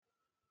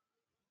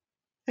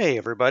Hey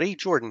everybody,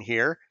 Jordan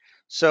here.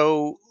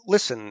 So,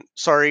 listen,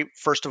 sorry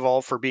first of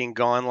all for being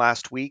gone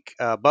last week,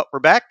 but we're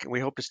back and we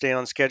hope to stay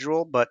on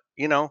schedule. But,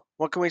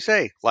 what can we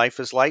say? Life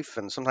is life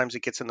and sometimes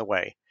it gets in the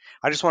way.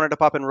 I just wanted to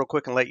pop in real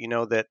quick and let you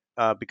know that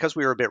because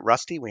we were a bit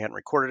rusty, we hadn't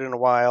recorded in a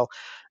while,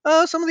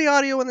 some of the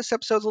audio in this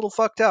episode's a little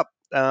fucked up.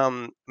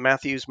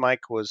 Matthew's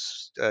mic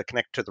was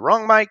connected to the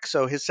wrong mic,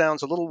 so his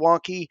sound's a little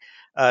wonky.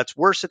 It's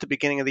worse at the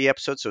beginning of the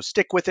episode, so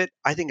stick with it.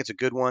 I think it's a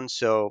good one,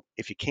 so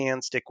if you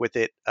can, stick with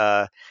it.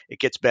 It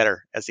gets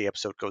better as the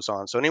episode goes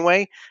on. So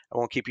anyway, I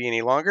won't keep you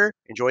any longer.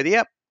 Enjoy the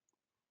ep.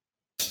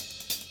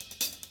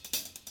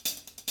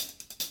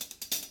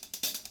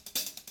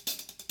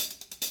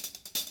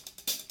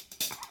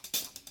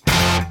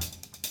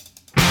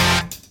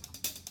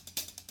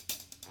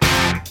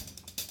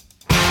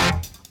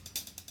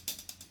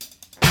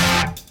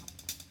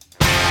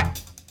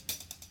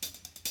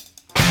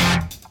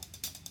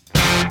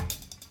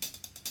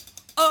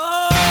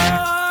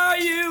 Are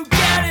you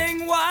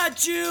getting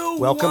what you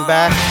Welcome want?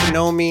 back to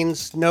No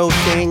Means No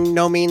Thing,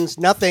 No Means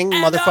Nothing,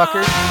 And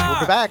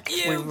motherfuckers. We're back.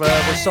 you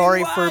We're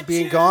sorry getting for what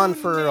being you gone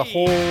for a need?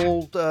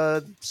 whole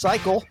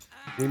cycle.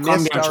 We Calm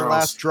missed down, our Charles.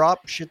 last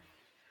drop.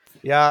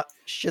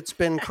 Shit's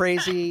been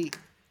crazy.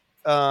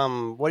 What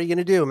are you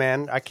gonna do,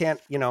 man? I can't.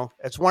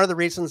 It's one of the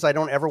reasons I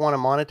don't ever want to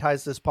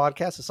monetize this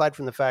podcast. Aside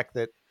from the fact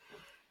that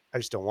I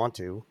just don't want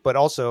to, but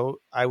also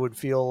I would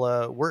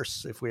feel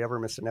worse if we ever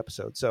missed an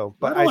episode. So,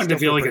 but I don't want still to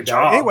feel like pretty a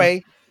bad. job.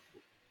 Anyway,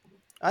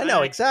 I know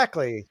Right.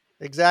 exactly.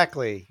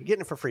 You're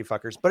getting it for free,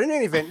 fuckers. But in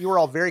any event, you were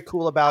all very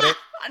cool about it.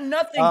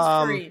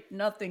 Nothing's free.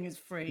 Nothing is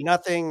free.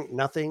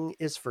 Nothing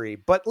is free.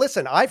 But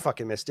listen, I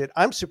fucking missed it.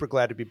 I'm super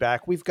glad to be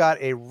back. We've got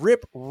a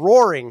rip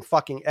roaring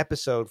fucking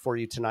episode for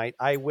you tonight.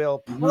 I will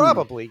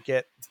probably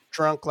get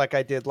drunk like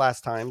I did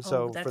last time.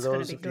 So that's for gonna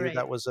those be of you great.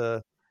 that was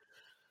a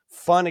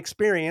fun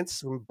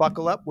experience,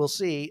 buckle up. We'll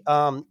see.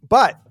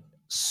 But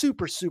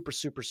super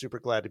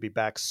glad to be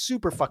back.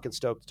 Super fucking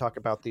stoked to talk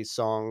about these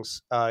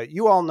songs.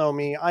 You all know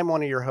me. I'm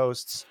one of your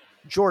hosts,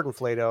 Jordan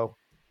Flato.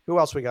 Who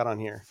else we got on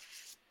here?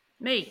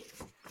 Me.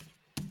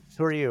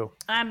 Who are you?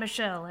 I'm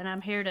Michelle, and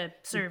I'm here to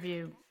serve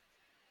you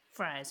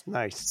fries.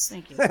 Nice.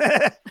 Thank you.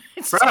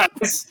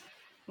 Fries.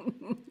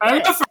 I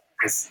love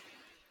fries.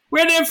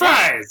 Where are them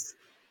fries?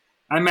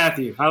 I'm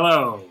Matthew.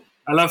 Hello.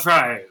 I love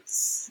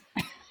fries.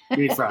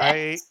 Eat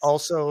fries. I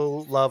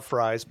also love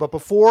fries. But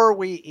before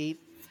we eat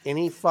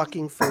any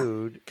fucking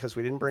food, because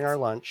we didn't bring our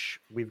lunch,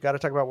 we've got to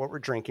talk about what we're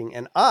drinking.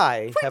 And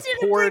I We have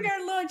didn't poured. bring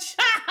our lunch.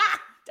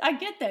 I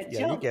get that Yeah,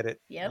 joke. you get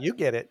it. Yep. You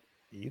get it.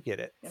 You get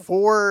it. Yep.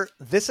 For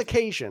this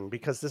occasion,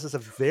 because this is a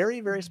very,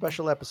 very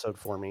special episode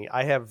for me,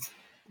 I have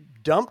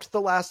dumped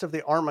the last of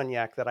the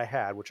Armagnac that I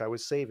had, which I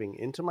was saving,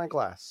 into my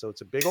glass. So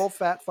it's a big old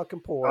fat fucking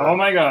pour. Oh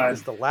my god.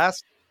 It's the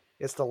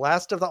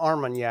last of the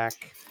Armagnac.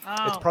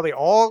 Oh, It's probably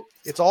all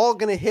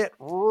gonna hit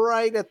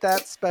right at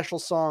that special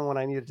song when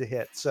I need it to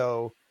hit.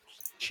 So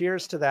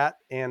cheers to that.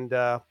 And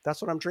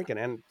that's what I'm drinking.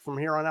 And from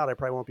here on out, I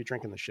probably won't be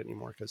drinking this shit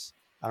anymore because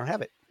I don't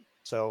have it.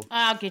 So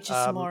I'll get you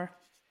some more.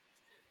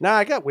 nah,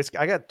 I got whiskey.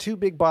 I got 2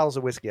 big bottles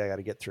of whiskey I got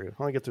to get through. I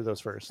want to get through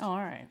those first. Oh, all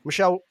right.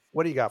 Michelle,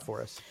 what do you got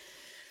for us?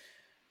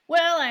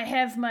 Well, I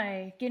have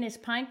my Guinness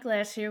pint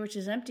glass here, which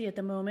is empty at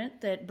the moment,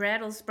 that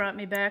Braddles brought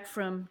me back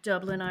from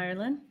Dublin,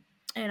 Ireland.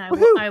 And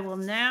Woohoo! I will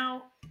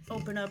now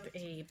open up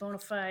a bona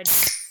fide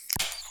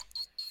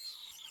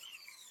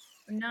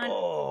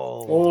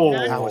Oh.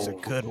 That was a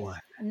good one.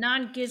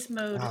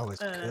 non-gizmo, That was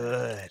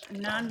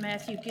good.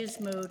 non-Matthew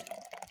Gizmo.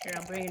 Here,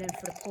 I'll bring it in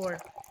for the pour.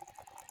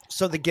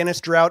 So the Guinness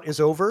drought is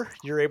over.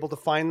 You're able to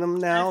find them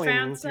now I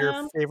found in your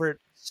some. favorite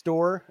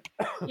store.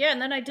 Yeah,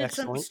 and then I did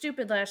something Excellent.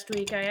 stupid last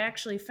week. I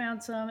actually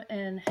found some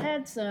and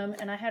had some,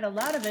 and I had a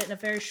lot of it in a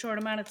very short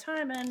amount of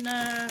time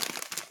and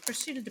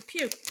proceeded to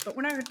puke. But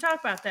we're not going to talk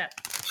about that.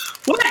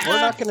 What? We're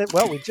not going to.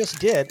 Well, we just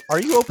did. Are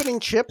you opening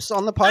chips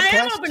on the podcast? I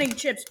am opening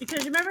chips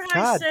because remember how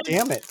I God said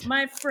damn it.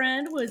 my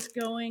friend was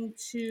going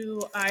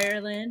to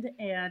Ireland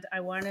and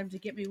I wanted him to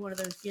get me one of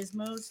those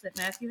gizmos that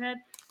Matthew had?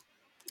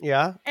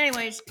 Yeah.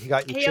 Anyways, He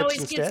got you he chips always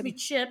instead? gets me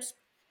chips,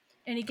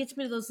 and he gets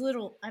me those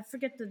little, I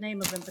forget the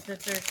name of them, but they're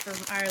from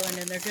Ireland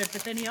and they're good.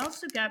 But then he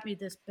also got me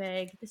this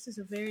bag. This is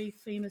a very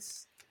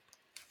famous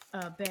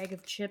bag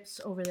of chips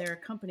over there,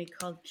 a company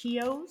called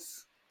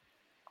Keogh's.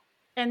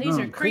 And these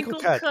are crinkle crinkle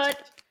cut.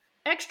 cut,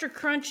 extra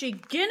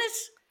crunchy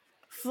Guinness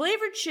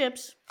flavored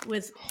chips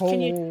with,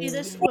 can you see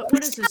this? What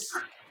is this?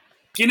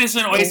 Guinness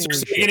and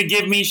oysters. Holy You're gonna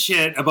give me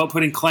shit about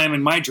putting clam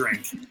in my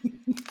drink.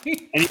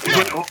 And you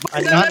put,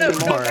 Not No,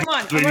 anymore. come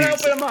on, I'm going to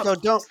open them up. No,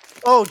 don't.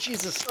 Oh,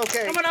 Jesus.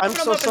 Okay. I'm gonna I'm open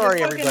them so up in the sorry,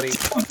 fucking- everybody.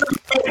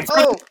 further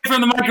Oh. away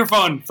from the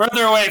microphone.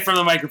 Further away from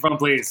the microphone,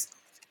 please.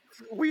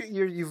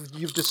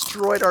 You've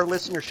destroyed our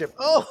listenership.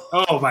 Oh,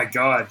 Oh my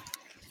god.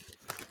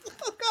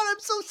 God, I'm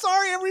so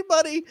sorry,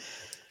 everybody.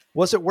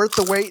 Was it worth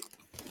the wait?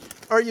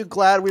 Are you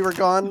glad we were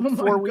gone Oh my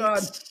 4 weeks?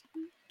 God.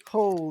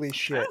 Holy I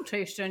shit. don't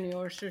taste any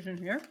oysters in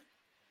here.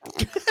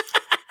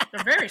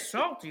 They're very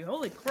salty.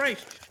 Holy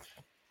Christ.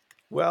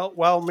 Well,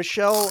 while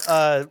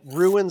Michelle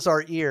ruins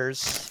our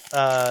ears,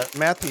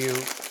 Matthew,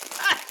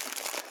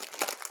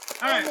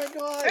 All right.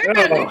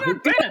 Oh my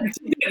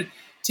god!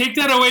 Take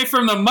that away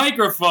from the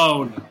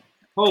microphone.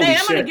 Holy Hey, I'm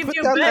shit! going to give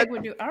you a bag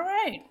when you. All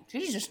right.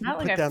 Jesus, not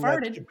like I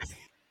farted,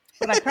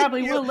 but I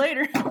probably will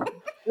later.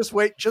 Just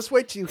wait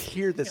till you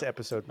hear this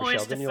episode, Michelle.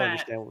 Oyster Then you'll fat.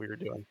 understand what we were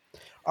doing.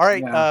 All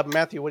right, Yeah.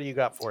 Matthew, what do you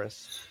got for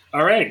us?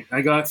 All right,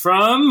 I got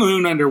from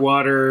Moon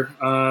Underwater,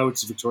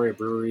 which is Victoria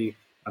Brewery,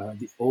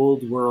 the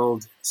Old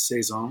World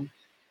Saison,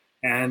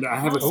 and I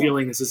have a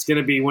feeling this is going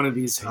to be one of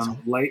these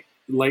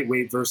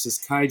lightweight versus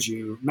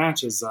kaiju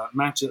matches up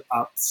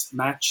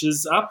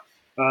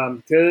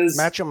because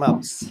Match 'em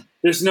ups.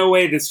 there's no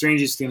way that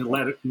Strange is going to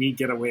let me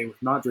get away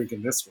with not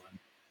drinking this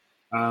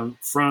one.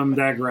 From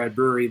Daggerad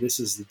Brewery, this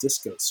is the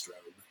Disco Strobe.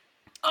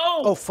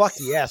 Oh, fuck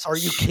yes. Are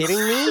you kidding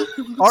me?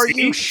 Are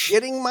you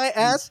shitting my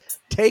ass?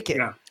 Take it.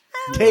 Yeah.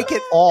 Take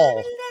it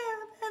all.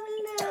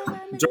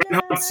 Dry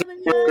hop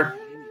sour.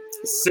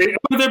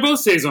 They're both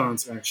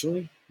saisons,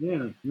 actually.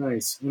 Yeah,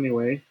 nice.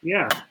 Anyway,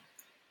 yeah,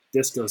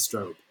 Disco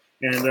Strobe,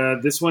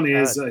 and this one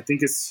is, I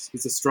think it's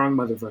a strong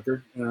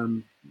motherfucker.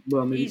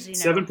 Well, maybe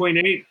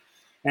 7.8,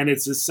 and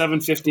it's a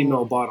 750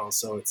 ml bottle,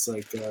 so it's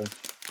like the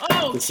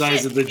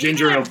size of the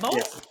ginger ale.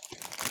 Yeah.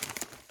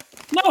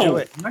 No,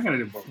 I'm not gonna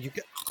do both.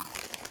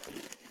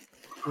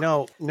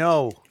 No.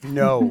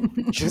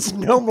 Just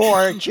no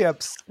more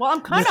chips. Well,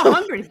 I'm kind of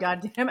hungry,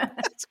 goddammit.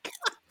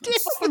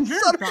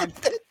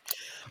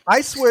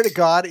 I swear to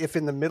God, if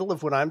in the middle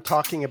of when I'm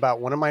talking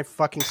about one of my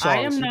fucking songs, I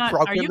am not.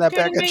 broke Are in you that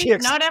kidding bag me? of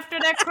chips. Not after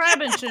that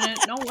crab incident.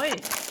 No way.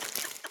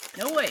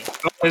 No way.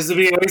 Oh, this is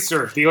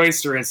the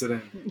oyster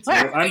incident. So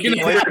I'm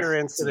gonna oyster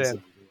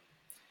incident.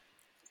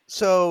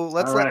 So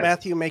let's let right.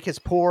 Matthew make his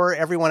pour.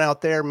 Everyone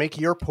out there, make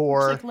your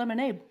pour. It's like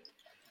lemonade.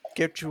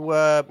 Get you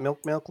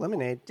milk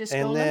lemonade, Disco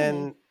and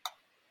then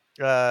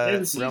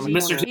It's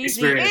Mr. T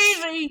experience.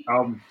 Easy.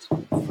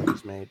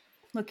 Made.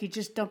 Look, he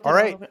just dumped All it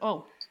right. all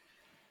over. Oh.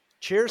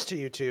 Cheers to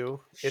you two.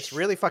 It's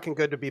really fucking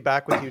good to be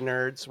back with you,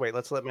 nerds. Wait,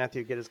 let's let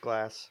Matthew get his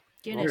glass.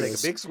 We'll take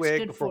a big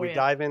swig before we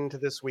dive into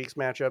this week's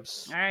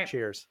matchups. All right.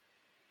 Cheers.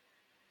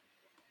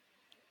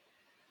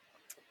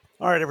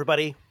 All right,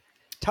 everybody.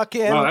 Tuck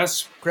in. Wow,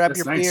 grab that's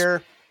your nice.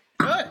 beer.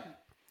 Good.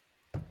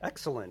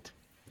 Excellent.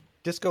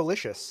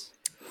 Discolicious.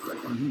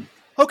 Mm-hmm.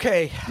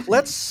 Okay,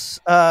 let's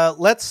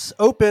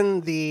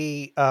open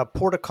the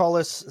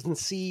portcullis and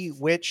see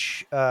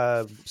which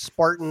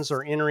Spartans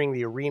are entering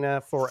the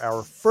arena for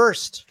our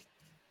first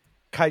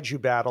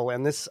kaiju battle.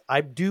 And this,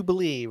 I do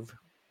believe,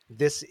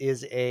 this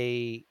is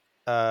a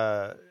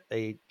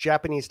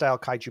Japanese style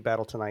kaiju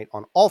battle tonight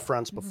on all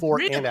fronts,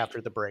 before and after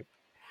the break.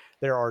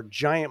 There are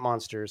giant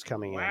monsters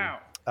coming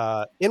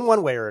in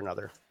one way or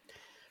another.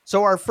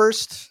 So our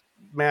first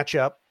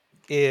matchup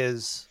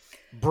is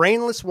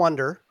Brainless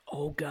Wonder.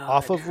 Oh, God.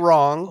 Off of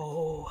Wrong,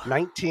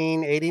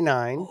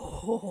 1989,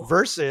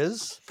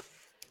 versus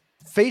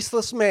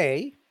Faceless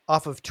May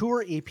off of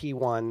Tour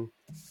EP1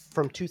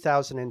 from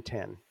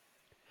 2010.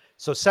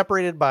 So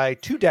separated by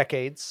 2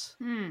 decades,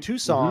 2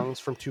 songs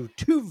from two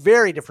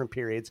very different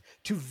periods,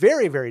 2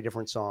 very, very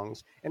different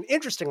songs. And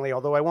interestingly,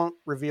 although I won't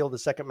reveal the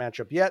second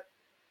matchup yet,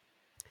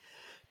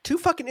 2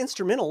 fucking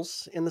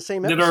instrumentals in the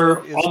same episode. That are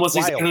almost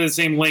wild. exactly the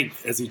same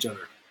length as each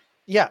other.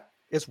 Yeah,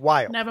 it's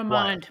wild. Never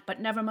mind.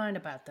 But never mind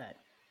about that.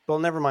 Well,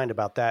 never mind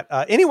about that.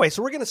 Anyway,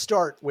 so we're going to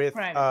start with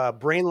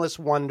Brainless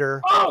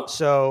Wonder. Oh!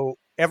 So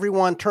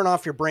everyone turn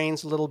off your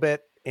brains a little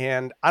bit.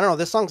 And I don't know,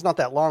 this song's not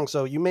that long,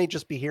 so you may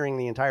just be hearing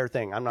the entire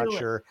thing. I'm not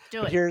sure.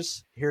 But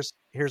here's a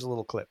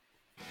little clip.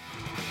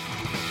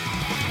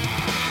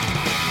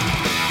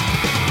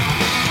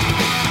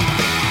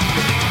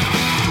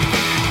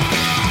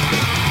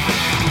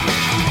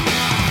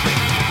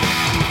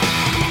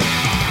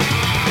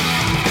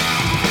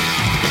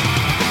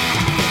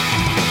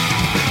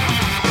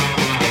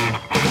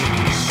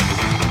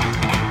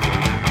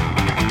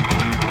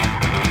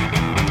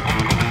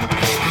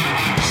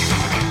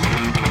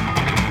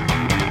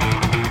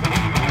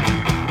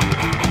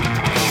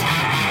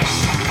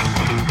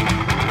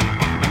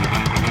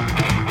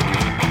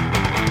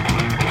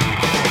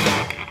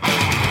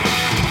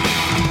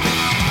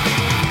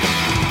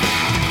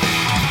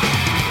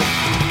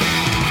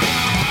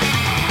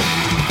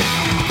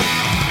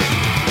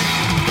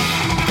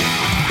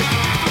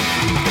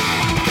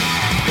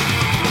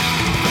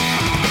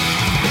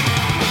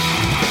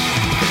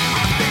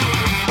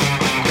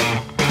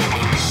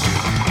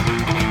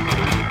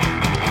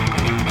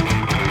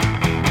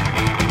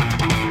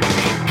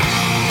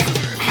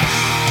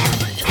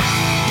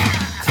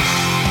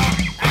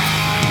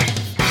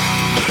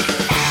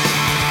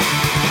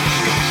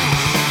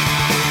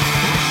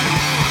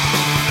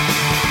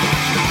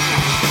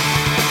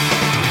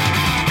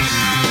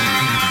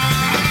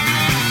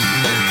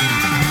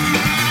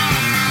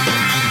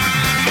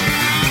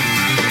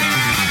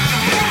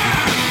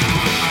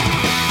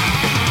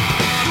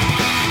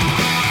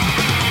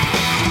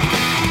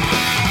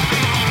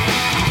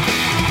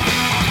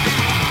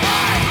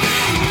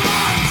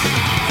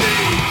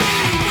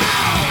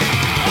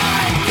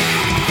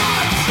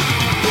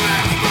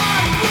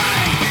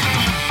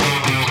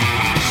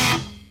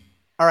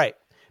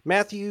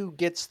 Matthew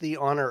gets the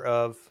honor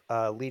of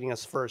leading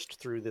us first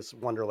through this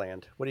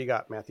wonderland. What do you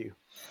got, Matthew?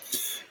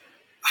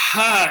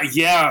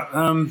 Yeah,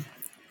 an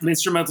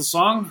instrumental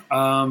song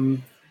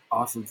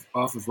off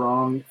of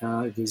Wrong.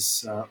 It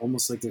is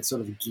almost like a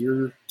sort of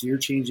gear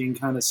changing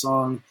kind of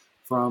song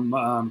from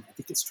I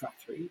think it's track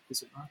 3,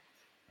 is it not?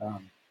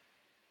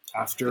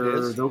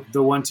 After the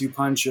 1-2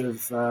 punch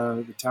of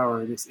the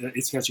tower,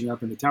 it's catching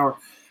up in the tower.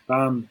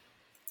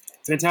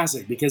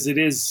 Fantastic, because it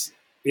is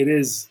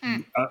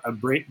a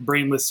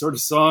brainless sort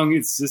of song.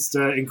 It's just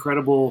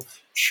incredible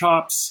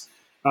chops.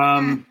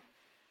 It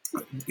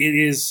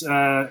is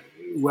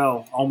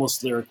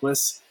almost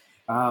lyricless,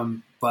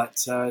 but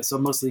so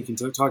mostly you can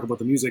talk about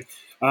the music.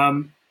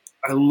 I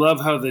love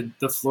how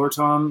the floor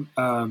tom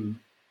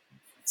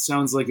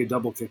sounds like a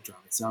double kick drum.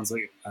 It sounds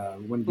like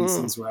one of these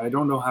things where I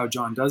don't know how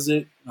John does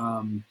it.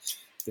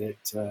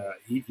 That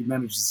he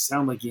manages to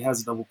sound like he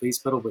has a double bass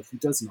pedal, but he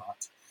does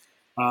not.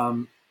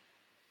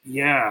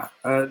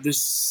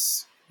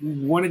 There's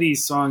one of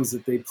these songs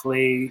that they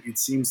play, it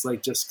seems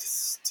like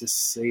just to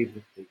say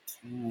that they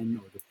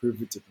can or to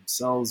prove it to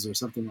themselves or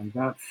something like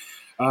that.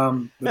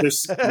 But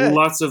there's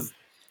lots of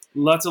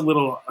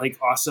little like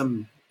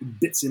awesome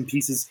bits and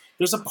pieces.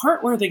 There's a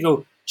part where they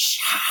go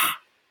sha,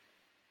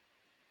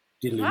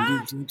 and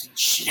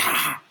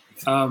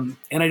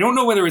I don't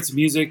know whether it's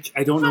music.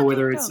 I don't know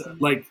whether it's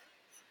like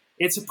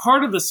it's a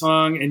part of the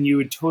song, and you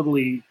would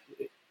totally,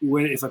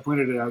 if I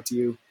pointed it out to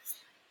you.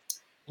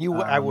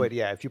 I would,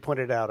 yeah. If you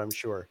pointed it out, I'm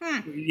sure.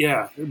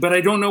 Yeah, but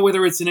I don't know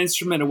whether it's an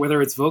instrument or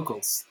whether it's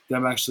vocals.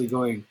 Them actually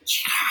going.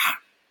 Cha.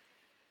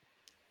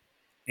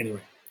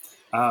 Anyway,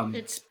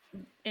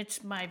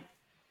 it's my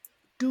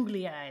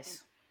googly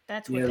eyes.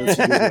 That's what. Yeah, that's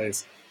your googly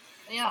eyes.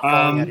 Yeah.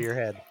 Falling out of your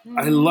head.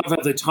 I love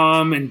how the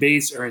tom and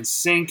bass are in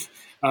sync,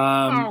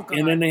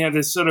 and then they have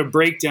this sort of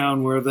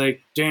breakdown where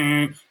they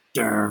dun,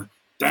 dun,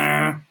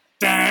 dun,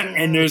 dun,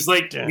 and there's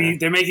like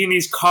they're making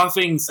these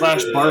coughing /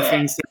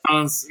 barfing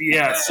sounds.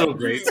 Yeah, it's so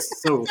great,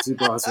 so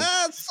super awesome.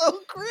 So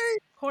great.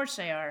 Of course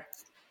they are.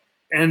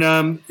 And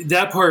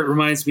that part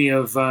reminds me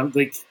of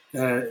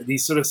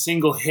these sort of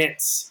single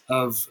hits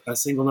of a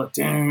single note.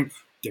 Dun,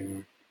 dun,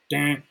 dun,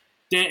 dun.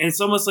 And it's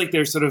almost like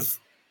they're sort of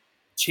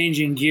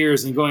changing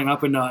gears and going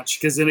up a notch,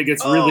 because then it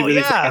gets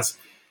really fast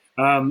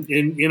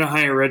in a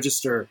higher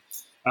register.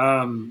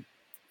 And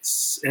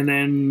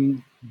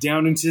then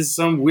down into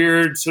some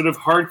weird sort of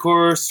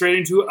hardcore, straight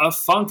into a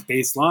funk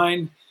bass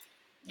line.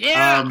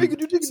 Yeah,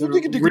 sort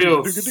of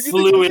real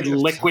fluid,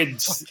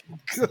 liquid,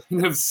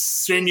 kind of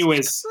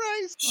sinuous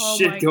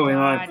shit going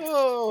on.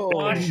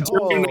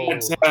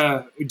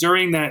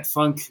 During that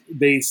funk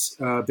bass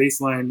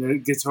line,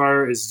 the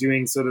guitar is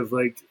doing sort of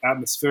like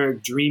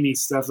atmospheric, dreamy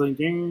stuff. Like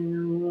it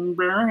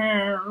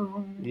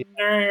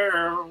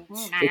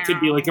could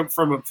be like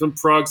from a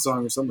prog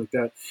song or something like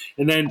that.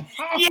 And then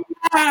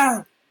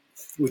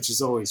which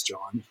is always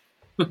John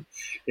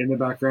in the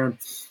background.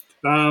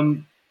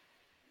 I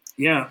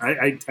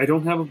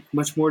don't have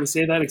much more to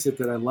say that, except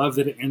that I love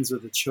that it ends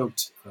with a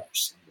choked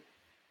crash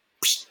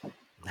cymbal.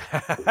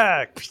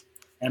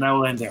 And I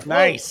will end there.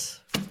 Nice.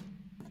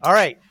 All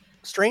right,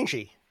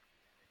 Strangey,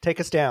 take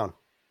us down.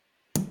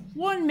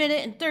 1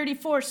 minute and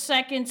 34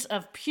 seconds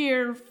of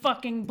pure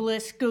fucking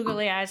bliss,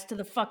 googly eyes to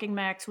the fucking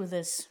max with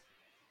this.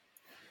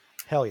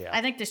 Hell yeah.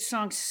 I think this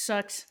song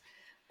sucks.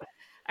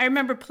 I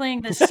remember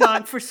playing this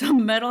song for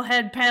some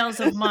metalhead pals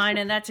of mine,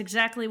 and that's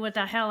exactly what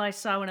the hell I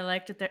saw when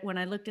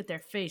I looked at their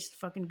face,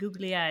 fucking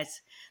googly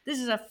eyes. This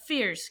is a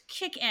fierce,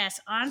 kick-ass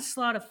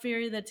onslaught of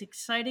fury that's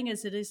exciting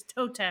as it is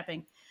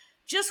toe-tapping.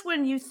 Just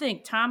when you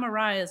think Tom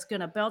Araya is going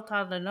to belt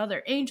out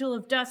another Angel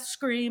of Death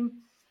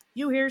scream,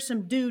 you hear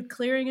some dude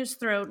clearing his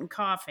throat and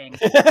coughing.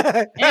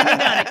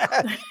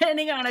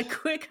 ending on a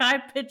quick,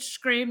 high-pitched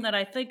scream that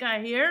I think I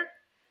hear.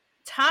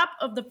 Top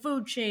of the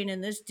food chain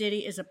in this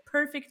ditty is a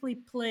perfectly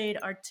played,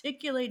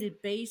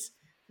 articulated bass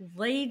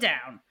lay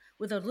down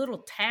with a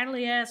little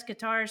tattly-ass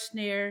guitar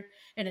snare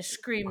and a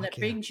scream that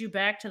brings you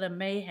back to the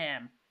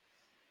mayhem.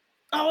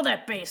 Oh,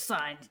 that bass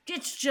line.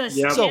 It's just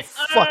so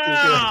fucking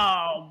good.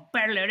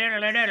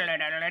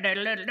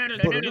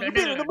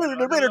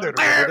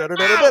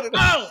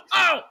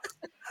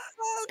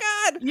 Oh,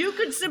 God. You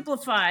could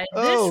simplify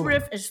this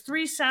riff as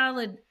 3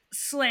 solid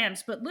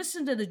slams, but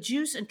listen to the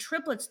juice and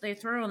triplets they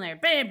throw in there.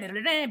 Bam, blah,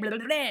 blah, blah,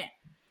 blah, blah.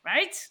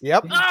 Right?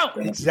 Yep. Oh,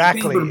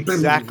 exactly.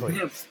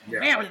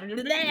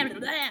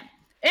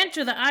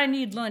 Enter the I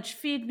need lunch.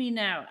 Feed me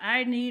now.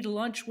 I need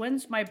lunch.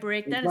 When's my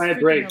break? That is My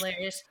freaking break.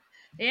 hilarious.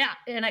 Yeah,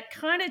 and it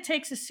kind of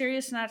takes the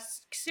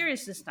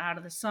seriousness out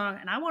of the song,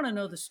 and I want to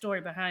know the story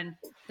behind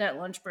that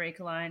lunch break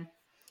line.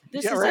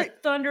 This is a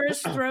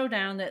thunderous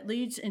throwdown that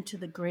leads into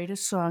the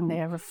greatest song they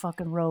ever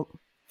fucking wrote.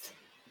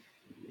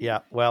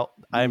 Yeah, well,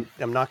 I'm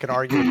not going to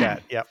argue with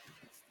that. Yep.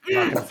 I'm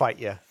not going to fight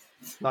you.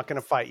 Not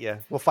going to fight you.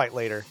 We'll fight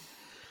later.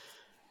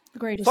 The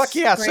greatest, Fuck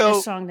yeah,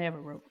 greatest song they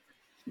ever wrote.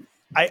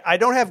 I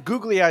don't have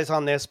googly eyes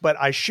on this, but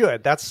I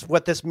should. That's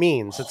what this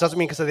means. It doesn't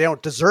mean because they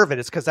don't deserve it.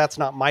 It's because that's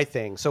not my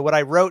thing. So what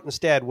I wrote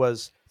instead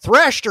was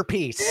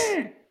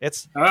Thrashterpiece.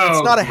 It's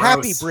not a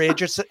happy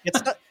bridge. It's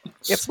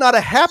It's not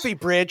a happy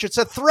bridge; it's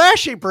a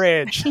thrashy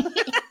bridge.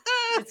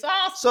 It's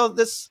awesome. So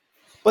this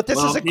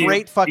is a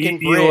great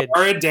fucking you bridge.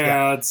 are a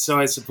dad, so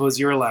I suppose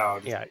you're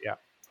allowed. Yeah.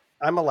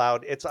 I'm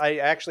allowed. I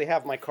actually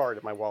have my card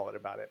in my wallet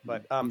about it,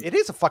 but it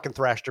is a fucking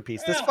thrasher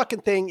piece. This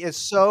fucking thing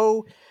is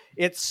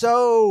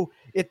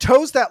it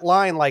toes that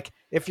line. Like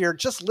if you're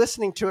just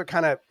listening to it,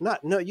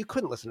 you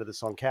couldn't listen to this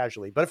song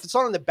casually, but if it's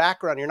on in the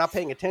background, you're not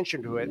paying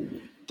attention to it.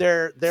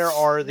 There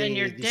are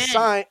the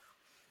sign.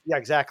 Yeah,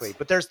 exactly.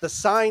 But there's the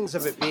signs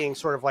of it being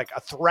sort of like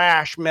a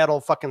thrash metal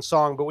fucking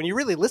song. But when you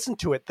really listen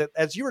to it, that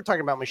as you were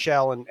talking about,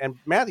 Michelle and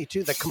Matthew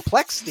too, the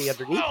complexity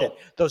underneath it,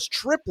 those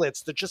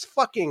triplets that just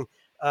fucking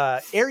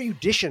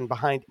erudition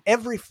behind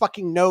every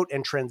fucking note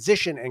and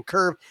transition and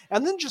curve,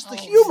 and then just the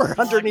humor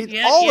underneath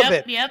all of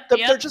it.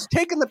 They're just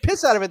taking the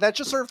piss out of it. That's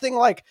just sort of thing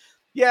like,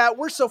 yeah,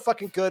 we're so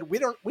fucking good.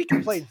 We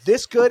can play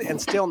this good and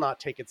still not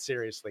take it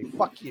seriously.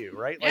 Fuck you,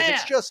 right? Like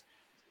it's just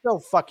so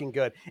fucking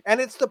good.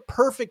 And it's the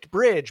perfect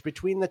bridge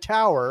between The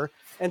Tower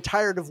and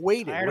Tired of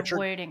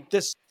Waiting.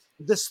 This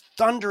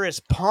thunderous,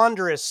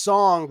 ponderous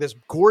song, this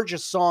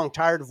gorgeous song,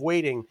 Tired of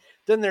Waiting.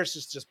 Then there's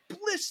just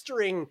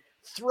blistering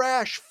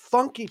thrash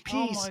funky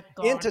piece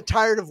into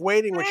Tired of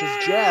Waiting, which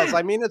is jazz.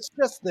 I mean, it's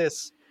just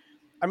this.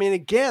 I mean,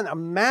 again, a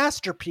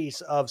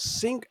masterpiece of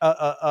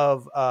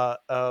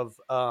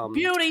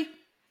beauty.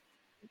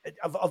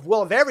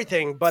 Of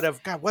everything, but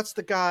of God, what's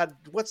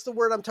the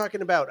word I'm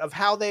talking about? Of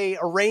how they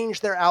arrange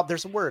their out.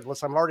 There's a word.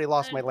 Listen, I've already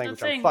lost my language.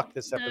 Fuck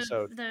this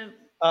episode.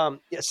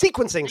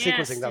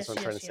 Sequencing. That's what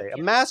I'm trying to say.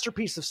 A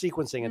masterpiece of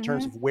sequencing in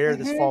terms of where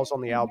this falls on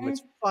the album.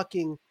 It's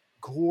fucking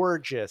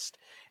gorgeous.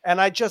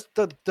 And I just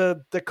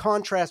the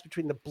contrast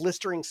between the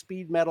blistering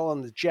speed metal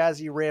and the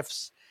jazzy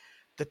riffs,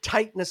 the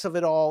tightness of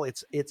it all,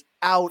 it's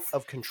out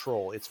of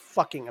control. It's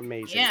fucking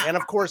amazing. Yeah. And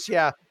of course,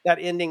 that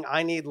ending,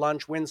 I need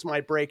lunch, when's my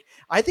break?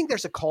 I think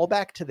there's a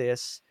callback to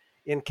this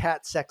in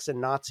Cat, Sex,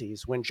 and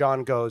Nazis when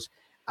John goes,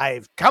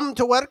 I've come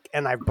to work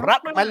and I've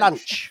brought my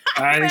lunch.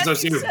 I think so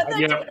too.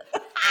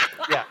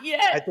 Yeah.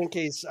 I think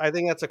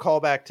that's a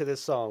callback to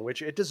this song,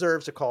 which it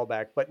deserves a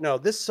callback. But no,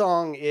 this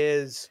song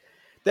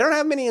they don't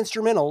have many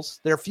instrumentals.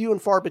 They're few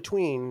and far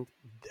between.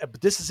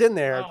 But this is in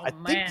there. I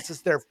think this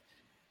is their.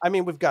 I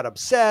mean, we've got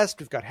Obsessed,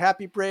 we've got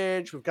Happy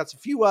Bridge, we've got a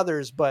few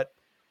others, but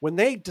when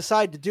they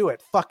decide to do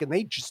it,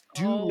 they just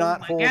do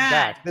not hold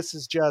back. This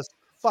is just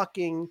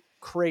fucking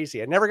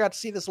crazy. I never got to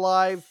see this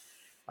live.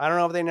 I don't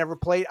know if they never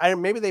played.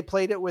 Maybe they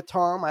played it with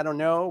Tom. I don't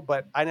know,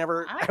 but I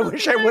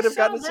wish I would have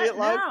gotten to see it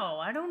live. No,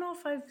 I don't know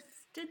if I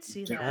did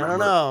see that. I don't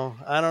know.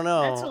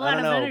 That's a lot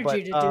of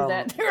energy to do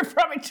that. They were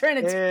probably trying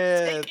to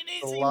take it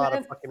easy. A lot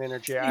of fucking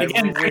energy.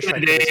 Again, back in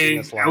the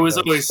day, I was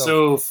always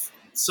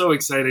so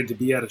excited to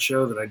be at a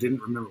show that I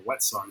didn't remember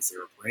what songs they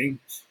were playing.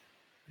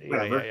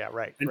 Yeah,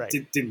 right.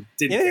 Didn't in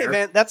any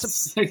event,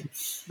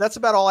 that's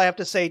about all I have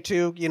to say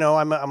too. You know,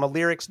 I'm a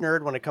lyrics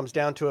nerd when it comes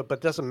down to it, but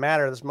it doesn't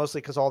matter. That's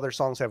mostly because all their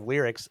songs have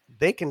lyrics.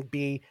 They can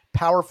be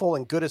powerful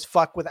and good as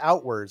fuck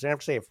without words. They don't have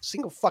to say a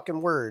single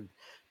fucking word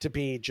to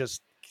be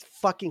just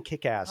fucking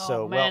kick ass.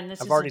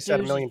 I've already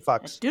said a million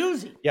fucks. A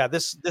doozy. Yeah,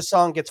 this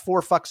song gets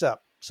 4 fucks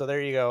up. So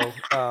there you go.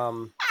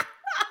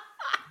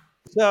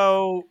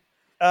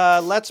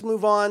 Let's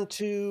move on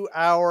to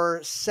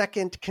our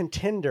second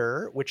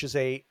contender, which is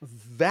a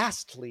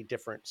vastly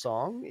different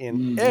song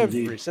in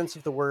every sense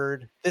of the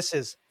word. This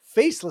is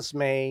Faceless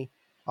May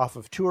off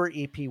of Tour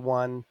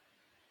EP1.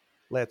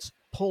 Let's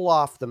pull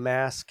off the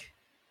mask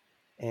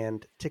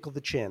and tickle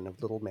the chin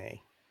of Little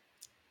May.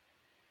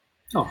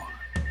 Oh.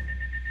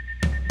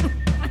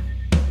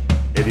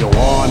 If you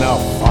wanna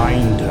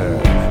find her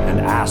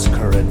and ask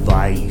her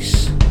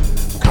advice,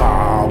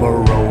 carve a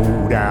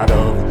road out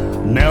of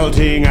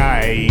melting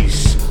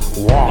ice.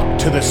 Walk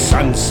to the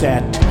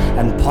sunset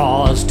and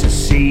pause to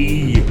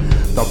see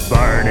the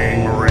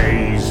burning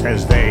rays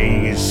as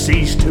they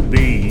cease to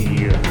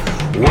be.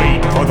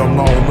 Wait for the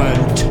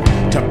moment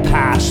to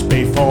pass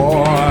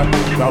before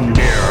the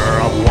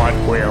mirror of what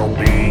will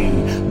be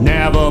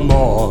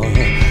nevermore.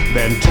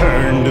 Then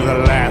turn to the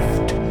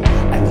left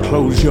and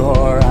close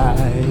your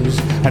eyes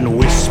and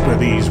whisper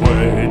these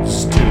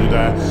words to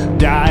the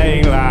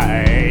dying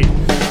light.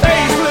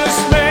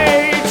 Faceless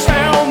May,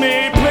 tell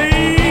me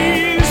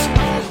please,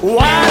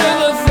 why do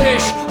the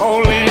fish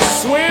only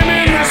swim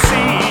in the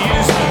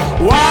seas?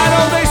 Why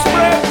don't they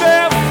spread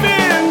their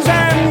fins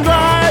and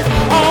glide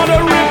on a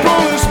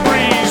rippleless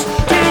breeze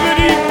to the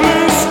deep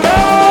blue sky?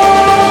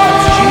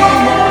 She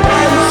will not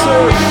answer,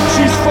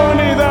 she's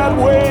funny that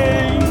way.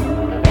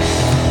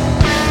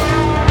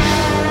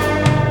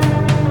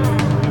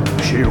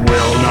 She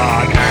will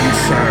not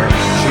answer,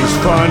 she's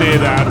funny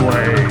that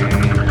way.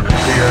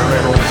 Dear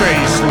little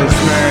Faceless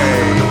May.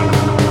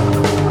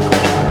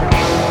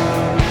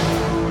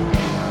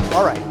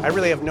 All right, I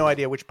really have no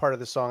idea which part of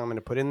the song I'm going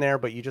to put in there,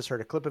 but you just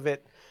heard a clip of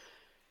it.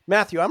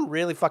 Matthew, I'm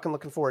really fucking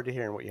looking forward to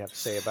hearing what you have to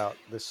say about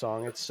this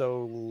song. It's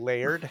so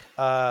layered.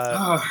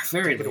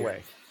 Very take it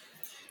away.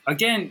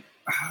 Again,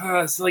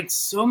 it's like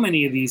so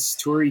many of these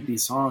Tour EP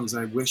songs,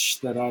 I wish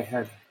that I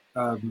had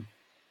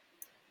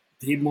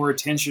paid more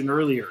attention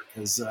earlier,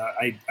 because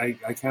I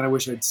kind of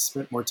wish I'd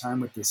spent more time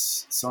with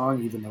this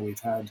song, even though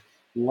we've had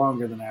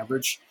longer than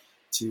average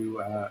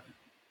to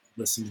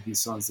listen to these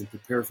songs and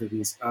prepare for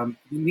these.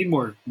 We need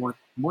more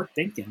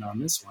thinking on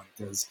this one,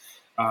 because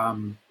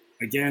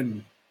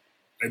again,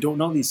 I don't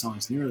know these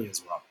songs nearly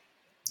as well.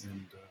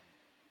 And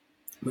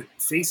but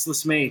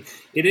Faceless May,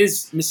 it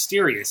is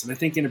mysterious, and I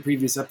think in a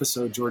previous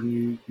episode,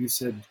 Jordan, you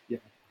said, yeah.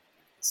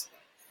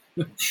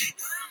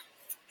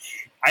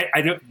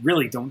 I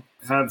don't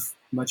have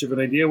much of an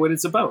idea what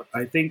it's about.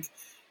 I think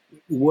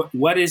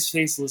what is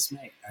Faceless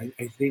May?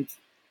 I think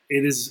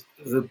it is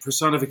the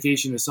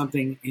personification of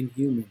something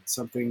inhuman,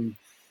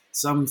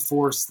 some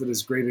force that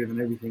is greater than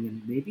everything,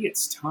 and maybe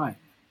it's time.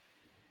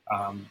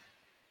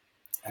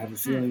 I have a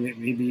feeling that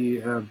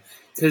maybe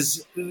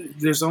because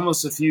there's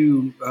almost a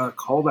few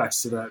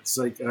callbacks to that. It's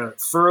like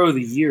furrow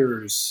the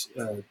years.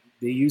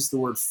 They use the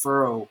word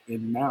furrow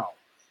in now.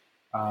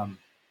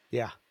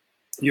 Yeah.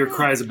 Your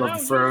cries above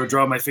the furrow,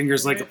 draw my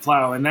fingers like a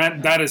plow, and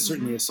that is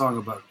certainly a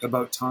song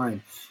about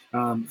time.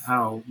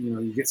 How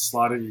you get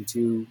slotted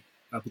into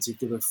a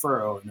particular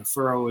furrow, and the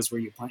furrow is where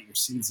you plant your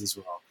seeds as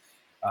well.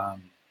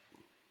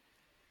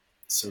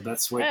 So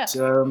that's what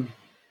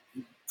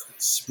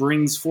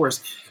springs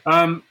forth.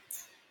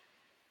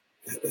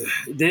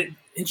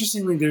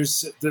 Interestingly,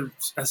 there's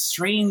a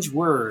strange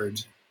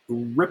word,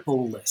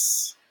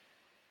 rippleless,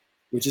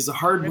 which is a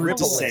hard word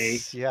to say.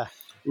 Yeah,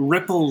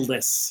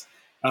 rippleless.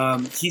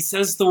 He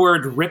says the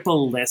word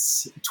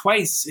rippleless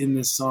twice in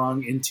this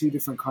song in two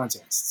different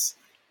contexts.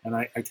 And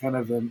I kind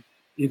of am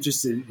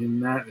interested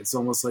in that. It's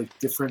almost like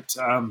different,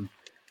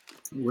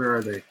 where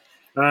are they?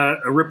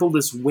 A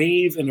rippleless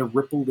wave and a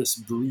rippleless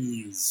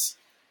breeze.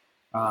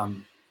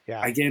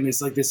 Again,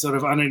 it's like this sort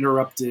of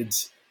uninterrupted,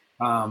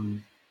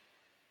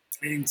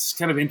 it's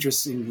kind of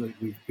interesting that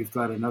we've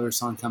got another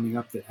song coming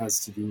up that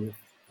has to do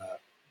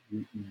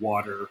with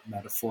water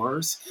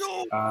metaphors.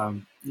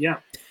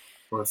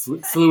 Or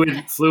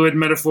fluid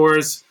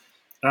metaphors,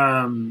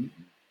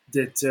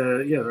 that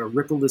a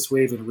rippleless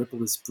wave and a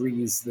rippleless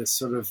breeze, this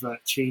sort of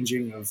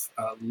changing of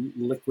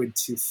liquid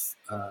to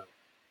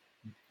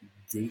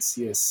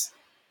gaseous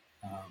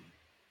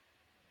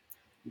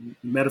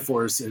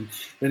metaphors. And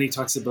then he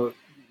talks about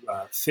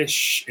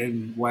fish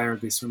and why are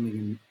they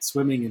swimming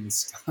in the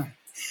sky.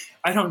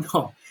 I don't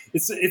know.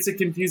 It's a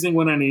confusing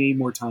one, and I need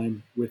more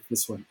time with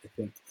this one, I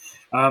think.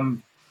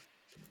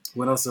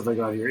 What else have I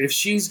got here? If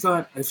she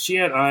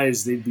had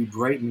eyes, they'd be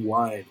bright and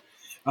wide.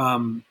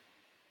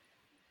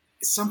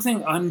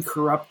 Something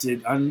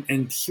uncorrupted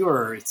and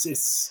pure.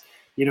 It's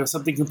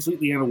something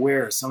completely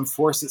unaware. Some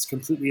force that's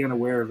completely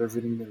unaware of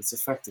everything that it's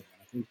affecting.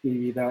 I think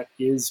maybe that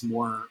is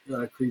more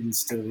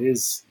credence to it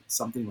is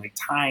something like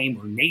time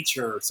or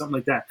nature or something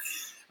like that.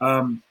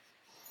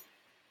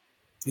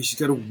 She's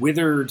got a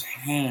withered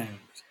hand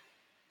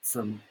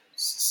from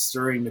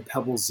stirring the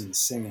pebbles in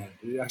sand.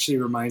 It actually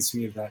reminds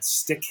me of that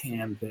stick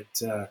hand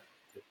that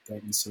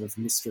sort of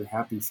Mr.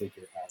 Happy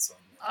figure has on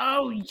there.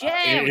 Oh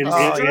yeah,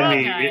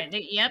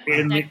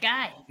 that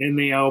guy in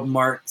the album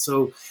art.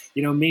 So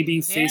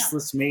maybe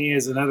Faceless May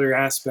is another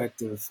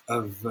aspect of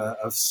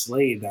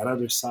Slade, that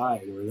other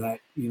side, or that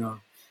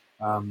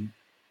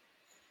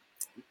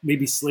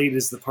maybe Slade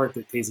is the part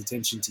that pays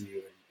attention to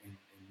you and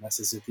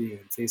messes with you,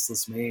 and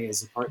Faceless May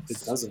is the part that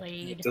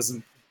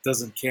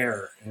doesn't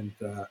care and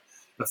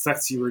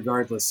affects you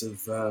regardless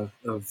of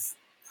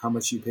how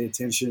much you pay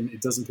attention.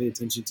 It doesn't pay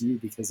attention to you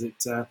because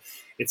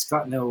it's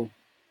got no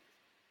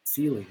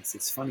feelings.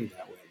 It's funny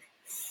that way.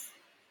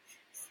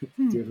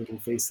 Dear Little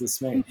Faceless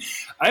May.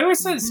 I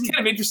always thought it's kind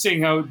of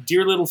interesting how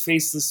Dear Little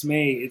Faceless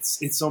May,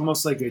 it's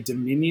almost like a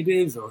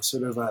diminutive or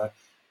sort of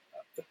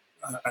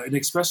an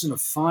expression of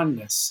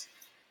fondness,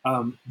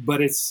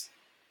 but it's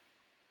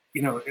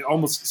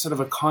almost sort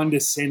of a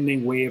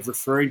condescending way of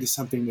referring to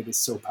something that is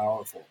so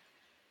powerful.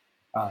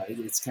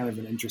 It's kind of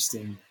an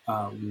interesting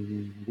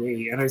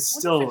way, and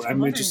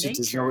I'm interested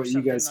to know what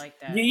you guys. Like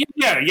that.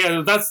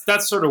 Yeah.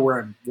 That's sort of where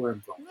I'm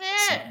going.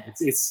 Yeah.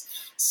 So it's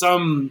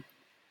some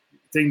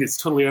thing that's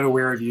totally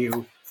unaware of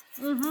you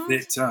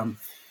that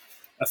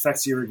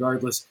affects you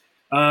regardless.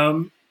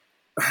 What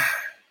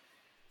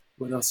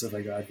else have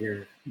I got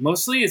here?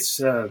 Mostly it's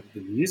the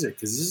music,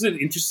 because this is an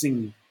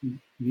interesting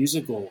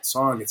musical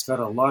song. It's got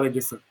a lot of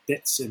different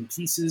bits and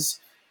pieces.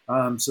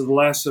 So the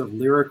last sort of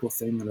lyrical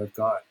thing that I've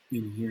got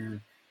in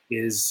here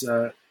is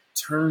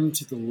turn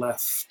to the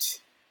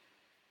left,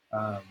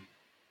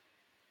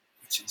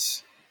 which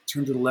is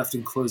turn to the left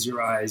and close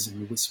your eyes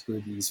and whisper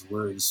these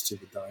words to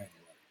the dying light.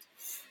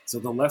 So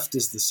the left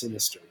is the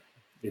sinister.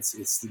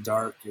 It's the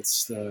dark.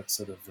 It's the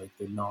sort of like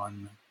the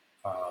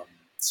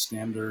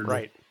standard.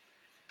 Right.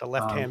 The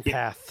left-hand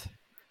path.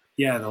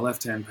 Yeah, the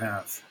left-hand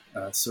path.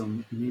 So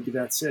maybe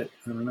that's it.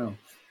 I don't know.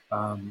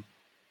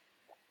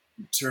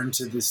 Turn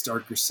to this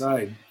darker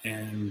side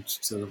and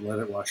sort of let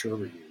it wash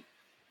over you.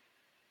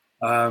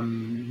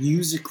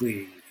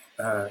 Musically,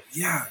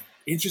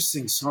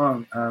 interesting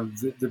song.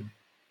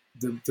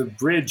 The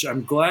bridge.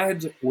 I'm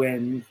glad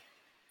when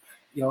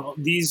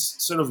these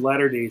sort of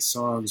latter-day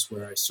songs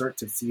where I start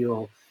to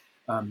feel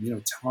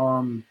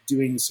Tom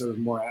doing sort of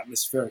more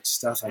atmospheric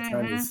stuff, I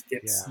kind of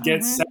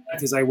get sad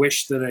because I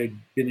wish that I'd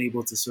been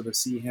able to sort of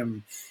see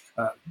him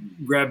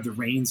grab the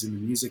reins in the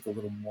music a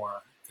little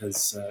more,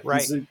 because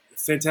he's a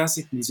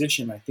fantastic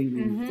musician. I think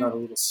he got a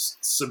little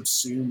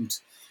subsumed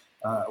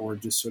or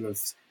just sort of,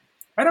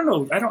 I don't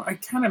know. I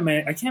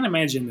can't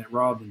imagine that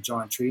Rob and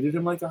John treated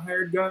him like a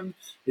hired gun,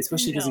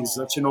 especially because he's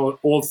such an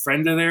old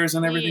friend of theirs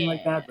and everything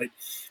like that. But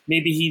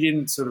maybe he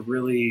didn't sort of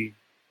really,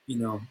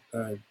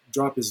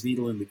 drop his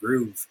needle in the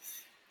groove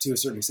to a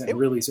certain extent.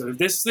 Really, sort of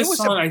this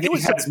song, I think,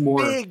 has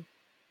more.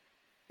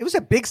 It was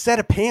a big set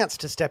of pants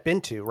to step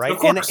into, right?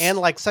 And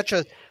like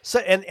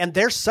and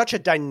they're such a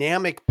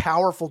dynamic,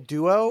 powerful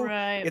duo.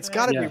 Right, it's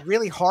got to be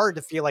really hard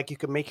to feel like you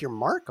can make your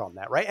mark on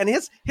that, right? And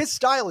his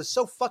style is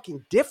so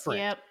fucking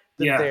different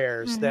than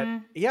theirs.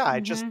 That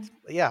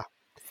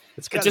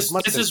It's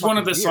this is one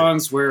of the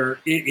songs where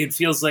it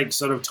feels like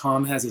sort of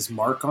Tom has his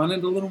mark on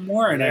it a little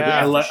more, and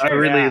I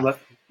really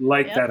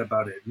like that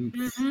about it.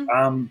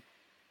 And,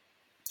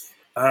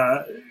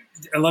 I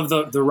love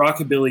the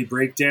rockabilly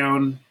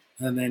breakdown,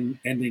 and then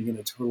ending in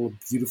a total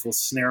beautiful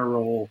snare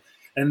roll.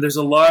 And there's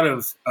a lot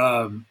of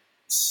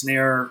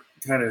snare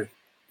kind of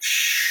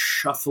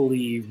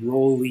shuffly,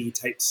 rolly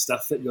type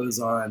stuff that goes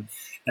on,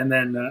 and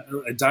then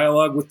a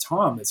dialogue with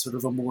Tom. It's sort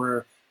of a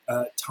more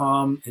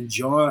Tom and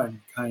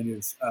John kind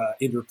of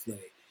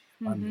interplay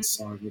on this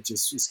song, which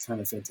is kind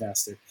of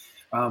fantastic.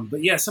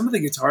 But yeah, some of the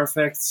guitar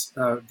effects,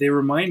 they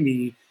remind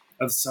me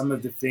of some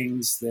of the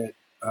things that,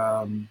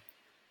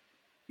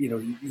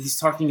 he's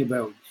talking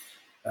about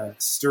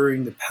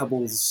stirring the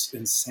pebbles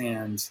and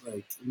sand,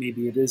 like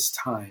maybe it is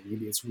time,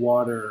 maybe it's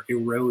water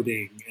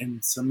eroding,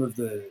 and some of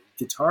the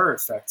guitar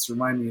effects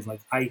remind me of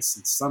like ice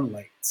and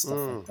sunlight,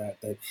 stuff like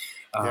that,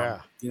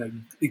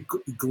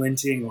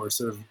 glinting or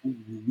sort of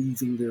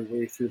weaving their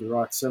way through the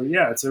rock. So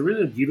yeah, it's a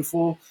really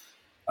beautiful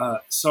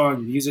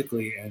song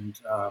musically, and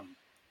I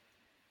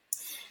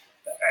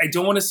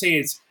don't want to say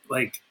it's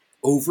like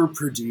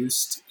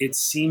overproduced. It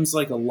seems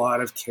like a lot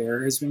of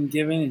care has been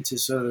given into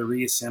sort of the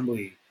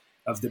reassembly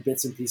of the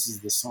bits and pieces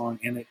of the song,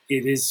 and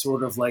it is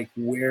sort of like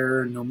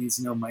where No Means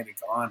No might have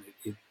gone.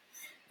 It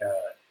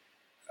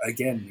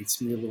again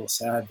makes me a little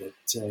sad that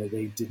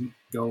they didn't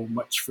go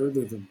much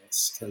further than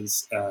this,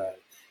 because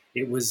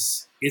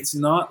it's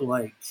not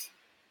like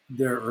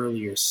their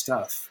earlier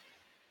stuff.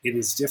 It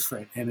is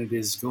different, and it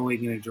is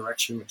going in a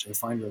direction which I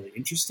find really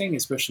interesting,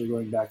 especially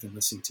going back and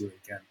listening to it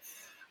again.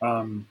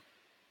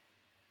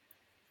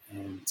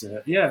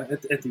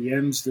 At the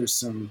end, there's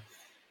some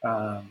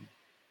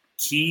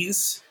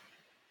keys,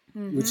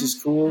 which is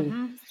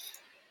cool.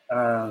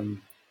 And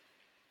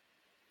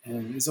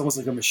it's almost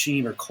like a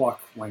machine or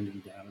clock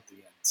winding down at the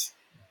end.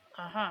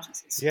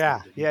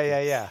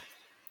 Yeah.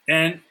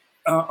 And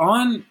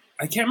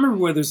I can't remember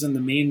whether it's in the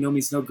main No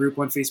Means No group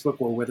on Facebook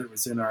or whether it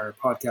was in our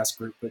podcast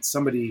group, but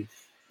somebody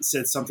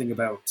said something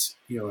about,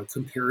 a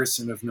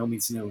comparison of No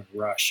Means No and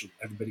Rush, and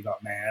everybody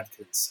got mad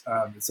because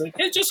it's like,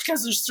 it's just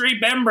because there's 3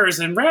 members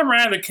and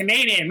the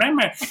Canadian.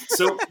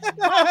 So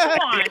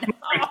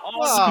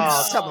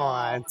come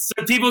on.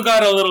 So people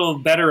got a little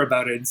better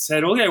about it and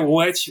said, okay,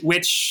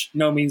 which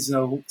No Means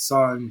No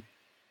song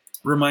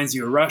reminds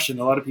you of Rush? And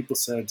a lot of people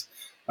said,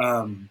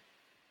 I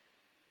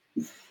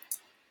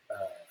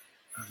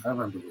don't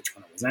remember which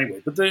one it was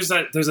anyway, but there's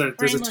a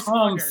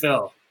Tom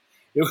Phil.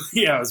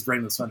 Yeah, it was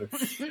Brainless Wonder.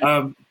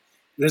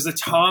 There's a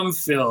Tom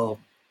Phil,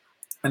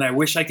 and I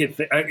wish I could.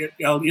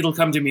 It'll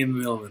come to me in the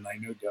middle of the night,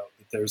 no doubt.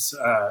 But there's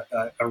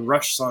a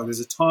Rush song. There's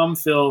a Tom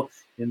Phil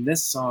in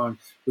this song,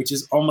 which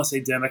is almost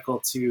identical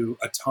to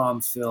a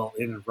Tom Phil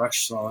in a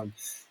Rush song,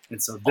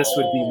 and so this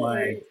would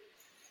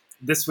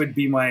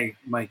be my.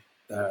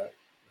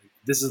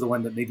 This is the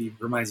one that maybe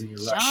reminds me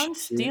of Rush. John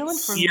stealing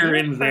from here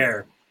and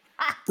there.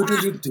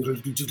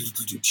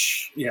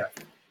 Yeah.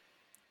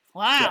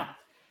 Wow. Yeah.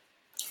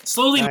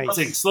 Slowly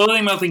Melting.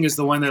 Slowly Melting is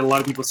the one that a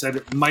lot of people said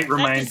it might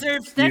remind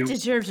that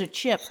deserves a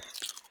chip.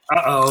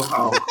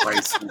 Oh,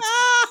 Christ.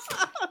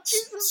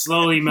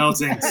 Slowly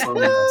Melting.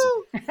 Anyway,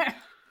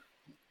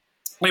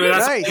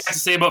 that's what I have to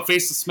say about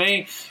Faceless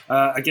May.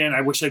 Again,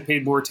 I wish I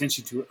paid more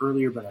attention to it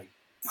earlier, but I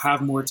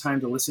have more time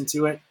to listen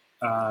to it,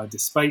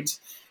 despite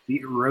the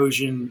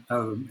erosion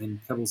and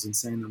pebbles and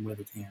sand and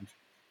weathered hand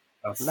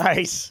of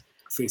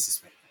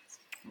Faceless May.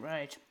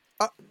 Right.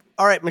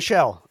 All right,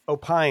 Michelle,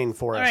 opine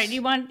for us. All right,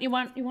 you want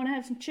to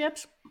have some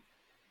chips?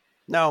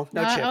 No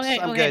chips. Okay,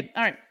 I'm good.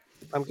 All right.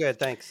 I'm good,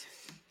 thanks.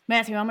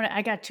 Matthew,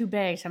 I got 2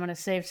 bags. I'm gonna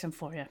save some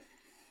for you.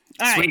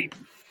 All right. Sweet.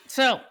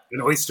 So an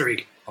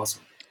oystery.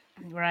 Awesome.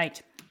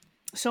 Right.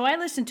 So I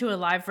listened to a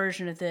live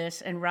version of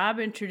this, and Rob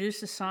introduced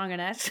the song and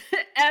asked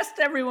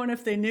everyone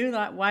if they knew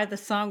why the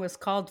song was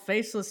called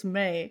Faceless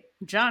May.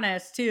 John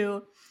asked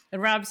too, and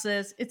Rob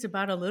says, it's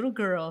about a little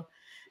girl,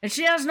 and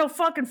she has no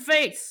fucking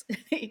face.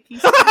 It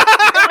was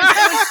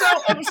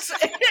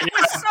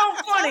so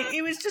funny.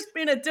 He was just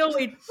being a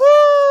dillweed.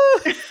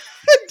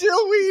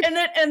 Dillweed.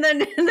 And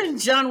then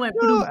John went,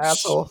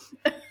 asshole.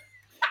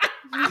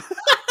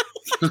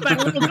 It's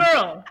about a little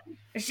girl,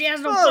 and she has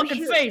no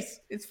fucking face.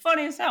 It's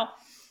funny as hell.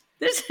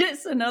 This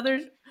is another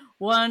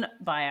one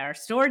by our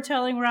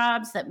storytelling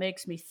Robs that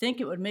makes me think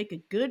it would make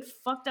a good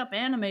fucked up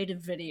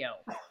animated video.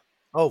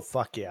 Oh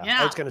fuck yeah!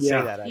 I was gonna say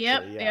that actually.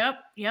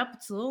 Yep.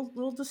 It's a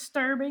little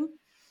disturbing.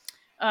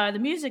 The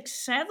music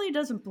sadly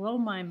doesn't blow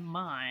my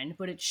mind,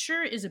 but it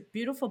sure is a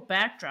beautiful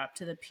backdrop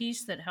to the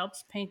piece that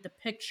helps paint the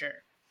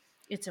picture.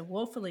 It's a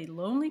woefully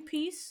lonely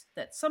piece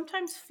that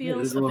sometimes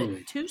feels a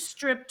bit too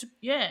stripped.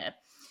 Yeah,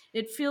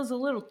 it feels a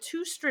little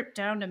too stripped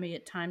down to me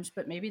at times,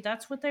 but maybe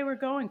that's what they were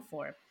going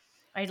for.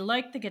 I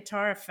like the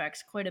guitar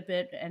effects quite a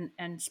bit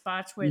and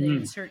spots where they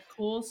insert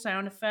cool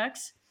sound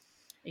effects.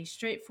 A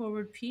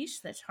straightforward piece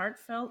that's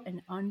heartfelt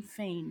and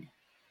unfeigned.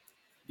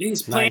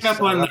 He's playing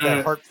up on the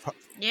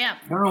yeah.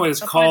 I don't know what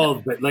it's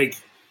called, but like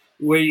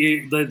where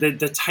you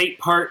the tight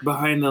part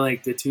behind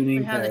the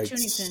tuning behind pegs. The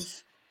tuning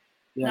pins.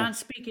 Yeah.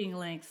 Non-speaking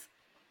length.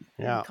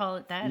 You can call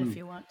it that if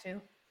you want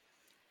to.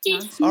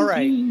 All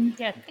right.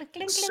 Yeah.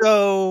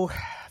 So,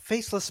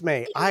 Faceless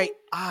May, I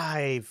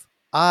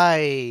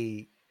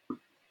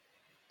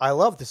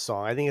love this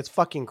song. I think it's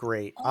fucking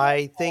great.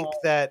 I think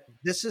that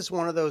this is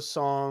one of those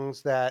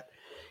songs that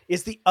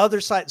is the other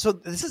side. So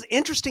this is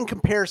interesting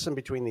comparison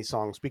between these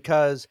songs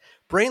because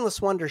Brainless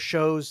Wonder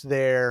shows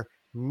their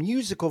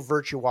musical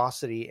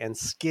virtuosity and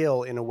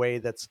skill in a way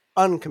that's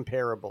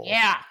uncomparable.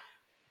 Yeah.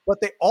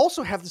 But they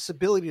also have this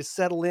ability to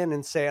settle in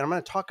and say, and I'm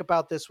going to talk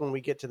about this when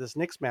we get to this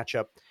next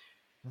matchup,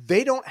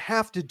 they don't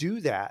have to do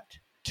that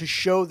to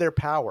show their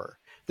power.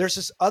 There's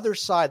this other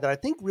side that I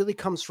think really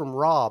comes from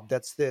Rob.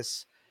 That's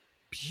this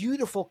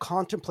beautiful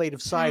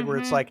contemplative side where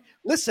it's like,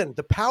 listen,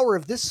 the power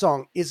of this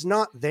song is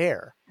not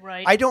there.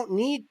 Right. I don't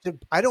need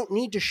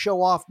to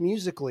show off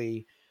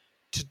musically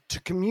to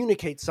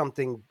communicate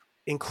something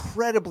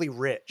incredibly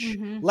rich.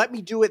 Let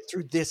me do it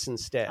through this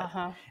instead.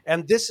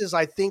 And this is,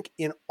 I think,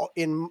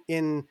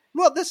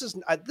 well, this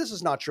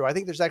is not true. I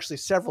think there's actually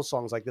several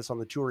songs like this on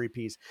the tour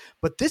EPs,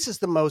 but this is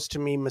the most, to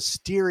me,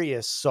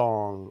 mysterious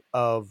song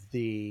of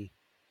the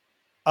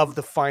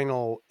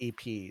final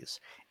EPs.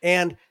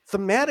 And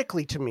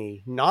thematically, to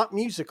me, not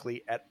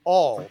musically at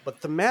all, but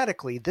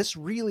thematically, this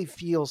really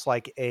feels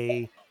like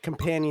a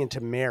companion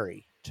to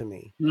Mary to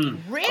me.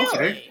 Really?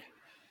 Okay.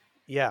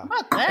 Yeah. How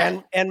about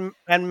that?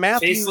 And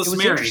Matthew, Faceless it was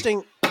Mary.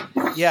 interesting.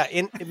 Yeah.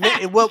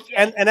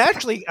 And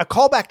actually a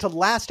callback to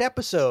last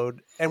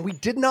episode, and we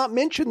did not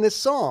mention this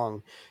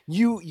song.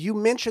 You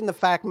mentioned the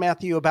fact,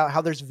 Matthew, about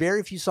how there's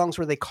very few songs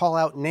where they call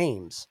out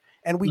names.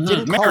 And we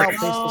didn't call out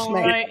Faceless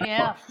May. Right,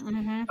 yeah.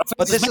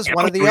 But this is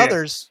one of the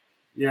others.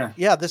 Yeah.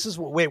 Yeah, this is,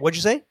 wait, what'd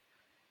you say?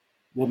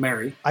 Well,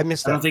 Mary. I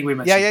missed that. I don't think we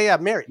mentioned. Yeah,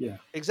 Mary. Yeah.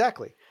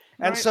 Exactly.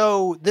 And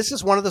so this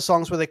is one of the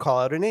songs where they call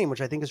out a name,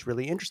 which I think is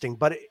really interesting.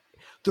 But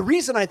the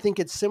reason I think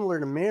it's similar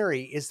to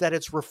Mary is that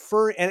it's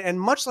referring, and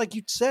much like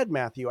you said,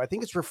 Matthew, I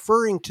think it's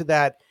referring to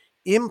that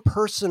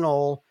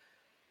impersonal,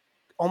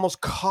 almost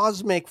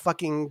cosmic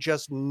fucking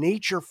just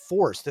nature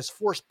force, this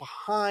force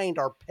behind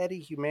our petty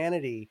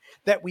humanity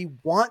that we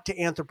want to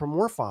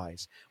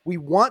anthropomorphize. We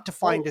want to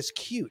find as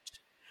cute.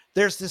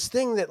 There's this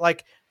thing that,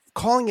 like,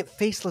 calling it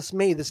Faceless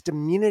May, this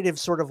diminutive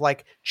sort of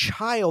like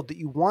child that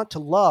you want to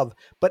love,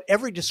 but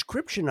every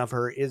description of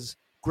her is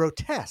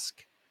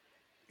grotesque.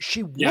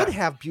 She would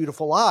have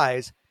beautiful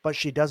eyes, but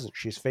she doesn't.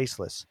 She's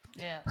faceless.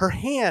 Yeah. Her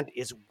hand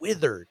is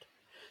withered.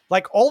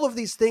 Like all of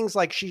these things,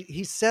 like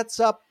he sets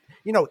up,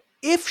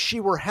 if she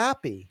were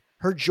happy,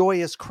 her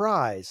joyous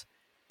cries,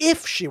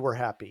 if she were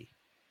happy,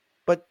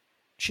 but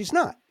she's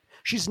not.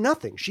 She's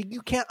nothing.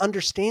 You can't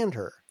understand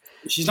her.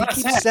 She's not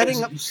sad.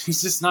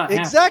 She's just not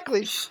happy.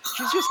 Exactly.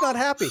 She's just not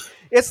happy.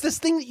 It's this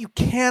thing that you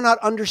cannot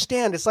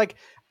understand. It's like,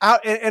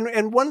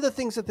 and one of the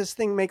things that this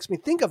thing makes me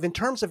think of in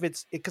terms of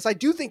because I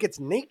do think it's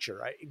nature,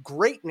 right?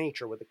 Great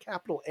nature with a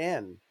capital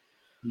N.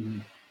 Mm-hmm.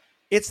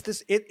 It's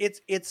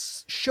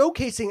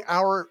showcasing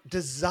our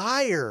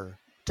desire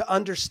to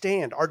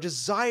understand, our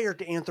desire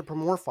to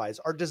anthropomorphize,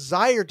 our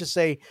desire to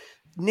say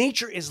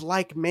nature is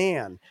like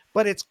man.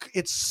 But it's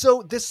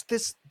so this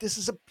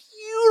is a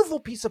beautiful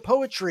piece of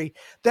poetry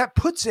that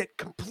puts it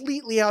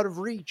completely out of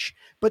reach,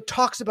 but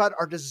talks about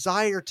our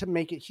desire to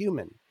make it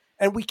human,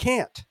 and we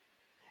can't.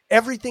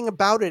 Everything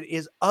about it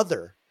is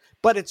other,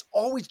 but it's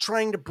always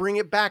trying to bring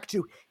it back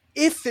to,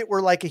 if it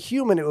were like a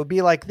human, it would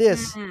be like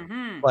this,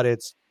 but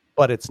it's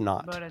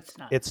not. But it's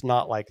not. It's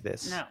not like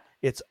this. No.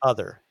 It's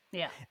other.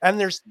 Yeah. And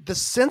there's the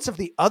sense of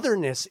the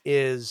otherness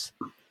is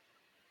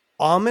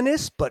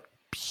ominous, but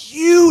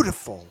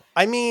beautiful.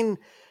 I mean,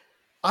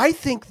 I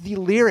think the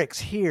lyrics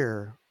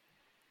here,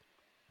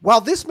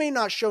 while this may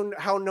not show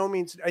how No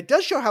Means, it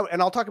does show how,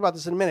 and I'll talk about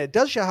this in a minute, it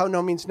does show how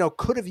No Means No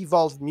could have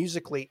evolved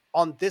musically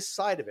on this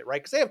side of it,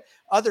 right? Because they have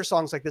other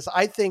songs like this.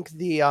 I think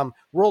the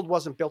World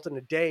Wasn't Built in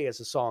a Day is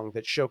a song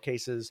that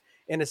showcases,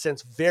 in a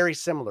sense, very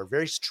similar,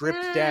 very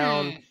stripped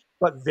down,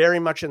 but very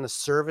much in the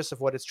service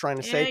of what it's trying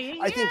to say.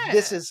 I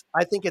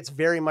think it's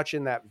very much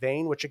in that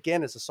vein, which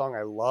again is a song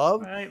I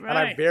love. Right. And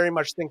I very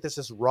much think this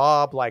is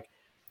Rob,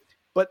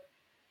 but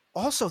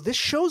also this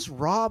shows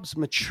Rob's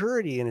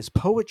maturity in his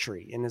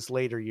poetry in his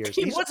later years.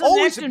 He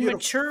wasn't acting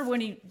mature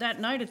when that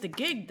night at the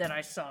gig that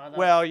I saw, though.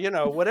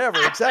 Well, whatever,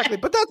 exactly.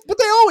 But they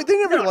No, they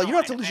never. No, Like, you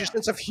no, don't have to I lose your know.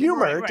 sense of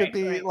humor to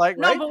be like,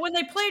 No, right? but when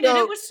they played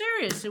So- it was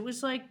serious. It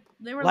was like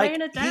they were Like,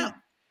 laying it down.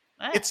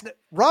 It's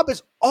Rob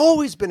has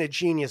always been a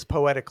genius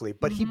poetically,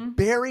 but he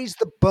buries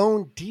the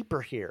bone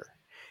deeper here.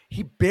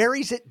 He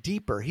buries it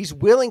deeper. He's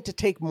willing to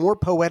take more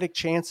poetic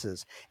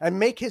chances and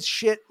make his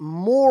shit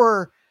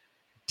more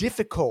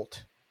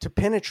difficult to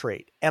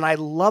penetrate. And I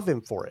love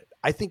him for it.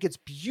 I think it's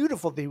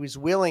beautiful that he was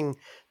willing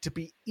to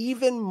be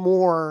even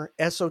more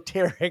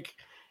esoteric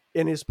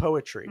in his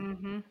poetry.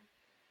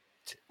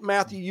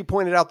 Matthew, you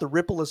pointed out the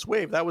rippleless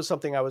wave. That was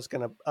something I was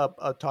going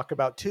to talk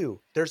about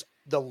too. There's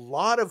a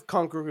lot of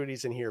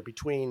congruities in here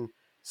between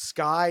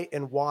sky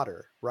and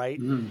water, right?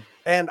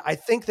 And I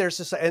think there's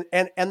this, and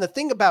the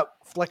thing about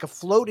like a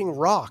floating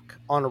rock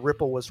on a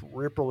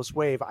rippleless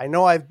wave. I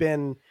know I've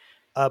been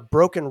a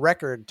broken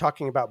record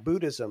talking about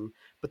Buddhism,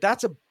 but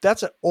that's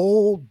an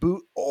old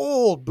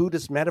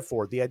Buddhist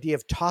metaphor. The idea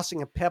of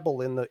tossing a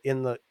pebble in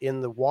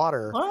the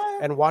water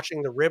and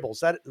watching the ripples.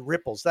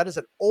 That is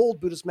an old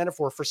Buddhist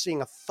metaphor for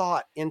seeing a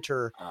thought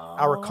enter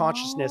our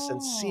consciousness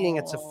and seeing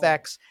its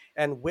effects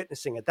and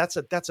witnessing it. That's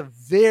a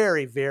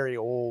very, very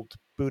old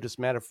Buddhist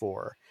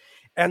metaphor.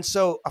 And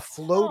so a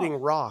floating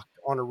rock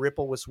on a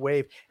rippleless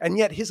wave, and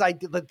yet his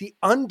idea, like the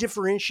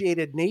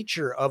undifferentiated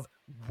nature of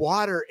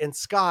water and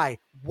sky.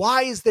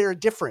 Why is there a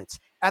difference?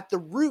 At the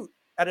root,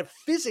 at a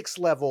physics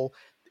level,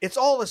 it's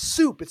all a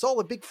soup. It's all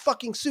a big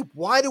fucking soup.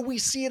 Why do we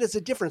see it as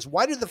a difference?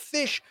 Why do the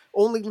fish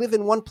only live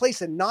in one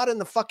place and not in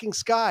the fucking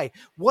sky?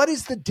 What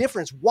is the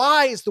difference?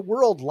 Why is the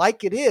world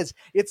like it is?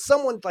 It's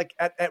someone like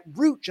at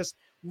root just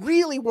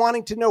really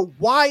wanting to know,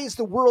 why is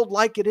the world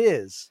like it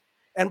is?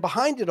 And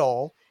behind it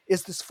all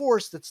is this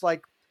force that's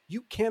like,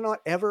 you cannot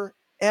ever,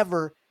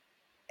 ever,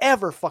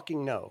 ever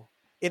fucking know.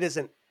 It is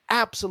an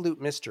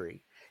absolute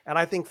mystery. And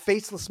I think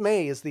Faceless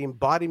May is the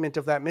embodiment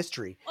of that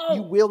mystery.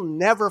 You will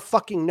never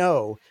fucking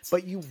know,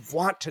 but you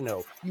want to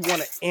know. You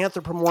want to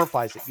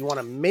anthropomorphize it. You want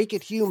to make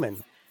it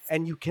human,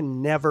 and you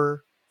can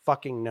never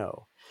fucking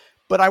know.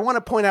 But I want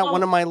to point out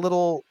one of my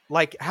little,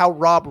 like, how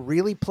Rob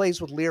really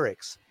plays with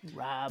lyrics.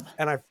 Rob.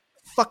 And I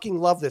fucking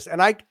love this.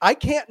 And I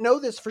can't know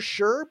this for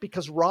sure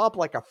because Rob,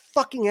 like a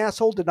fucking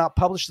asshole, did not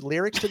publish the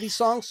lyrics to these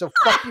songs. So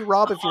fuck you,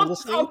 Rob, if you're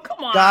listening. Oh,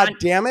 come on. God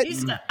damn it.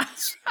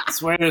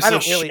 That's why there's so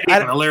shit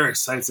on the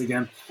lyrics sites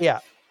again. Yeah.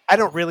 I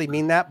don't really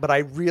mean that, but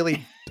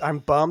I'm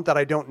bummed that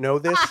I don't know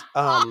this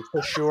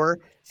for sure.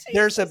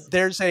 There's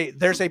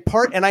a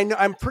part, and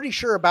I'm pretty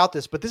sure about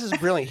this, but this is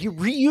brilliant. He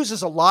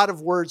reuses a lot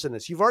of words in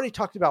this. You've already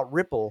talked about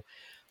ripple.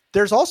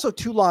 There's also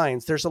two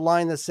lines. There's a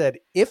line that said,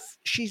 if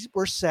she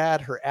were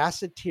sad, her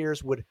acid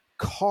tears would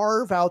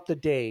carve out the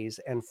days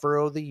and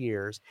furrow the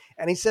years.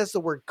 And he says the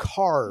word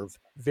carve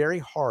very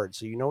hard.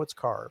 So you know it's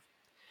carve.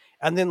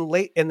 And then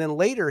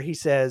later he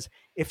says,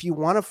 if you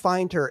want to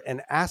find her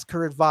and ask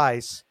her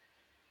advice,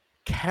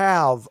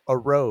 calve a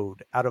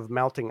road out of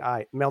melting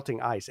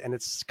ice. And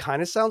it's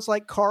kind of sounds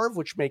like carve,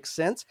 which makes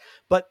sense,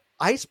 but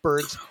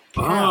icebergs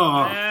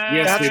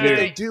yes, that's they what do.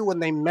 they do when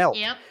they melt.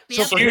 Yep.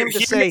 So for him to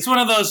say, it's one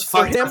of those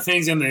fucked up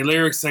things in the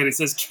lyrics site. It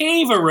says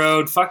cave a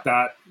road. Fuck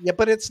that. Yeah,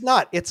 but it's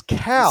not. It's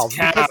calve,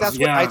 because that's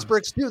what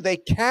icebergs do. They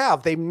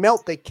calve, they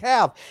melt, they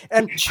calve.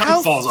 And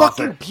how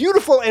fucking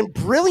beautiful and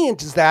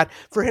brilliant is that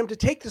for him to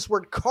take this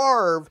word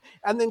carve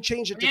and then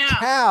change it to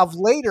calve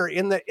later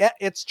in the,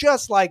 it's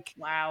just like,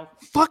 wow,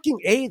 fucking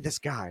A, this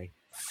guy.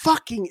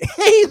 Fucking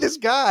A, this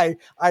guy.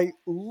 I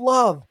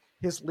love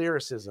his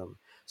lyricism.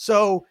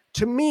 So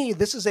to me,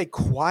 this is a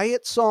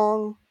quiet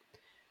song.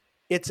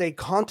 It's a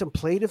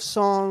contemplative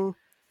song,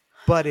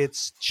 but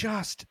it's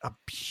just a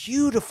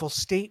beautiful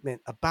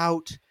statement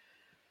about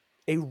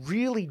a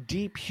really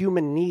deep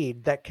human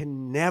need that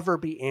can never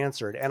be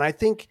answered. And I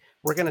think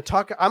I'm going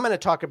to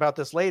talk about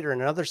this later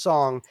in another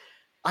song.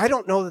 I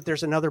don't know that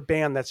there's another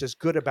band that's as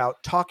good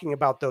about talking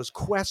about those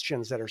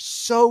questions that are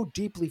so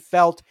deeply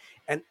felt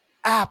and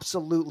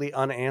absolutely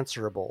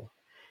unanswerable.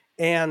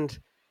 And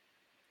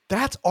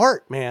that's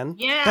art, man.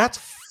 Yeah. That's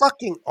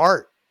fucking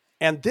art.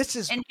 And this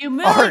is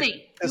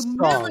humility. Art,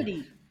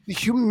 humility.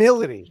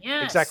 Humility.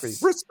 Yes. Exactly.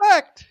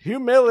 Respect.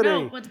 Humility.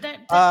 No,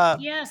 but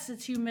yes,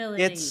 it's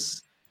humility.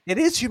 It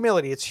is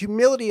humility. It's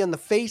humility in the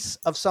face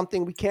of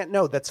something we can't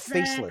know that's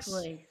faceless.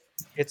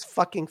 It's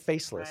fucking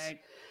faceless. Right.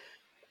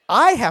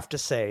 I have to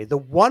say, the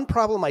one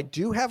problem I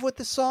do have with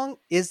this song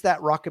is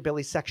that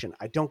rockabilly section.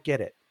 I don't get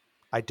it.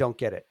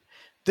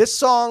 This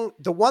song,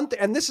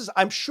 and this is,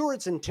 I'm sure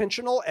it's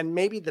intentional, and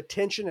maybe the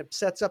tension it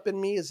sets up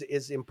in me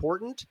is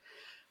important.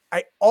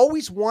 I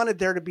always wanted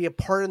there to be a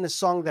part in the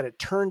song that it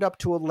turned up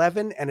to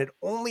 11 and it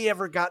only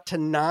ever got to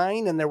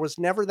 9. And there was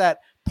never that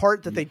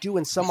part that they do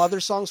in some other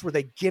songs where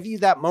they give you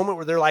that moment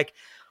where they're like,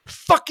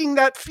 fucking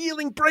that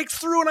feeling breaks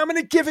through and I'm going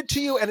to give it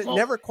to you. And it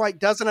never quite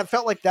does. And I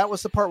felt like that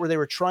was the part where they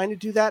were trying to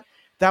do that.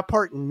 That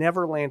part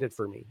never landed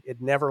for me. It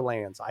never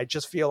lands. I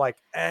just feel like,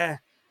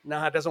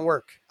 nah, it doesn't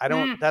work. I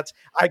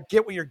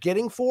get what you're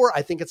getting for.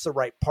 I think it's the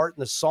right part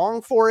in the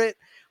song for it.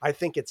 I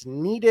think it's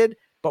needed,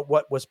 but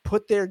what was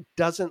put there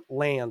doesn't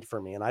land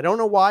for me. And I don't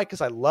know why,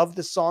 because I love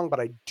this song, but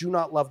I do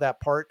not love that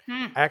part.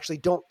 I actually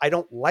don't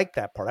like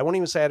that part. I won't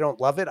even say I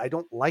don't love it. I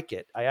don't like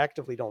it. I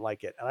actively don't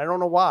like it. And I don't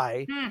know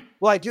why.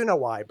 Well, I do know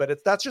why,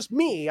 but that's just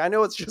me. I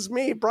know it's just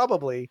me,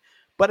 probably.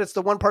 But it's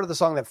the one part of the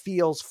song that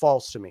feels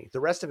false to me.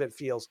 The rest of it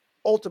feels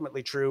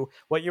ultimately true.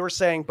 What you were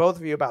saying, both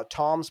of you, about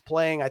Tom's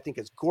playing, I think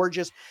is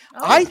gorgeous.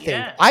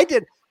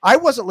 I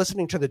wasn't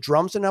listening to the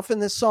drums enough in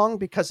this song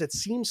because it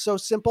seems so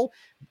simple.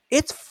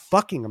 It's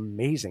fucking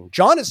amazing.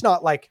 John is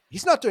not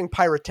he's not doing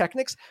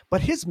pyrotechnics,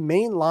 but his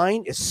main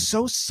line is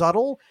so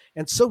subtle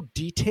and so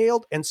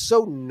detailed and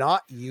so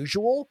not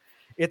usual.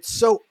 It's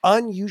so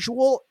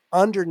unusual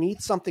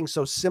underneath something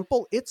so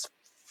simple. It's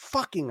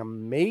fucking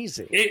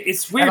amazing.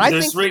 It's weird.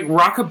 There's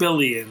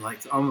rockabilly and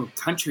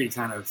country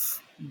kind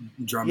of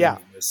drumming in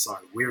this song.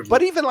 Weirdly.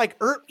 But even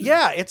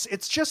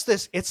it's just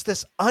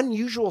this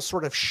unusual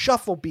sort of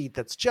shuffle beat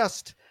that's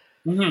just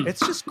it's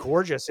just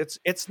gorgeous.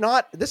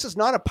 This is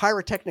not a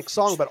pyrotechnic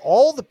song, but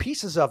all the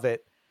pieces of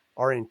it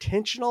are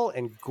intentional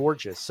and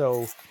gorgeous.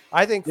 So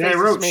I think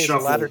Faceless May is a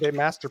latter-day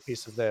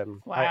masterpiece of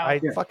them. Wow. I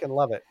fucking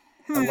love it.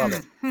 I love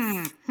it.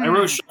 I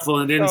wrote shuffle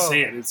and didn't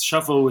say it.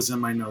 Shuffle was in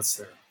my notes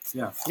there.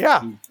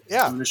 Yeah.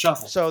 The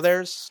shuffle. So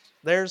there's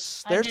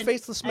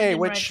Faceless May,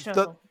 which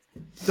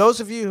those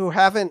of you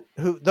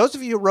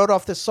who wrote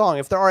off this song,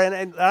 if there are,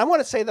 and I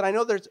want to say that I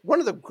know there's one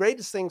of the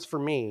greatest things for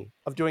me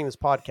of doing this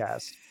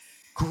podcast,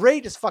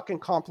 greatest fucking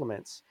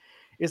compliments,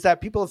 is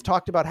that people have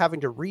talked about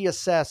having to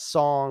reassess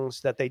songs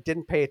that they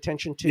didn't pay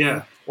attention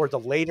to, or the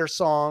later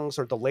songs,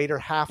 or the later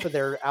half of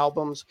their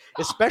albums,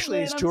 especially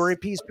these tour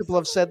EPs. People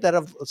have said that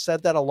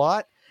a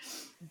lot.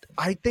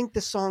 I think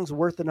this song's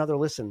worth another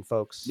listen,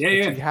 folks.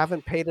 If you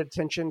haven't paid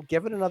attention,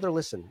 give it another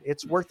listen.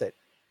 It's worth it.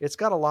 It's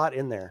got a lot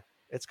in there.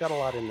 It's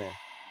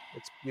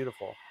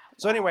beautiful.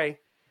 So anyway,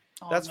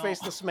 that's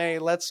Faceless May.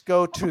 Let's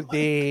go to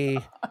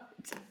the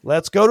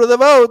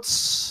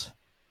votes.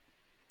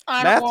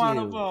 I don't want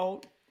to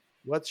vote.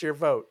 What's your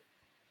vote?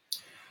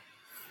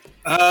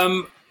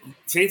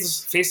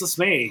 Faceless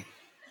May.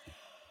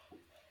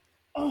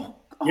 Oh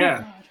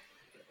yeah. God.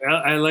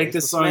 I like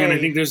this song, and I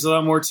think there's a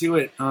lot more to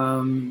it.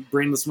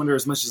 Brainless Wonder,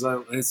 as much as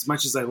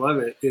I love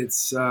it,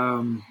 it's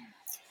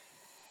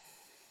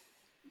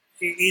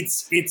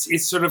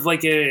sort of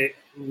like a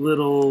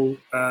little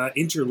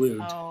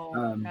interlude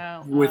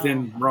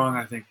within Wrong,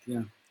 I think.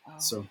 Yeah.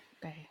 So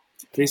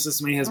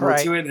Faceless May has more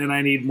to it, and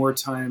I need more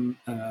time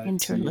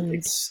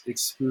to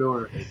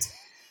explore it.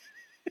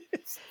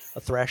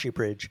 A thrashy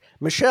bridge.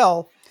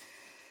 Michelle,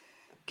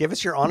 give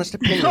us your honest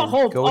opinion.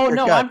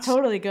 I'm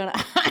totally gonna.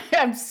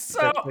 I'm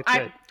so.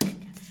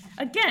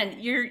 Again,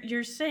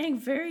 you're saying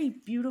very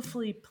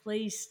beautifully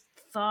placed,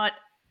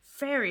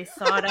 very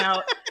thought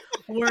out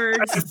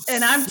words,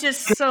 and I'm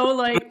just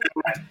so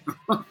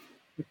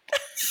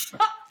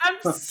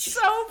I'm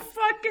so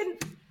fucking.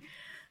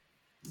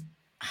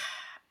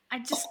 I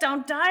just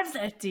don't dive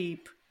that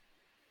deep.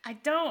 I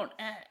don't.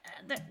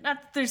 Not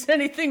that there's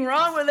anything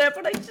wrong with it,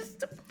 but I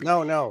just.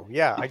 No.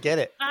 Yeah, I get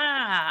it.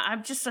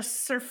 I'm just a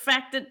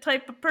surfactant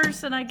type of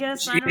person, I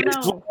guess. I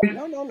don't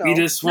know. No. You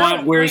just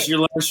want, where's your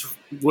lunch?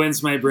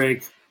 When's my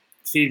break?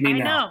 Feed me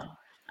now.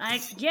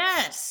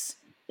 Yes.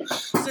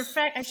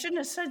 I shouldn't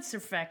have said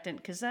surfactant,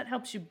 because that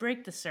helps you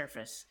break the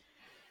surface.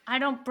 I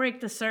don't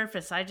break the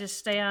surface. I just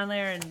stay on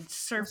there and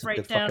surf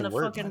right down the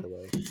fucking.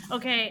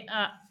 Okay.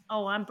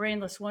 I'm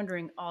Brainless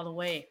Wondering all the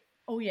way.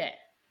 Oh yeah.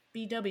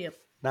 BW.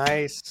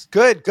 Nice.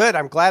 Good.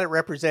 I'm glad it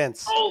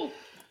represents. Oh.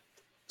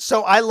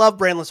 So I love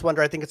Brainless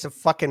Wonder. I think it's a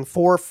fucking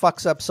 4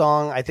 fucks up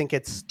song. I think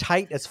it's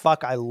tight as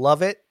fuck. I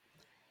love it.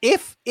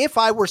 If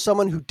I were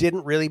someone who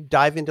didn't really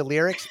dive into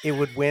lyrics, it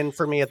would win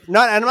for me. I'm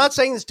not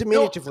saying this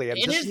diminutively.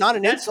 This is not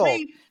an insult.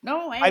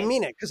 No, I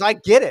mean it, because I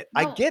get it.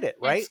 I get it,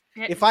 right?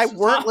 If I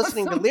weren't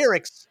listening to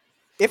lyrics,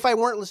 it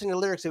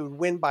would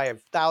win by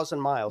 1,000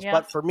 miles. Yeah.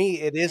 But for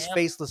me, it is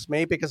Faceless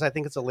May, because I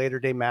think it's a later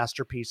day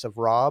masterpiece of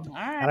Rob.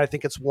 And I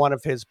think it's one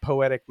of his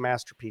poetic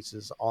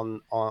masterpieces on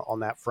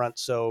that front.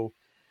 So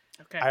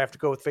I have to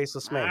go with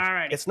Faceless May.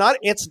 Alrighty.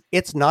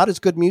 It's not as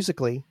good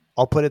musically.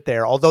 I'll put it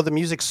there. Although the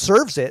music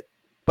serves it,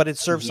 but it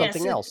serves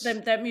something else.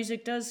 That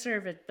music does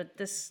serve it, but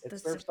this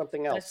serves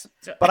something else.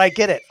 But I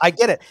get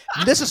it.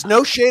 This is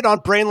no shade on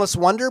Brainless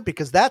Wonder,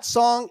 because that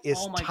song is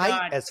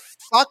tight as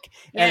fuck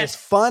and is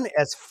fun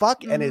as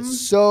fuck and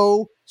is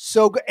so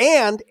good.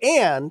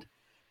 And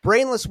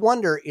Brainless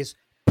Wonder is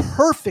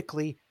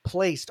perfectly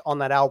placed on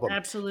that album.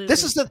 Absolutely.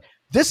 This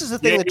is the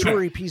thing that tour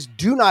EPs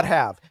do not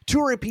have.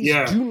 Tour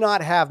EPs do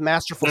not have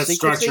masterful sequencing.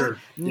 Structure.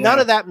 None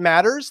of that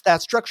matters.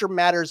 That structure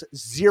matters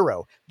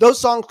zero. Those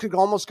songs could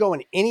almost go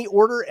in any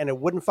order and it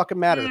wouldn't fucking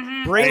matter.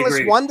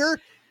 Brainless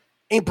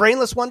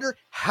Wonder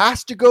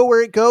has to go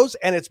where it goes,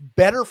 and it's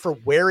better for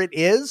where it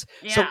is.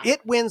 Yeah. So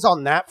it wins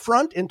on that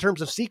front in terms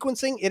of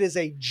sequencing. It is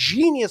a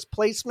genius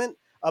placement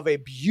of a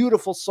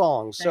beautiful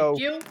song. Thank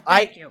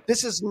you.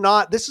 This is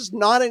not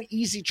an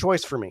easy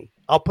choice for me.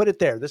 I'll put it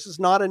there. This is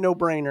not a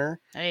no-brainer.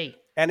 Hey.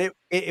 And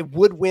it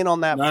would win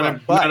on that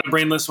front. Not a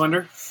Brainless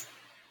Wonder? It's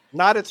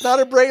not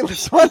a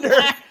Brainless Wonder.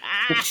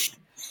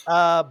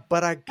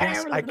 But I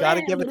guess I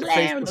gotta give it to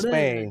Faceless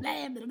May.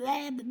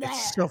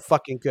 It's so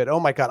fucking good. Oh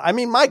my god! I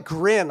mean, my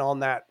grin on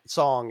that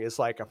song is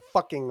like a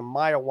fucking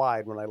mile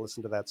wide when I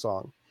listen to that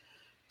song.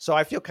 So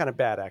I feel kind of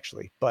bad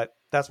actually, but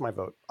that's my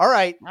vote. All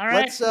right,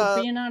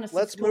 Being honest,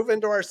 let's move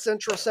into our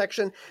central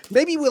section.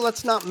 Maybe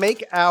let's not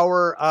make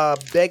our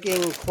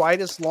begging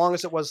quite as long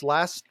as it was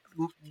last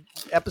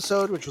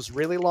episode, which was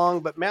really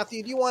long. But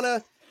Matthew, do you want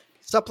to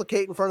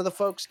supplicate in front of the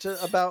folks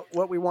about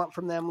what we want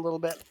from them a little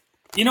bit?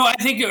 I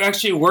think it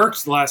actually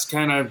worked last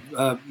kind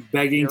of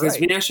begging because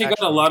we actually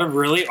got a lot of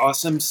really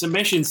awesome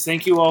submissions.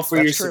 Thank you all for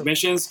your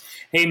submissions.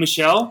 Hey,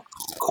 Michelle,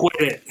 quit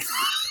it.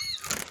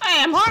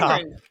 Hey, I'm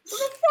hungry.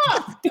 What the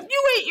fuck?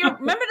 You ate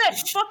remember that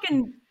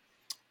fucking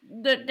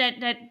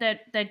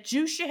that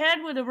juice you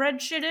had with the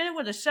red shit in it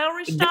with the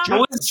celery stalk?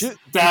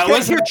 That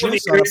was to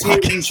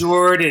irritate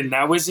Jordan.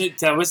 That was it.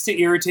 That was to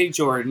irritate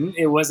Jordan.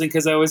 It wasn't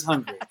because I was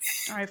hungry.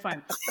 All right,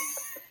 fine.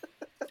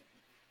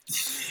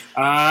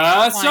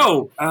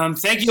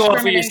 Thank you all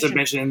for your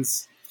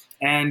submissions,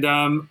 and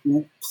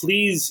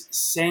please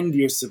send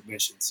your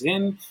submissions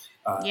in.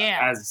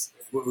 As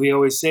we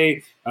always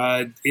say,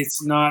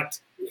 it's not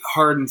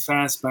hard and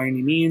fast by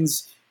any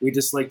means. We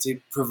just like to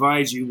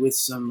provide you with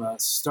some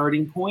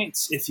starting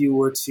points. If you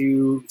were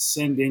to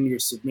send in your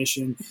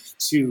submission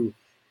to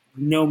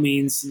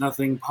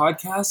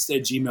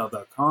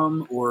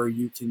nomeansnothingpodcast@gmail.com, or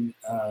you can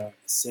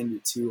send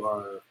it to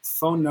our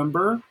phone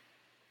number,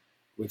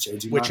 which I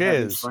do not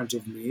have in front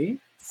of me.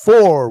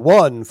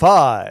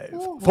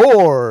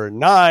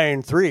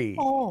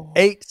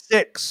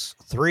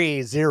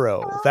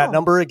 415-493-8630. That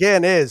number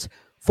again is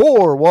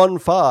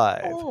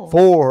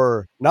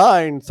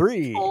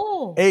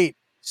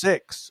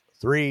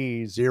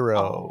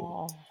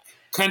 415-493-8630.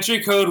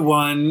 Country code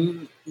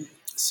 1,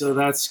 so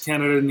that's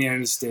Canada and the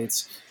United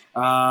States.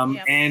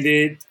 And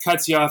it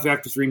cuts you off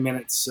after 3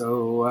 minutes.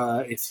 So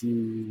if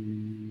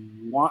you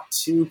want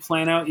to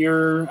plan out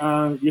your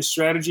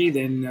strategy,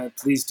 then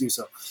please do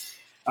so.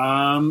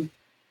 So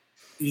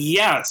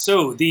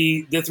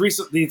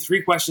the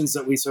three questions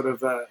that we sort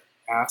of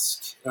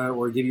ask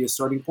or give you a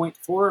starting point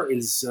for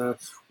is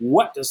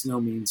what does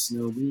No Means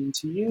No mean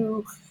to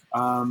you?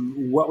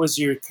 What was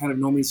your kind of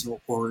No Means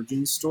No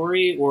origin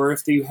story? Or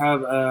if you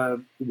have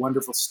a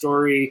wonderful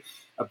story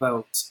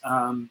about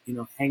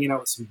hanging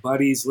out with some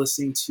buddies,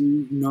 listening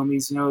to No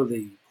Means No,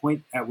 the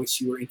point at which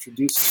you were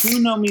introduced to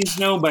No Means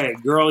No by a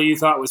girl you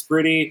thought was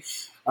pretty.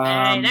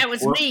 That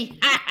was me.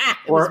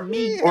 Was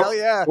me. Hell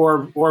yeah.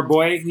 Or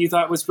boy you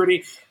thought was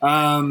pretty.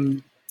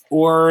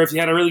 Or if you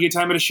had a really good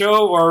time at a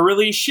show, or a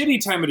really shitty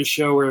time at a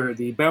show where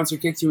the bouncer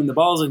kicked you in the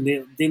balls and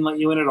didn't let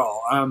you in at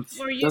all.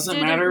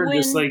 Doesn't matter.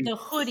 Just like the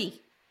hoodie.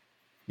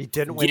 You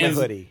didn't win the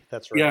hoodie.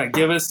 That's right. Yeah,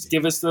 give us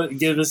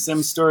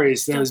some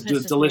stories. Those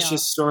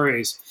delicious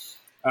stories.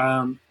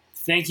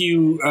 Thank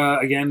you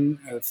again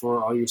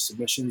for all your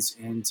submissions,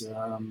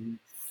 and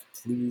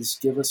please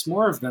give us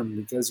more of them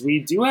because we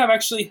do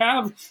actually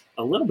have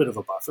a little bit of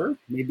a buffer.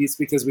 Maybe it's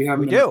because we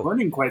haven't been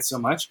recording quite so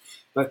much,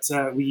 but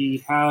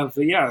we have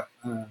a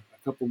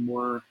couple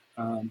more.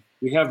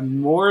 We have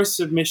more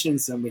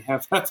submissions than we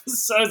have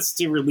episodes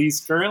to release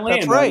currently.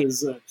 That's right.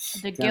 The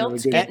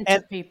guilt's getting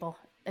to people.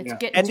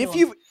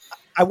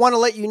 I want to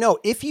let you know,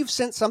 if you've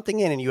sent something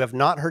in and you have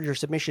not heard your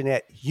submission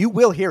yet, you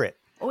will hear it.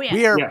 Oh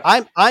yeah.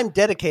 I'm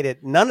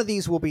dedicated. None of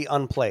these will be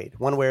unplayed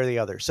one way or the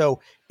other.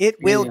 So it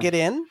will get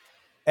in,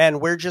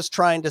 and we're just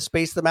trying to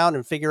space them out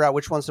and figure out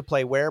which ones to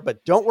play where.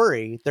 But don't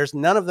worry, there's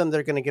none of them that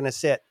are going to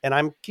sit. And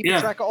I'm keeping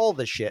track of all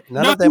this shit.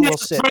 None of them will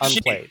sit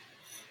unplayed.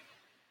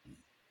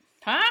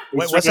 Huh?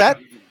 Wait, what's that?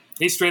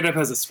 He straight up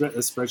has a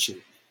spreadsheet.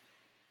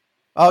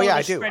 Oh yeah,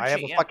 I do. I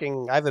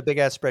have a big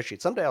ass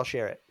spreadsheet. Someday I'll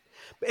share it.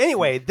 But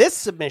anyway, this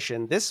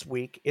submission this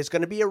week is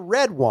going to be a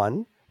red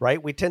one,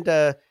 right? We tend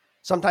to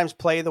sometimes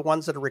play the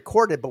ones that are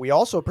recorded, but we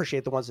also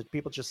appreciate the ones that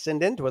people just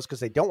send in to us because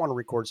they don't want to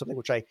record something,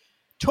 which I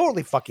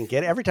totally fucking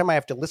get. Every time I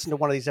have to listen to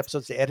one of these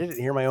episodes to edit it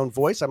and hear my own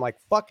voice, I'm like,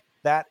 fuck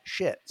that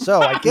shit.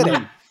 So I get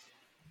it.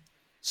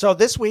 So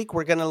this week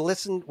we're going to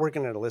listen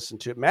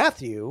to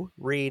Matthew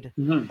read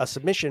a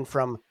submission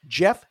from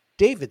Jeff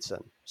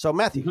Davidson. So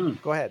Matthew,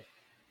 go ahead.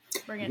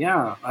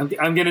 Yeah, I'm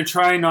going to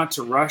try not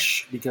to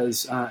rush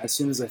because as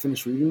soon as I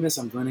finish reading this,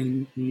 I'm going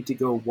to need to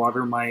go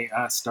water my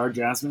star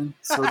jasmine,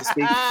 so to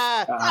speak.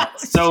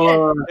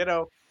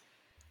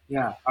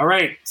 Yeah. All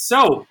right.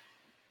 So,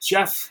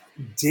 Jeff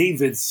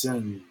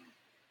Davidson,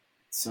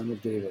 son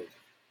of David,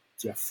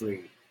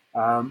 Jeffrey.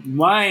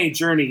 My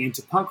journey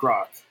into punk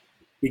rock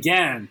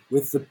began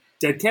with the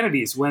Dead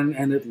Kennedys when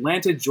an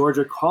Atlanta,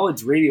 Georgia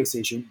college radio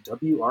station,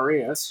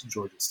 WRAS,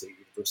 Georgia State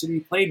University,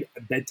 played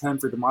Bedtime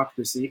for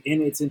Democracy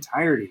in its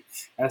entirety.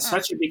 As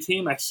such, I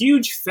became a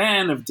huge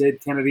fan of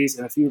Dead Kennedys,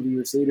 and a few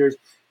years later,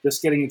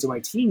 just getting into my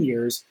teen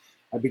years,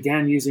 I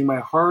began using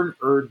my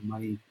hard-earned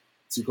money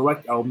to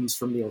collect albums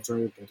from the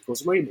Alternative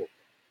Tentacles label.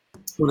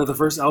 One of the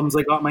first albums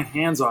I got my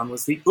hands on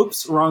was the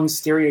Oops, Wrong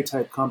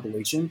Stereotype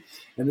compilation,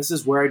 and this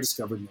is where I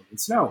discovered No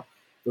Means No.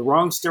 The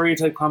Wrong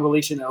Stereotype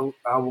compilation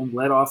album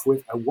led off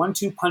with a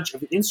 1-2 punch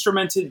of an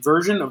instrumented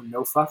version of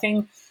No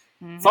Fucking,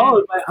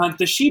 followed by Hunt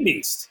the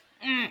She-Beast.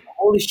 Mm.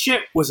 Holy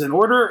shit was in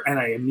order, and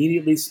I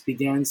immediately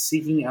began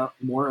seeking out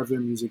more of their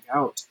music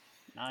out.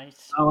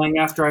 Nice. Not long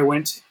after, I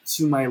went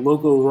to my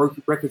local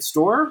record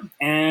store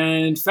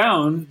and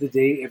found The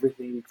Day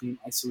Everything Became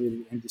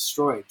Isolated and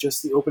Destroyed.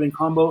 Just the opening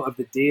combo of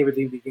The Day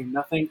Everything Became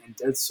Nothing and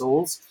Dead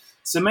Souls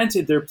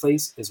cemented their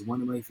place as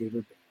one of my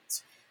favorite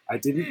bands. I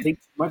didn't think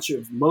much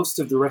of most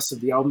of the rest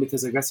of the album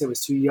because I guess I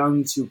was too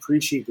young to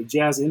appreciate the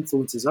jazz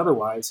influences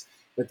otherwise,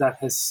 but that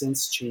has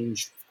since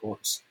changed, of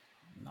course.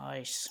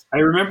 Nice. I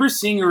remember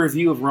seeing a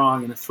review of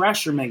Wrong in a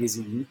Thrasher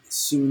magazine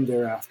soon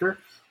thereafter,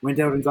 went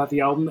out and got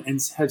the album,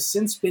 and have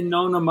since been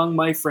known among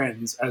my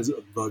friends as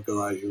the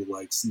guy who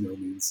likes No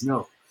Means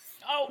No.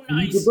 Oh, You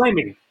nice. can blame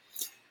me.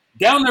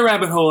 Down the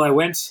rabbit hole I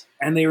went,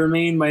 and they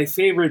remain my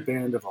favorite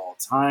band of all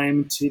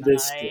time to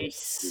this day.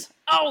 Nice.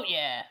 Oh,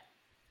 yeah.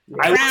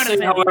 I will Proud say, of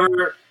it.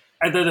 however,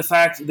 that the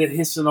fact that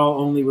Histonol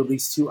only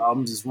released 2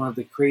 albums is one of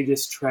the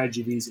greatest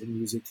tragedies in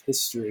music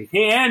history.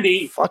 Hey,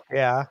 Andy! Fuck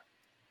yeah.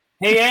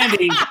 Hey,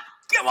 Andy!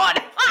 Come on.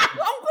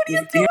 What are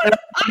you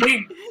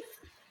doing?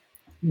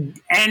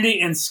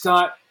 Andy and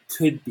Scott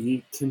could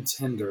be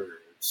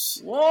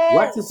contenders. Whoa.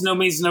 What does No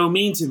Means No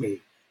mean to me?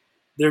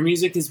 Their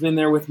music has been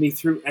there with me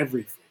through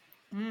everything.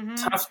 Mm-hmm.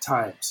 Tough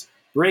times,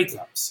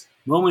 breakups,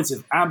 moments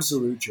of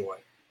absolute joy.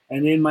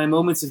 And in my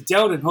moments of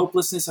doubt and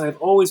hopelessness, I have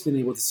always been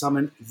able to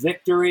summon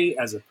Victory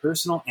as a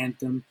personal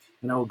anthem,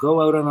 and I will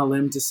go out on a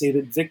limb to say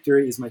that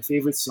Victory is my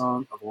favorite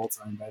song of all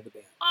time by the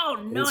band. Oh,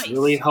 It nice. has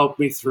really helped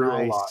me through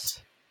a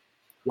lot.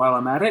 While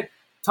I'm at it,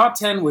 top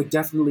 10 would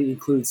definitely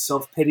include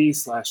Self-Pity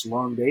 /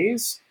 Long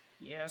Days.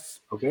 Yes.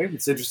 Okay,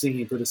 it's interesting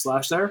he put a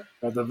slash there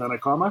rather than a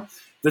comma.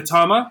 The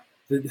Tomer,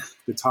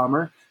 the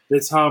Tower,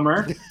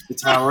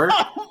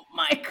 Oh,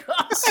 my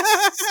God.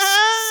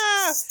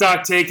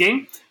 Stock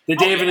Taking, The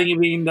Day Everything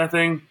Being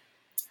Nothing,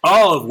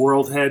 all of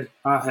World Head,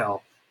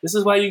 hell. This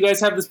is why you guys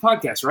have this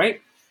podcast, right?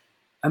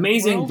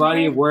 Amazing World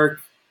body Head? of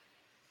work.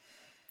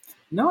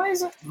 No,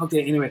 is it?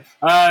 Okay, anyway.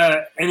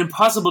 And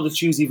impossible to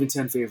choose even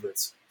 10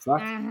 favorites.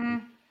 Fuck. Mm-hmm.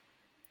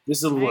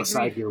 Just a I little agree.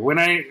 aside here. When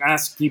I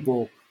ask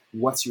people,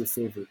 what's your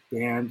favorite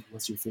band?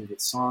 What's your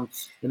favorite song?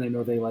 And I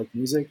know they like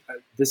music.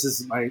 This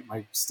is my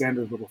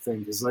standard little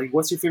thing. Is like,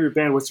 what's your favorite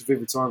band? What's your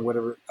favorite song?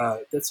 Whatever.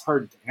 That's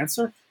hard to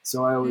answer.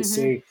 So I always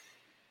say,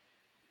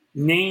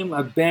 name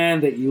a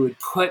band that you would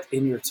put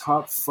in your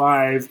top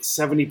 5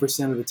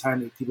 70% of the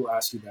time that people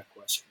ask you that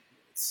question.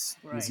 It's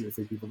easier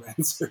for people to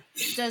answer.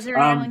 Desert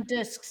Island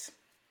Discs.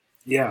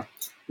 Yeah.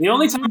 The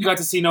only time I got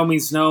to see No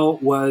Means No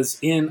was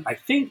in, I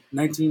think,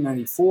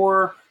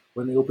 1994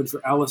 when they opened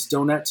for Alice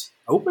Donut.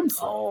 Opened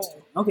for it?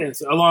 Okay,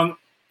 so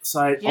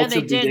alongside Yeah,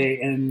 Ultra they did.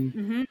 Day and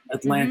Mm-hmm.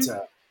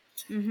 Atlanta.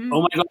 Mm-hmm.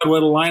 Oh my God,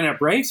 what a lineup,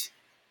 right?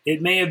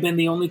 It may have been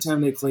the only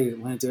time they played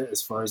Atlanta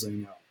as far as I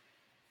know.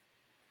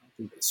 I don't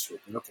think that's true,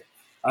 but okay.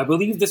 I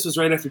believe this was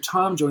right after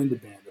Tom joined the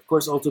band. Of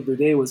course, Ultra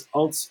Day was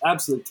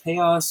absolute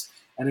chaos,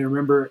 and I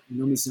remember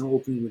No Means No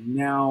opening with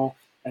Now,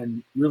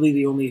 and really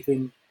the only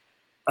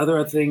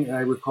other thing I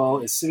recall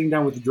is sitting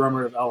down with the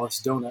drummer of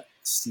Alice Donut,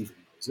 Stephen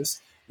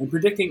Moses, and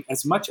predicting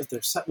as much of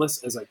their set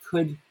list as I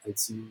could. I'd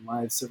seen them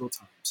live several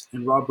times.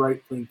 And Rob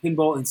Wright playing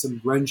pinball in some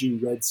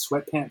grungy red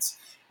sweatpants,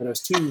 but I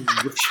was too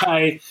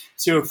shy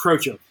to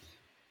approach him.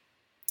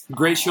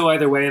 Great show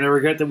either way, and I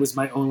regret that was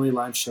my only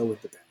live show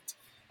with the band.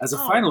 As a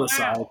final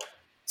aside,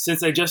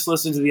 since I just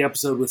listened to the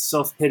episode with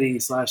Self-Pity /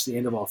 The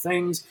End of All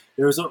Things,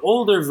 there is an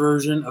older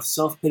version of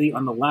Self-Pity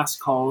on the Last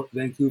Call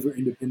Vancouver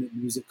Independent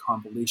Music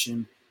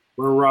compilation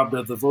where Rob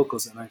does the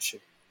vocals, and I should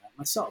know that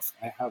myself.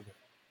 I have it.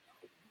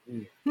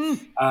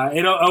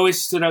 It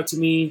always stood out to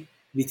me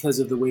because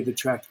of the way the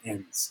track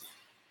ends.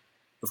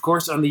 Of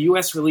course, on the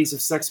US release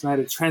of Sex Mad,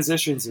 it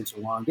transitions into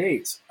Long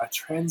Days, a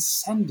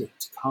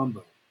transcendent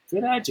combo.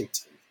 Good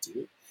adjective,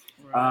 dude.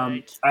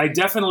 Right. I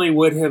definitely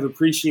would have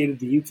appreciated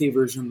the UK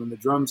version when the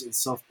drums in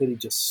Self-Pity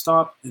just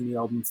stop and the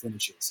album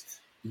finishes.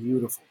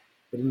 Beautiful.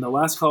 But in the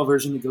Last Call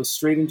version, it goes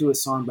straight into a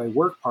song by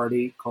Work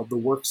Party called The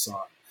Work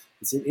Song.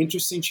 It's an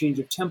interesting change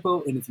of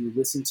tempo, and if you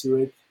listen to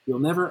it, you'll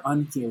never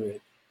unhear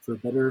it, for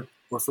better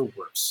or for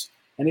worse.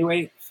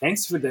 Anyway,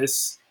 thanks for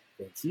this.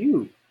 Thank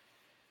you.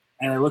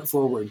 And I look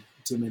forward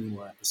to many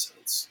more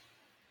episodes.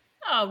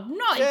 Oh,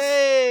 nice.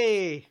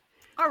 Yay!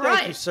 All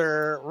Thank you, right.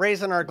 sir.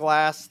 Raising our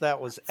glass. That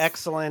was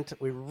excellent.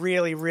 We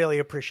really, really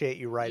appreciate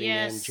you writing in,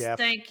 Yes, Jeff.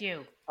 thank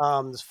you.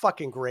 It's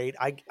fucking great.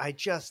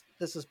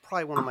 This is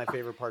probably one of my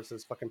favorite parts of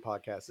this fucking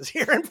podcast is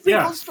hearing people's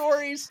Yeah.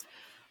 stories.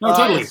 No,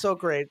 totally. It's so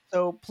great.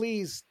 So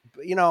please,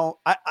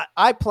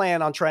 I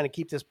plan on trying to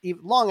keep this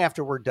long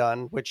after we're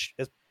done, which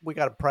is we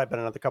got to probably been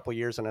another couple of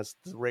years, and that's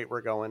the rate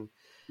we're going.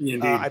 Yeah,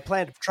 indeed. I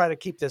plan to try to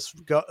keep this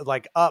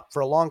up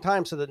for a long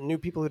time so that new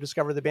people who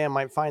discover the band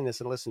might find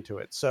this and listen to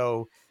it.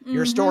 So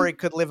your story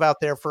could live out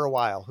there for a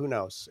while. Who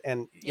knows?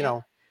 And you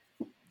know,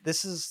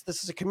 this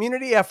is a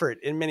community effort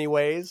in many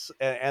ways,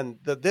 and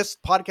this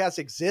podcast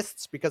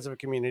exists because of a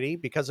community,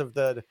 because of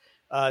the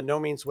No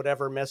Means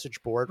Whatever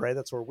message board, right?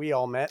 That's where we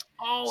all met.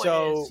 Oh,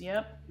 So- it is.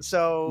 Yep.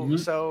 So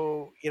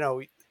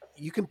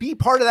you can be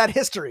part of that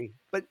history,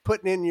 but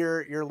putting in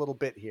your little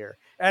bit here.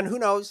 And who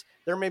knows,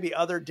 there may be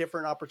other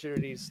different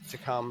opportunities to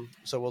come.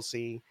 So we'll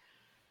see.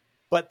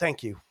 But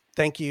thank you.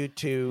 Thank you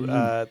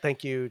to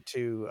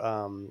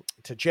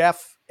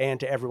Jeff and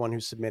to everyone who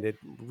submitted.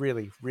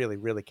 Really, really,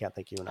 really can't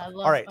thank you enough.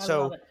 All right,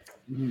 so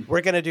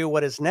we're going to do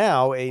what is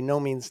now a No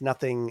Means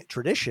Nothing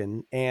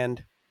tradition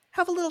and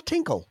have a little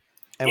tinkle.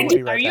 And we'll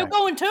be right Are you back.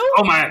 going too?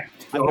 Oh my!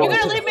 You're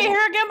going to leave me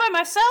here again by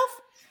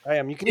myself? I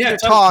am. You can either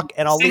talk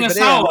and I'll leave it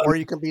in, or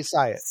you can be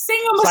silent.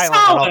 Sing them a Silent,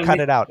 song. and I'll cut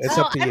it out. It's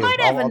up to you. I might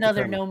have I'll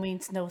another determine. No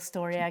Means No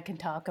story I can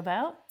talk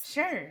about.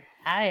 Sure.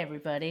 Hi,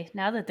 everybody.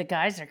 Now that the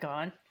guys are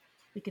gone,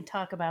 we can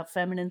talk about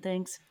feminine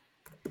things.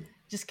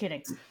 Just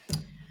kidding.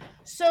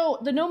 So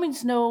the No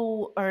Means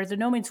No, or the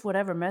No Means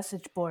Whatever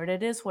message board,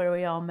 it is where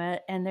we all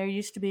met. And there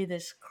used to be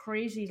this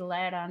crazy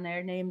lad on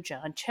there named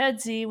John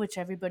Chedsey, which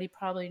everybody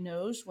probably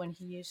knows when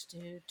he used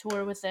to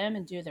tour with them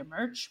and do their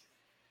merch.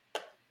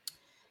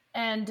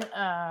 And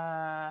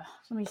let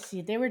me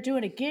see, they were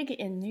doing a gig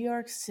in New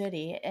York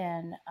City,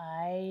 and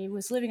I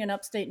was living in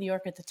upstate New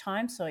York at the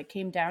time, so it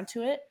came down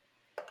to it.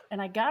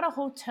 And I got a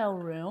hotel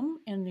room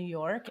in New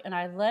York, and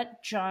I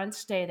let John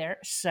stay there,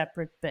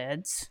 separate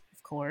beds,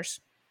 of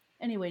course.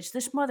 Anyways,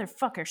 this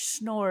motherfucker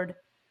snored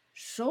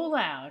so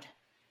loud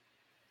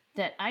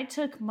that I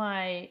took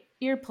my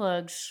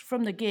earplugs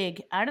from the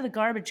gig out of the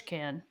garbage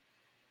can,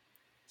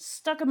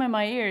 stuck them in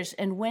my ears,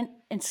 and went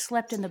and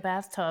slept in the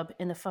bathtub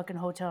in the fucking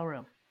hotel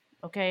room.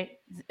 Okay?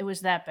 It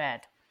was that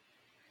bad.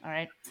 All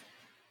right?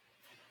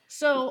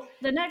 So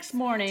the next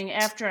morning,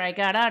 after I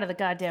got out of the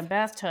goddamn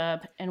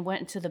bathtub and went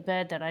into the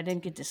bed that I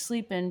didn't get to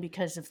sleep in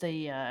because of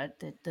the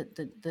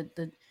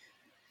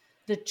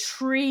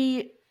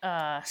tree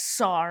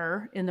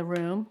SAR in the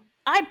room.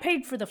 I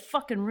paid for the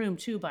fucking room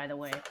too, by the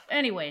way.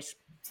 Anyways,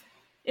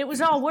 it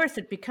was all worth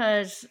it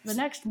because the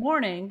next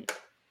morning,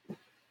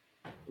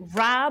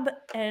 Rob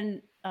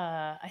and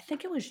I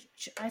think it was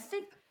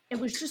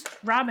just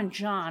Rob and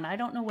John. I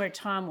don't know where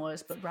Tom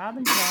was, but Rob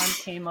and John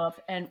came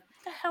up, and what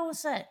the hell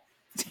was that?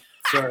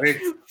 Sorry.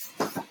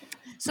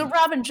 So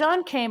Rob and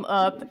John came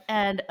up,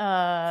 and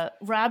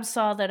Rob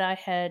saw that I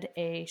had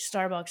a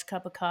Starbucks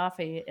cup of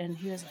coffee, and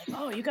he was like,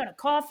 "Oh, you got a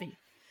coffee?"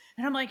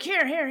 And I'm like,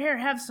 "Here,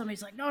 have some."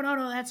 He's like, No,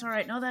 that's all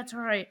right. No, that's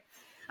all right.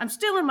 I'm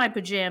still in my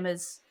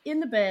pajamas, in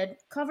the bed,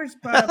 covers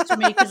brought up to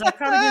me because I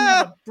probably didn't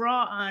have a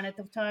bra on at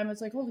the time. I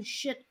was like, holy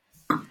shit.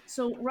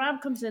 So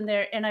Rob comes in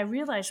there, and I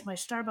realized my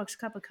Starbucks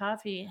cup of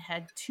coffee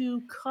had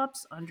 2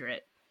 cups under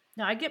it.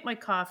 Now, I get my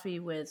coffee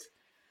with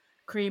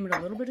cream and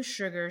a little bit of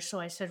sugar. So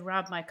I said,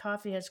 Rob, my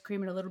coffee has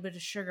cream and a little bit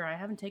of sugar. I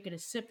haven't taken a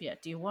sip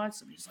yet. Do you want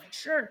some? He's like,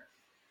 sure.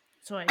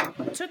 So I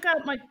took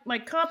out my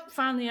cup,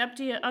 found the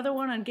empty other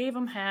one, and gave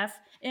him half.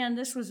 And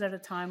this was at a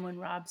time when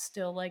Rob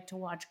still liked to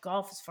watch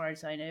golf, as far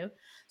as I knew.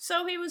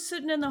 So he was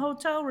sitting in the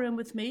hotel room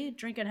with me,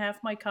 drinking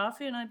half my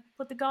coffee, and I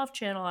put the Golf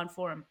Channel on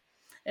for him.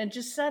 And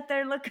just sat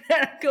there looking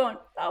at him going,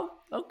 oh,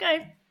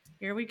 okay,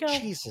 here we go.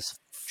 Jesus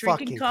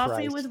Drinking fucking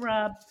coffee Christ. with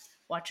Rob,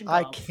 watching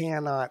golf.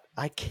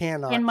 I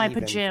cannot in my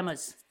even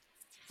pajamas.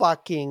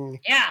 fucking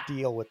Yeah.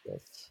 deal with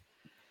this.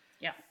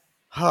 Yeah.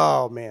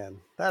 Oh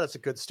man, that is a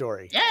good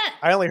story. Yeah.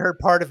 I only heard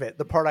part of it.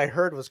 The part I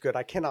heard was good.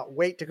 I cannot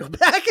wait to go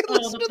back and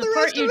listen to the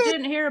part rest you of it.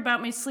 didn't hear about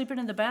me sleeping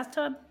in the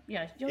bathtub?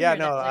 Yeah, you'll Yeah,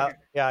 hear that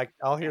later.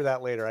 I'll hear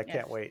that later. I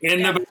can't wait.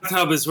 In the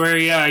bathtub is where,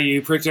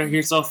 you protect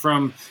yourself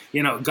from,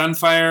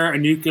 gunfire, a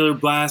nuclear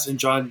blast, and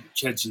John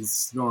Chedsey's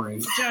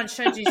snoring. John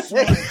Chedsey's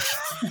snoring.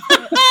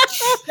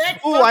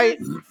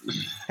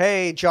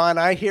 Hey, John,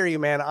 I hear you,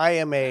 man. I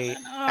am a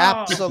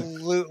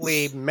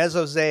absolutely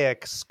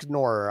Mesozoic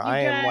snorer. I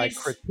am like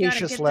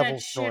Cretaceous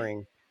level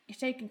snoring. You're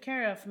taken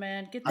care of,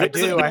 man. Get I that do.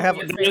 shit I have.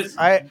 off your face.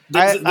 I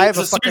have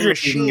a fucking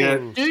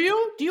machine. Do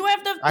you? Do you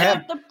have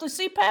the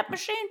CPAP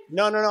machine?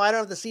 No. I don't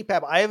have the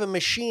CPAP. I have a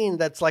machine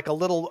that's like a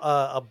little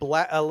a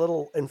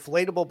little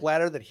inflatable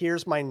bladder that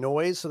hears my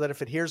noise, so that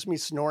if it hears me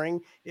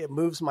snoring, it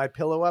moves my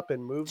pillow up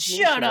and moves me.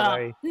 Shut up!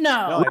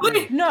 No,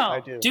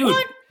 I do. Dude,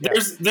 What?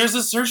 there's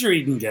a surgery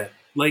you can get.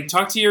 Like,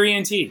 talk to your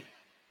ENT.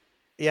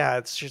 Yeah,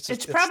 it's just.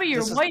 It's probably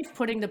your wife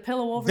putting the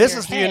pillow over This your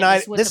is the head.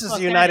 United. This is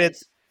the United.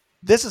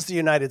 This is the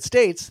United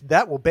States.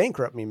 That will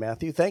bankrupt me,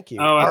 Matthew. Thank you.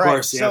 Oh, of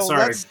course. Yeah,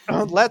 sorry.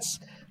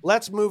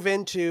 Let's move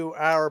into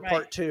our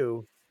part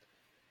 2.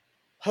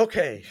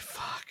 Okay.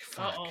 Fuck.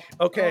 Uh-oh.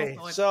 Okay.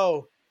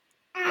 Oh,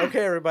 okay,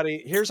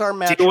 everybody. Here's our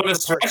match Do you want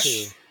for to part stretch?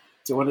 2.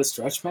 Do you want to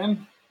stretch,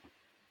 man?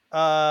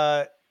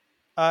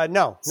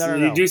 No. So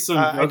you do some.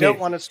 I don't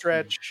want to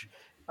stretch.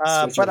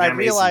 But I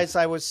realized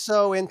I was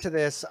so into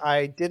this,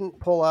 I didn't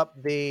pull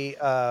up the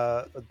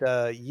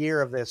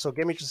year of this. So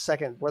give me just a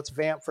second. Let's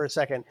vamp for a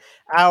second.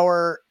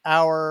 Our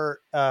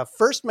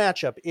first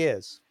matchup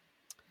is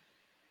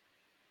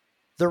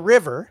The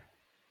River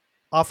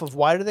off of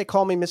Why Do They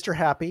Call Me Mr.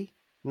 Happy,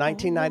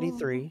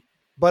 1993,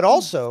 but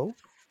also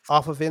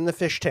off of In the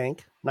Fish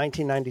Tank,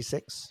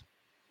 1996,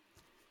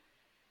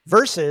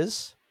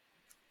 versus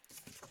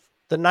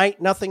The Night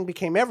Nothing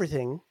Became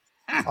Everything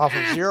off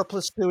of 0 +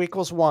 2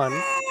 = 1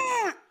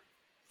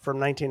 from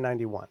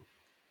 1991.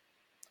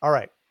 All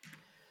right.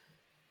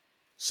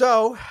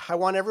 So I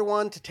want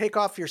everyone to take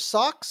off your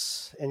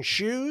socks and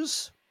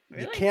shoes.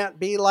 Really? You can't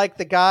be like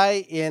the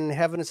guy in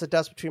Heaven is the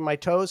Dust Between My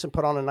Toes and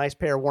put on a nice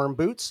pair of warm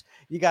boots.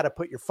 You got to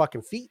put your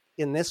fucking feet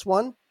in this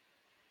one.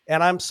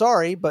 And I'm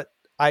sorry, but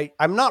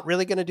I'm not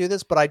really going to do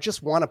this, but I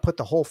just want to put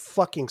the whole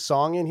fucking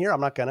song in here. I'm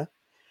not going to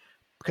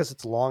because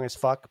it's long as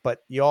fuck,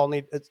 but you all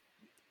need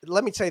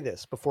let me say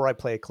this before I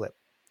play a clip.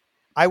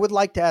 I would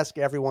like to ask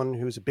everyone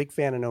who's a big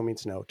fan of No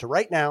Means No to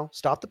right now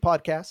stop the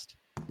podcast.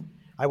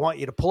 I want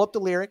you to pull up the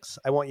lyrics.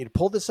 I want you to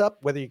pull this up,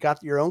 whether you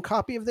got your own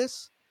copy of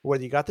this, or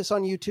whether you got this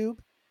on YouTube.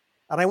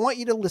 And I want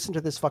you to listen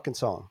to this fucking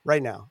song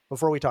right now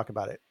before we talk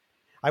about it.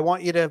 I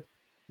want you to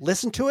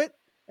listen to it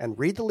and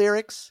read the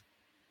lyrics,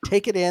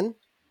 take it in,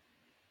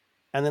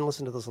 and then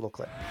listen to this little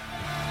clip.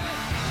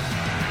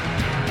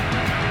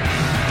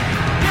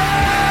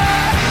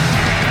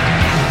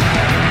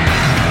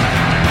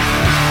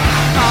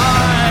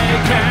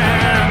 I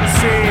can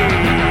see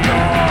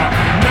you're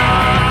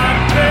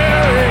not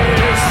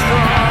very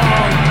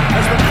strong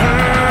as the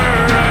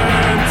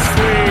current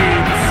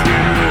sweeps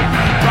you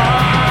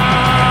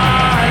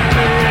by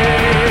me,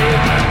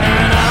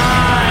 and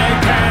I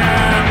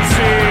can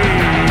see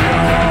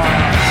your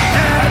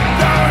head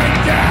going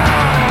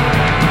down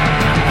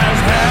as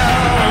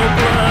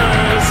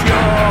helpless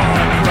your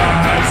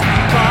cries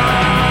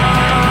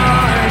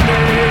find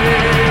me.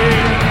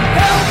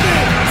 Help me,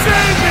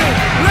 save me,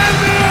 lend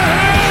me a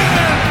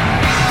hand,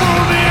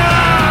 pull me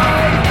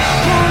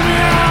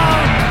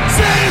out,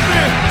 save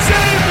me,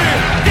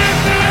 give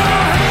me your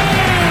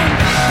hand,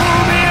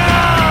 pull me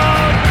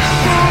out,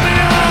 I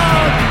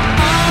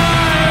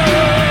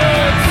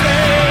would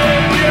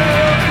save you,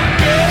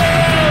 give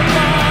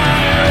my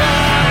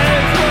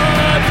life,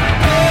 but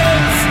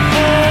it's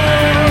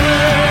already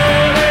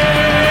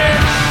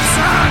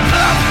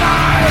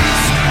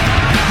sacrificed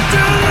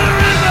to the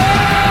river,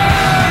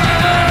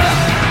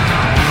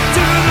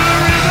 to the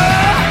river,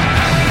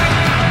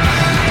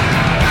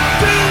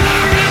 to the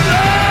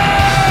river,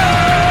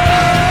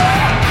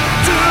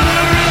 to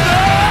the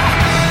river.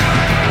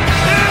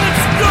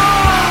 It's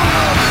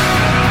gone.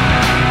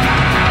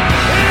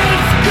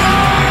 It's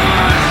gone.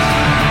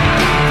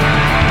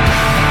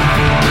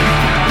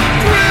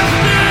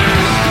 Drifting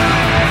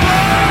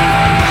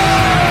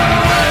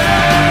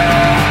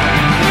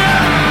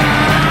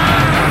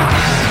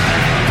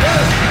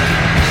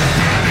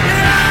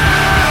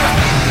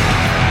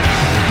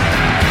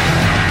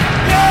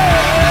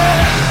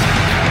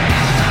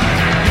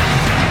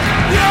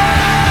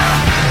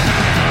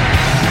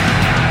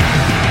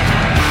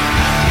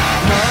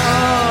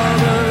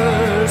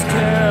Mothers,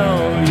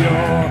 tell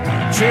your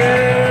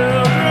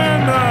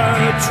children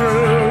the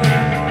truth.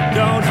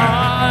 Don't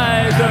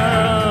hide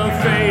the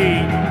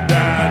fate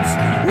that's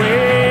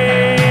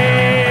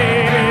waiting.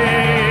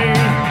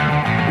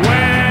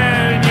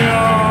 When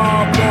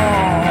you're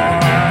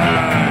born,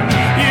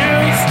 you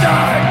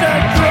start to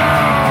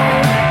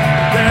drown.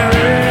 There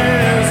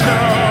is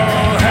no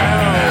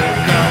help,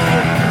 no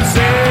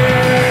saving.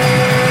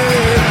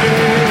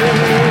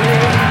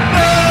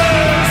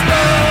 First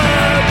the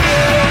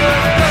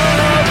gift of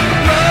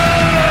love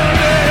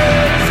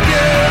is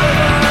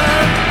given,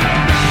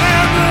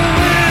 and the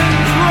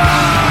winds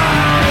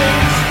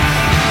rise.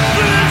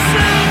 This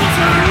is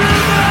a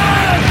river,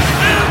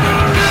 in the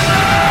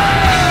river,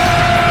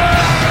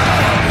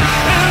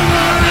 in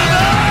the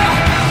river,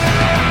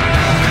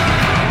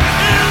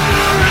 in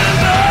the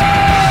river,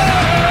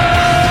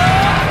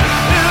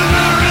 in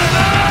the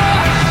river.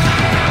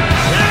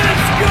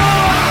 It's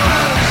gone.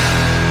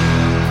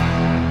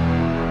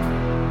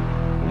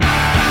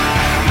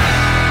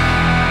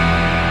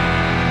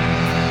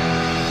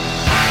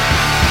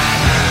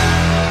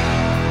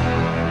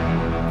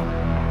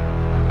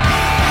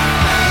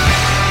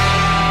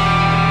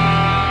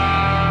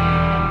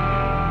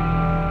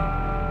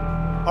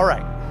 All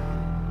right,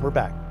 we're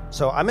back.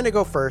 So I'm going to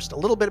go first, a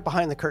little bit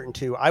behind the curtain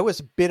too. I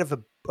was a bit of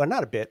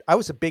I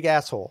was a big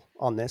asshole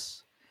on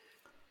this.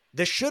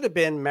 This should have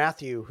been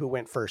Matthew who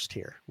went first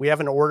here. We have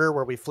an order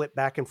where we flip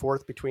back and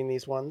forth between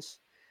these ones.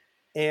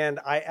 And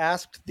I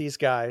asked these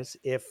guys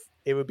if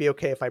it would be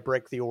okay if I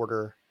break the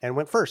order and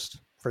went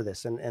first for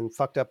this and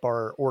fucked up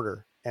our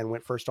order and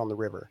went first on the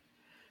river.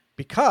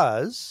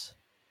 Because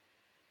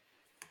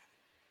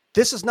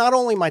this is not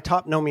only my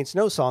top No Means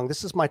No song,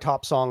 this is my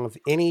top song of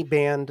any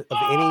band, of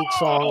any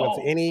song, of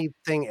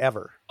anything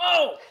ever.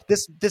 Oh,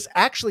 This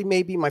actually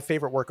may be my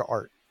favorite work of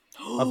art,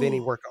 of any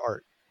work of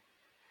art.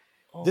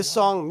 This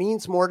song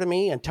means more to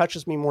me and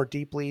touches me more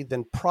deeply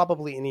than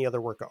probably any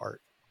other work of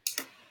art.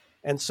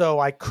 And so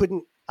I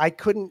couldn't,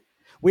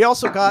 we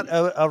also got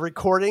a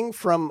recording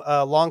from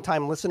a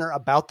longtime listener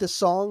about this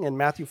song, and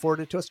Matthew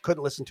forwarded it to us.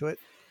 Couldn't listen to it.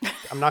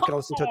 I'm not going to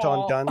listen to it till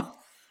I'm done.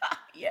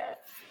 yeah.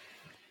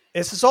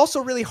 This is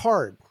also really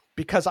hard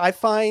because I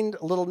find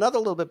another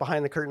little bit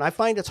behind the curtain. I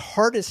find it's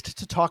hardest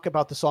to talk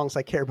about the songs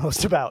I care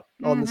most about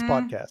on this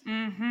podcast.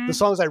 The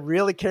songs I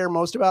really care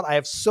most about. I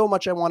have so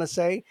much I want to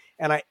say,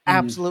 and I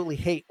absolutely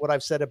hate what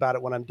I've said about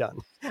it when I'm done.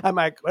 I'm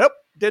like, well,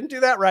 Didn't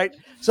do that right.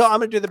 So I'm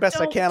going to do the best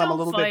I Don't- can. I'm a don't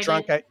little bit fight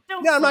drunk. it.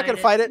 Don't No, I'm not fight going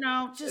to fight it.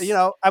 No,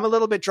 just I'm a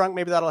little bit drunk.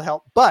 Maybe that'll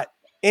help. But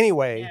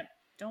anyway, yeah,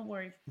 don't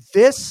worry.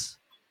 this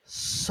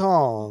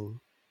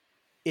song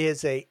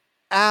is a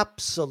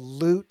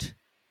absolute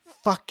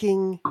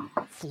fucking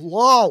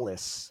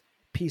flawless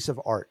piece of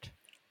art.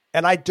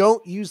 And I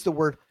don't use the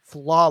word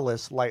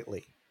flawless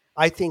lightly.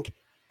 I think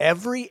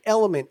every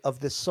element of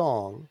this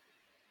song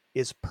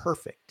is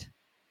perfect.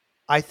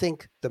 I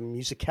think the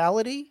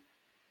musicality,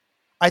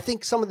 I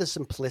think some of the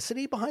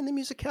simplicity behind the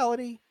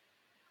musicality,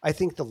 I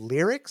think the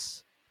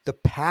lyrics, the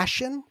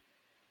passion,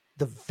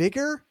 the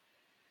vigor,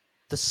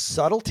 the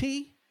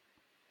subtlety,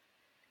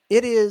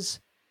 it is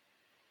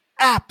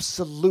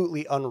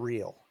absolutely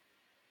unreal.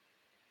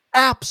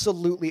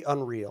 Absolutely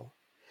unreal.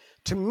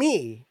 To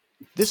me,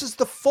 this is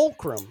the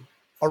fulcrum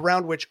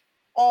around which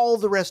all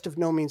the rest of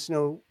No Means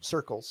No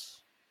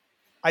circles.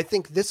 I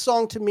think this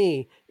song to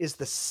me is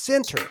the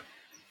center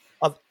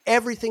of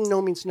everything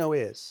No Means No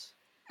is.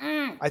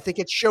 I think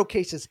it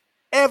showcases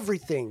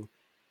everything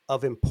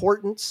of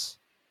importance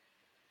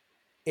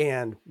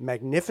and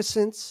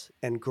magnificence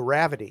and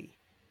gravity.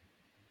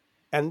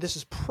 And this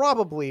is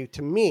probably,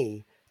 to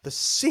me, the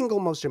single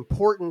most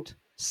important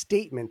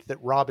statement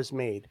that Rob has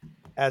made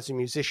as a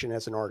musician,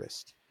 as an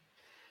artist.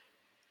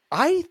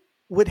 I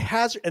would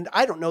hazard, and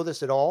I don't know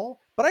this at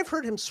all, but I've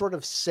heard him sort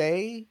of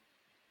say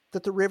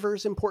that the river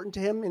is important to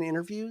him in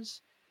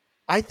interviews.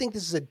 I think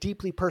this is a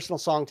deeply personal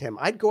song to him.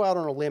 I'd go out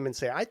on a limb and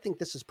say, I think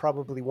this is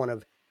probably one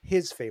of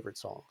his favorite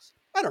songs.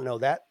 I don't know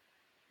that,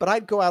 but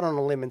I'd go out on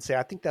a limb and say,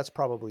 I think that's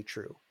probably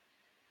true.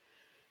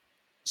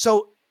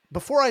 So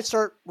before I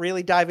start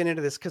really diving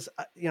into this, because,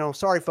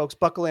 sorry, folks,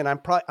 buckle in. I'm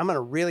going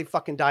to really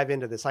fucking dive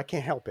into this. I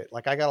can't help it.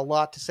 Like, I got a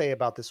lot to say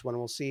about this one.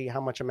 We'll see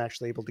how much I'm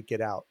actually able to get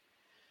out.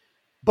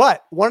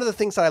 But one of the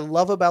things that I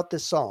love about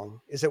this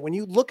song is that when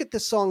you look at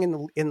this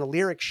song in the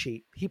lyric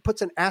sheet, he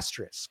puts an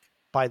asterisk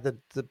by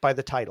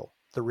the title,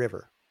 The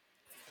River.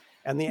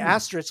 And the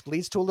asterisk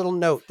leads to a little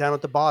note down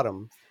at the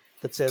bottom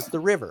that says, the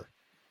river,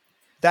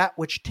 that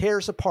which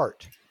tears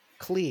apart,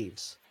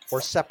 cleaves,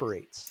 or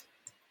separates.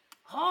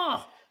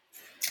 Oh,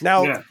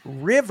 Now,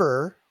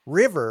 river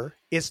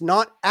is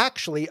not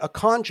actually a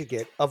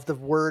conjugate of the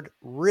word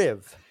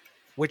riv,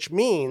 which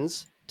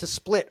means to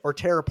split or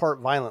tear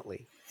apart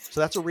violently. So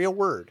that's a real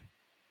word.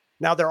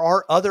 Now, there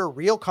are other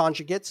real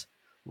conjugates,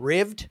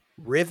 rived,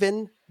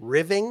 riven,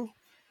 riving.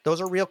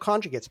 Those are real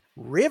conjugates.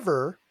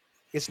 River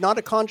is not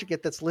a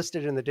conjugate that's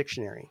listed in the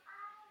dictionary.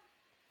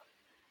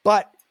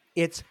 But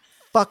it's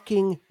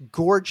fucking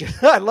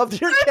gorgeous. I love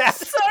your cat.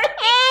 sorry.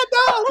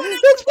 No,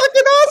 it's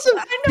fucking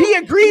awesome. He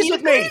agrees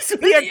with me.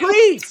 He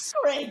agrees.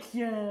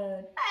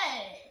 Christian.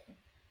 Hey.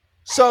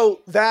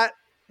 So that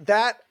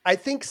I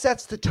think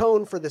sets the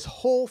tone for this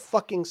whole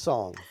fucking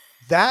song.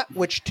 That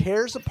which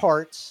tears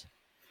apart,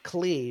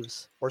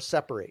 cleaves, or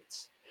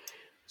separates.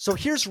 So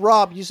here's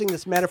Rob using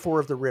this metaphor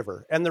of the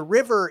river. And the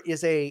river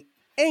is a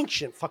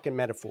ancient fucking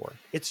metaphor.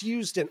 It's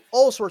used in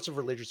all sorts of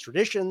religious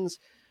traditions,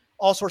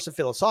 all sorts of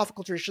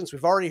philosophical traditions.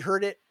 We've already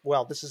heard it.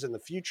 Well, this is in the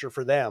future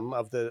for them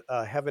of the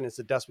heaven is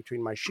the dust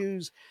between my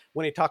shoes.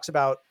 When he talks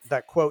about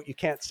that quote, you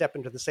can't step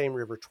into the same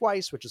river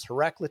twice, which is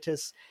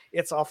Heraclitus.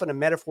 It's often a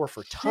metaphor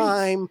for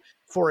time,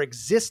 for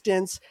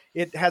existence.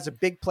 It has a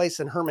big place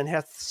in Hermann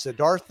Hesse's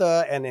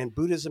Siddhartha and in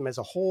Buddhism as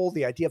a whole,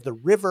 the idea of the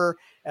river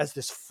as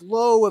this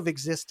flow of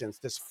existence,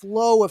 this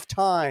flow of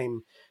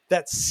time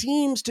that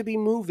seems to be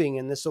moving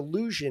in this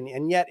illusion,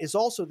 and yet is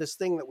also this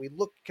thing that we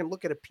can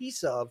look at a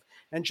piece of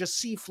and just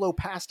see flow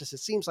past us. It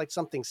seems like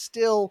something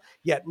still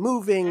yet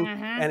moving,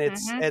 and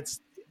it's.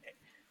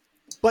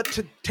 But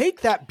to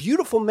take that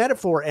beautiful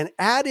metaphor and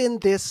add in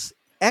this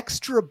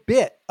extra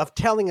bit of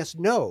telling us,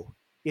 no,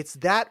 it's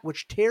that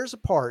which tears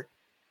apart,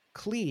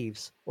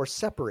 cleaves, or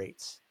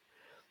separates.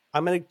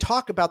 I'm going to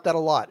talk about that a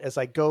lot as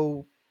I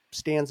go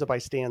stanza by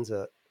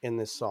stanza in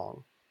this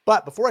song.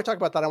 But before I talk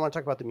about that, I want to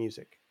talk about the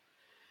music.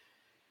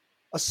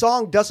 A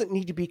song doesn't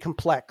need to be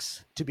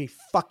complex to be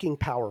fucking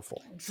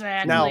powerful.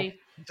 Exactly. Now,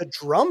 the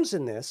drums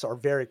in this are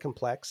very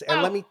complex.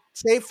 And let me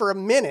say for a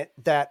minute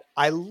that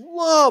I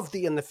love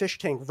the In the Fish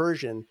Tank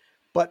version,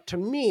 but to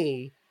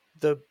me,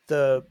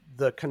 the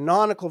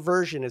canonical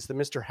version is the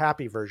Mr.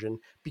 Happy version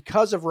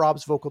because of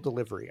Rob's vocal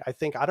delivery.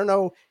 I don't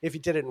know if he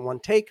did it in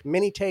one take,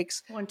 many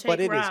takes, but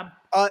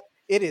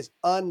it is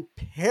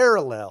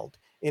unparalleled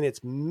in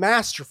its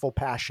masterful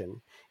passion,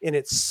 in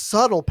its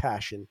subtle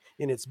passion,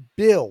 in its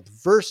build,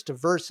 verse to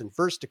verse and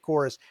verse to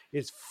chorus.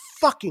 It's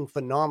fucking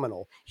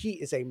phenomenal.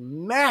 He is a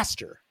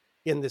master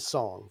in this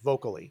song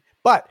vocally,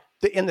 but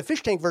in the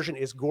Fish Tank version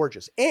is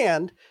gorgeous.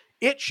 And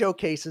it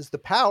showcases the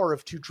power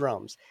of two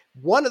drums.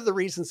 One of the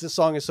reasons this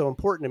song is so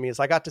important to me is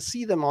I got to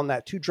see them on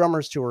that Two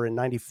Drummers tour in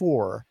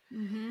 94.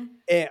 Mm-hmm.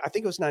 And I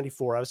think it was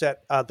 94. I was at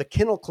the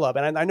Kennel Club.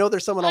 And I know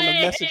there's someone on the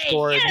message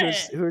board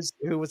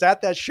who was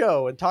at that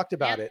show and talked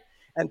about it.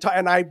 And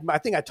I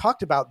think I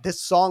talked about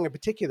this song in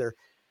particular.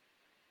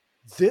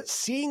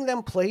 Seeing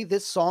them play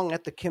this song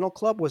at the Kennel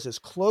Club was as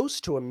close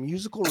to a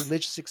musical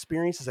religious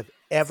experience as I've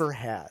ever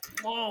had.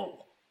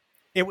 Whoa!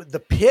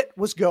 The pit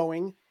was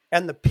going,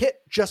 and the pit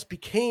just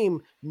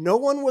became, no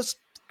one was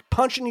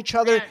punching each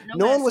other. Yeah,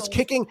 no one was assholes.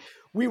 kicking.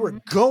 We were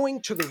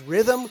going to the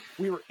rhythm.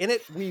 We were in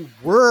it. We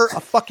were a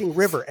fucking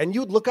river. And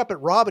you'd look up at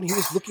Rob and he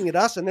was looking at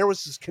us and there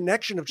was this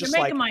connection of You're just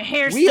making like, my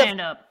hair we have-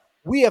 stand up.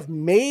 we have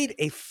made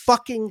a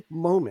fucking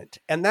moment.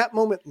 And that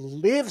moment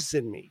lives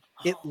in me.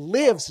 It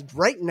lives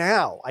right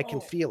now. I can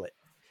feel it.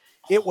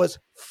 It was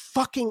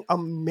fucking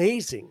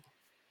amazing.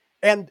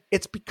 And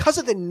it's because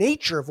of the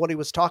nature of what he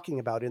was talking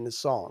about in this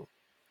song.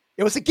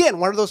 It was, again,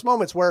 one of those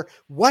moments where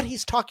what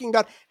he's talking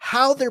about,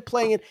 how they're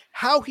playing it,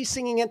 how he's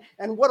singing it,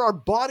 and what our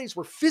bodies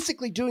were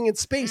physically doing in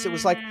space. It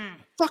was like,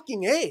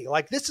 fucking A,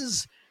 like this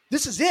is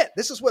it.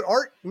 This is what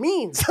art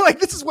means. Like,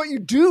 this is what you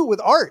do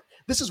with art.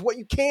 This is what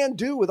you can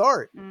do with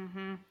art.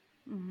 Mm-hmm.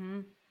 Mm-hmm.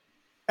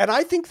 And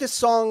I think this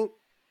song,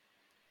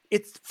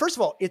 it's, first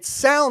of all, it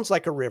sounds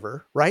like a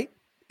river, right?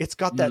 It's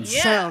got that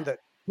sound, that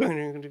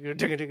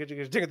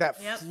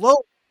Yep. flow.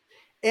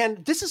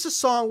 And this is a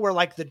song where,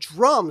 like, the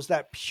drums,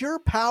 that pure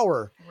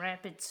power,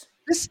 Rapids.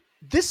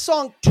 this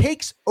song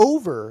takes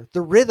over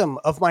the rhythm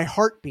of my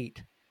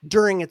heartbeat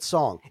during its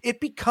song. It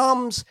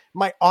becomes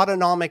my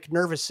autonomic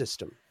nervous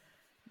system.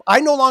 I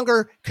no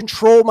longer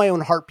control my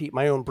own heartbeat,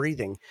 my own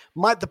breathing.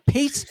 The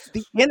pace,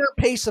 the inner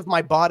pace of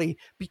my body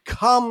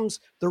becomes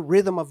the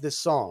rhythm of this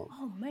song.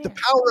 Oh, man. The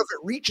power of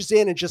it reaches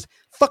in and just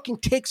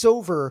fucking takes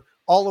over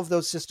all of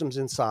those systems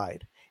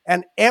inside.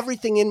 And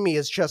everything in me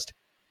is just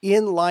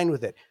in line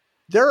with it.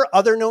 There are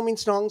other No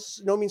Means No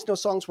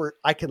songs where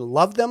I can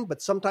love them, but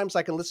sometimes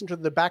I can listen to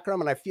the background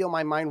and I feel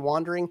my mind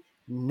wandering.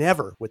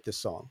 Never with this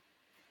song.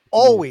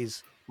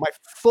 Always my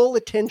full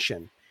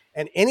attention.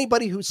 And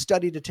anybody who's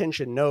studied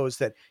attention knows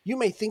that you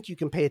may think you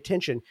can pay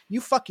attention. You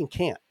fucking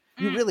can't.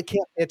 You really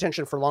can't pay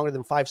attention for longer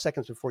than 5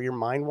 seconds before your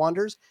mind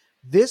wanders.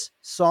 This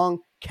song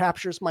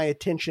captures my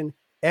attention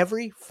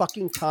every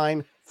fucking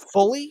time,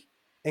 fully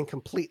and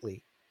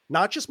completely.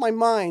 Not just my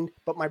mind,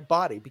 but my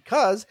body,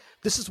 because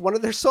this is one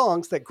of their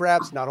songs that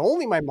grabs not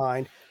only my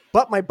mind,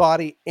 but my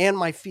body and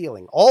my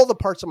feeling. All the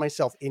parts of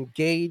myself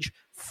engage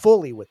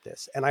fully with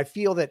this. And I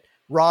feel that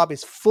Rob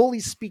is fully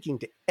speaking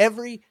to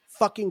every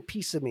fucking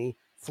piece of me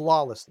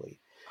flawlessly.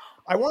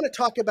 I want to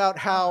talk about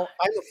how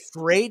I'm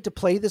afraid to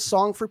play this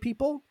song for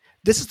people.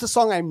 This is the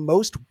song I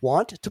most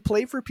want to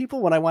play for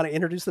people when I want to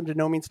introduce them to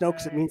No Means No,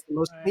 because it means the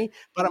most to me,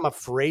 but I'm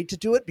afraid to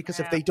do it because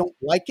if they don't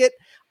like it,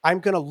 I'm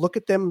going to look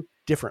at them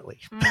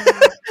differently.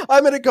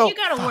 I'm going to go, You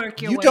got to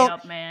work your way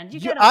up, man.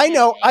 I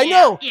know,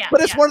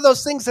 but it's one of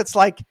those things that's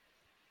like,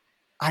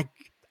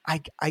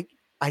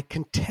 I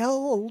can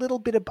tell a little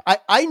bit of,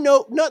 I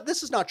know, no,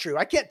 this is not true.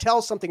 I can't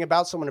tell something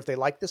about someone if they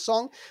like this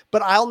song,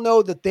 but I'll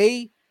know that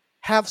they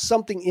have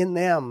something in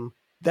them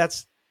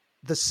that's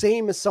the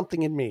same as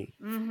something in me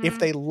if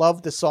they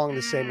love the song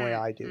the same way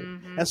I do.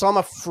 And so I'm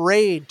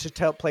afraid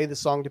to play the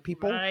song to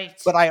people,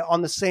 but I,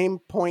 on the same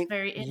point,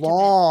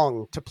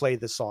 long to play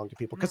this song to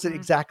people because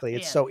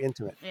it's so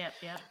intimate.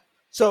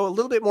 So a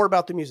little bit more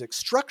about the music.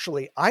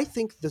 Structurally, I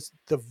think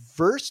the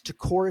verse to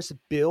chorus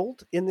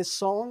build in this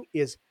song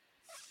is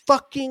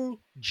fucking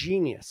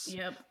genius.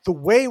 The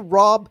way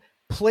Rob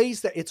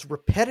plays that, it's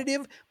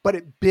repetitive, but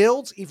it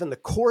builds, even the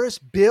chorus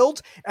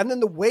builds, and then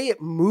the way it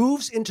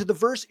moves into the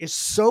verse is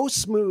so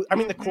smooth. I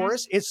mean, the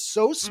chorus is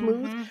so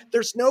smooth.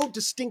 There's no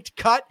distinct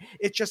cut.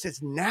 It just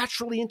is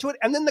naturally into it.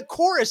 And then the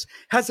chorus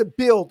has a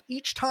build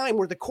each time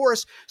where the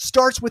chorus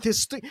starts with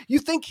you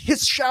think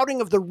his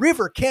shouting of the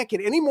river can't get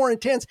any more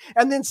intense.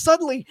 And then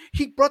suddenly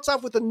he butts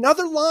off with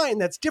another line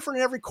that's different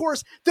in every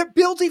chorus that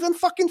builds even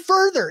fucking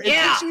further. It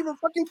takes you even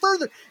fucking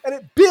further. And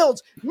it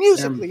builds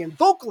musically and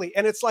vocally.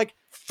 And it's like,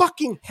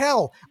 fucking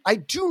hell, I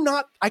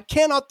cannot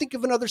think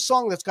of another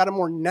song that's got a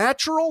more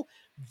natural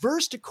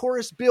verse to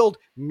chorus build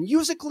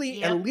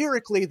musically and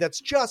lyrically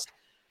that's just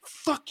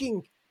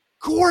fucking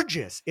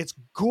gorgeous. It's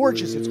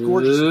gorgeous. It's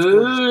gorgeous. It's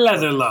gorgeous.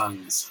 Leather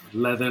lungs.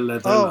 Leather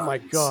lungs. Oh my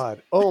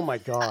God. Oh my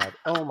God.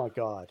 Oh my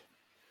God.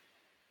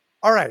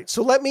 All right.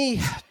 So let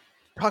me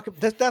talk.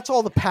 That's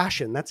all the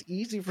passion. That's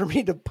easy for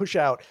me to push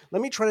out.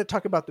 Let me try to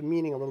talk about the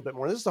meaning a little bit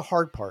more. This is the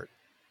hard part.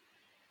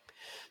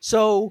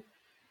 So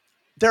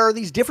there are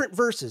these different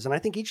verses, and I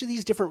think each of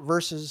these different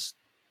verses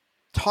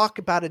talk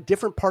about a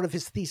different part of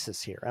his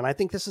thesis here. And I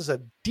think this is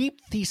a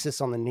deep thesis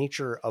on the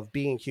nature of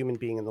being a human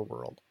being in the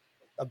world,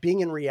 of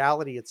being in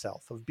reality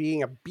itself, of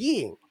being a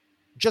being,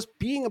 just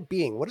being a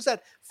being. What does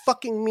that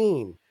fucking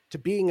mean, to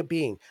being a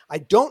being? I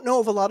don't know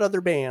of a lot of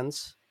other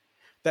bands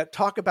that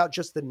talk about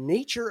just the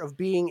nature of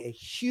being a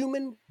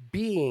human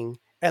being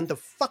and the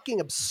fucking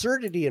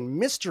absurdity and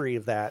mystery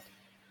of that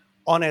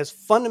on as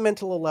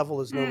fundamental a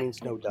level as No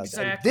Means No does.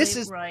 Exactly.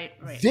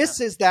 And this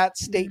is that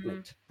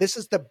statement. This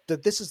is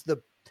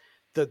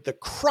the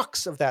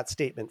crux of that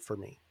statement for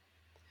me.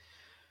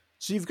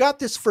 So you've got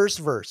this first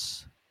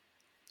verse.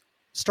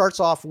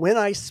 Starts off, when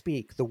I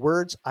speak, the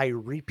words I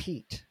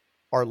repeat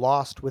are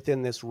lost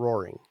within this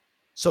roaring.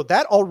 So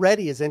that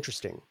already is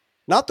interesting.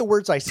 Not the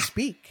words I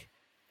speak,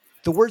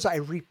 the words I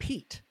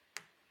repeat.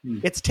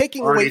 It's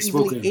taking away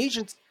even the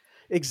agency.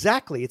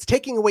 Exactly. It's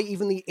taking away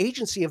even the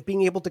agency of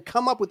being able to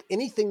come up with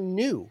anything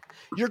new.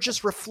 You're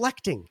just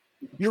reflecting.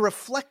 You're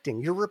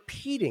reflecting, you're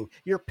repeating,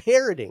 you're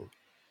parroting.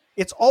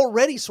 It's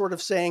already sort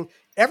of saying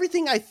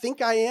everything I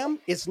think I am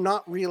is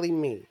not really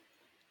me.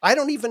 I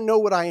don't even know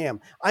what I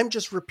am. I'm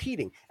just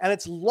repeating, and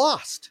it's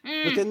lost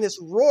within this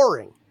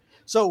roaring.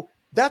 So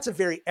that's a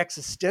very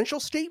existential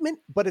statement,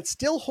 but it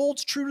still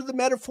holds true to the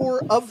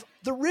metaphor of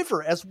the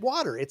river as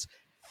water. It's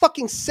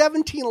fucking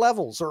 17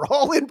 levels are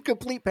all in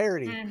complete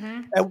parody.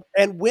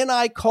 And when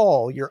I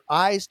call, your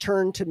eyes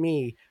turn to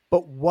me,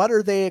 but what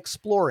are they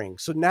exploring?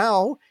 So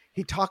now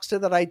he talks to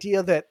that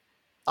idea that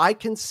I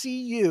can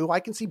see you, I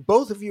can see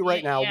both of you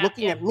right now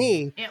looking at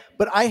me,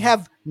 but I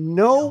have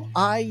no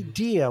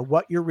idea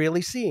what you're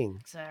really seeing.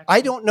 Exactly.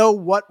 I don't know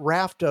what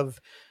raft of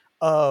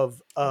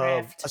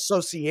Raft.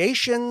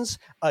 associations,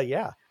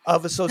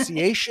 of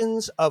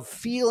associations, of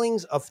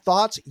feelings, of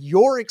thoughts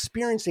you're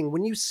experiencing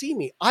when you see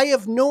me. I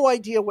have no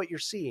idea what you're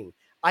seeing.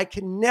 I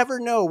can never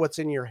know what's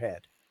in your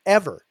head,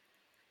 ever.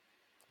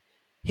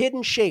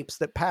 Hidden shapes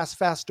that pass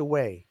fast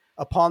away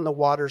upon the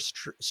water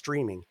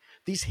streaming.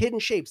 These hidden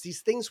shapes,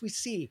 these things we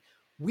see,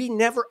 we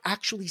never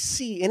actually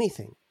see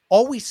anything.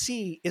 All we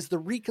see is the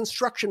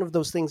reconstruction of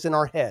those things in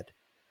our head.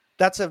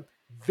 That's a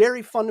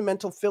very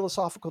fundamental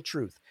philosophical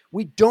truth.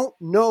 We don't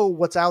know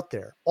what's out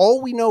there.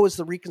 All we know is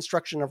the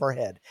reconstruction of our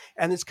head.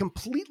 And it's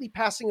completely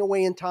passing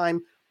away in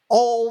time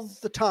all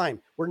the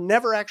time. We're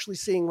never actually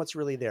seeing what's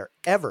really there,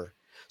 ever.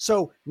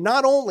 So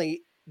not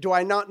only do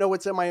I not know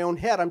what's in my own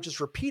head, I'm just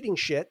repeating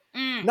shit.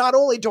 Not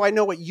only do I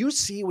know what you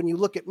see when you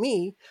look at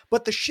me,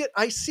 but the shit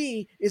I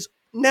see is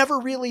never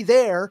really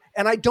there,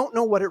 and I don't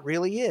know what it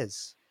really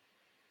is.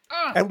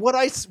 And what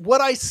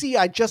I see,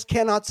 I just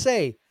cannot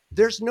say.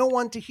 There's no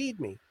one to heed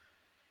me.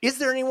 Is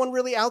there anyone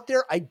really out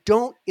there? I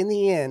don't, in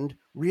the end,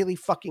 really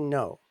fucking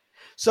know.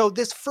 So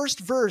this first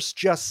verse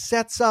just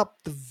sets up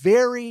the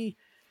very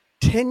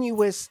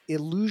tenuous,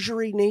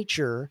 illusory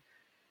nature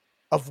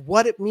of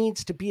what it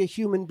means to be a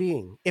human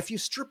being. If you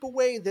strip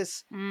away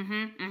this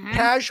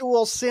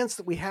casual sense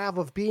that we have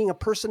of being a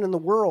person in the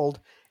world,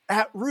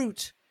 at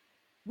root,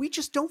 we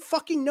just don't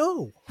fucking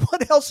know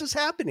what else is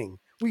happening.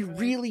 We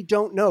really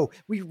don't know.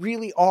 We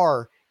really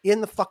are in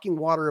the fucking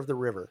water of the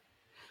river.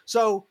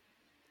 So,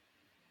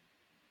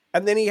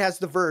 and then he has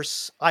the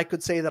verse, I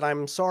could say that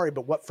I'm sorry,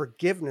 but what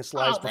forgiveness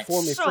lies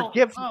before me. It's so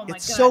beautiful.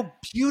 It's so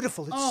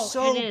beautiful.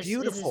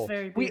 It is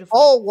very We beautiful.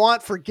 all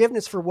want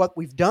forgiveness for what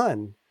we've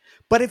done.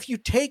 But if you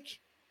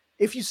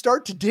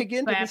start to dig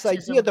into this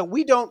Baptism. idea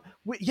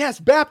that yes,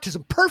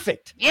 baptism,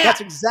 perfect. Yeah.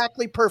 That's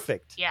exactly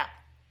perfect. Yeah.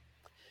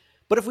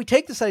 But if we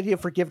take this idea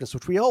of forgiveness,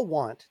 which we all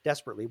want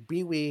desperately,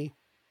 be we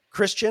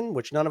Christian,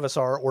 which none of us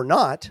are, or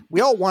not,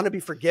 we all want to be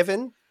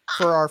forgiven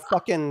for our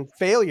fucking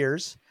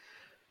failures.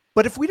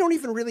 But if we don't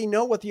even really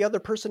know what the other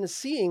person is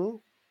seeing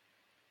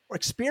or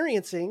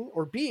experiencing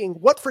or being,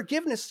 what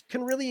forgiveness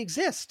can really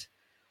exist?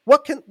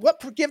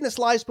 What forgiveness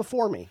lies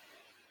before me?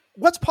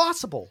 What's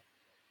possible?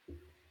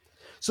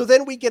 So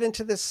then we get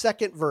into this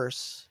second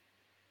verse,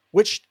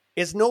 which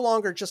is no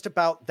longer just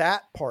about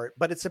that part,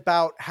 but it's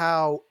about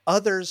how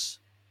others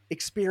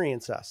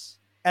experience us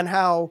and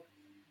how,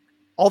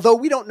 although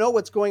we don't know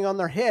what's going on in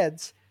their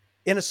heads,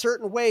 in a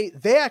certain way,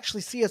 they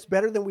actually see us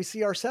better than we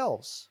see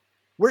ourselves.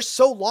 We're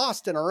so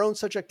lost in our own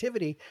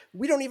subjectivity,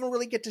 we don't even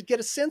really get to get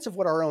a sense of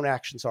what our own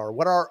actions are,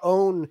 what our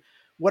own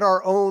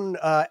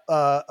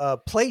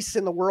place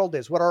in the world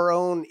is, what our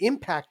own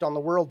impact on the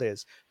world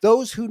is.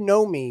 Those who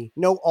know me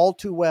know all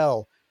too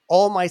well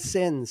all my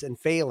sins and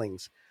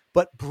failings.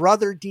 But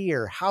brother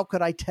dear, how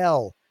could I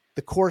tell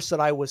the course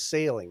that I was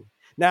sailing?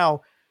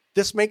 Now,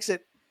 this makes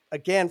it,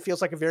 again,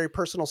 feels like a very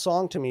personal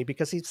song to me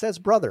because he says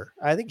brother.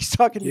 I think he's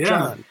talking to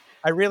John.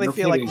 I really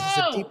feel like this is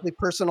a deeply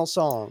personal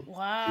song. Wow.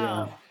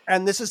 Yeah.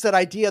 And this is that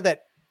idea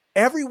that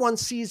everyone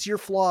sees your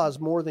flaws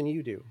more than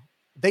you do.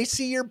 They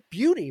see your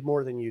beauty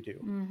more than you do.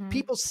 Mm-hmm.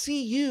 People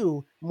see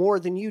you more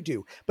than you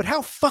do. But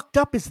how fucked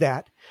up is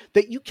that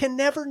you can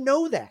never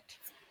know that?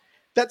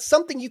 That's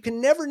something you can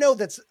never know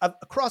that's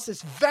across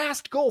this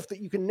vast gulf that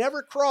you can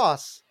never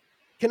cross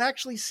can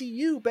actually see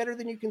you better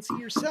than you can see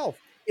yourself.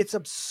 It's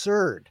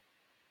absurd.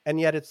 And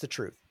yet it's the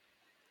truth.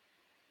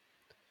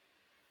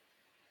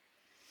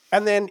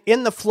 And then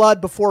in the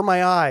flood before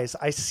my eyes,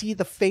 I see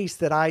the face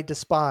that I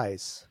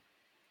despise.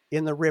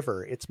 In the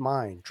river, it's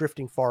mine,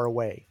 drifting far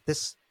away.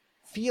 This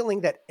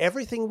feeling that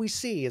everything we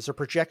see is a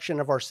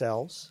projection of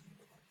ourselves.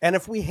 And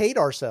if we hate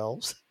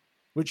ourselves,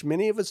 which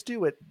many of us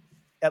do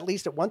at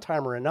least at one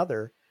time or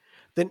another,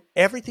 then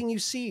everything you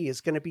see is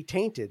going to be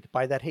tainted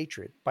by that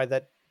hatred, by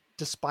that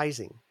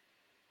despising.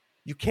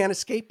 You can't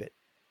escape it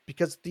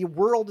because the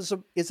world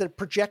is a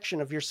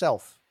projection of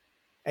yourself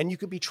and you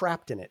could be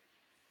trapped in it.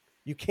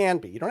 You can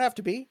be. You don't have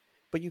to be,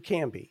 but you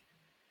can be.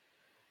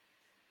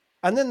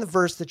 And then the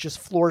verse that just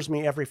floors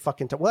me every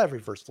fucking time. Well, every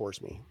verse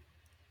floors me.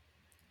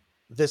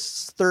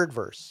 This third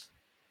verse.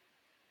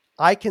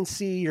 I can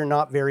see you're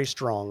not very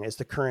strong as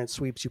the current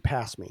sweeps you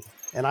past me.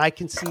 And I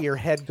can see your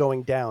head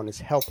going down as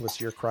helpless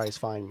your cries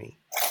find me.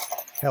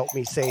 Help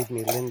me, save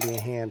me, lend me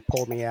a hand,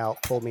 pull me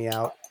out, pull me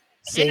out.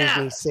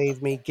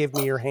 Save me, give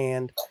me your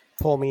hand,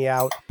 pull me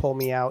out, pull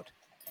me out.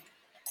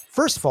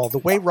 First of all, the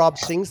way Rob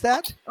sings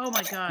that, Oh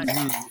my god.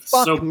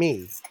 fuck So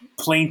me.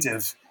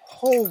 plaintive.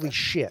 Holy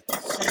shit.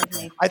 Save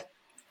me.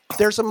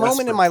 There's a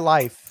moment in my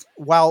life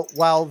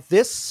while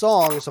this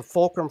song is a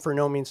fulcrum for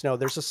No Means No.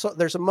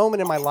 There's a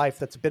moment in my life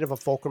that's a bit of a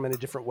fulcrum in a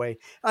different way.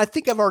 I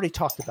think I've already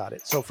talked about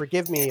it, so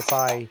forgive me if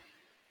I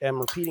am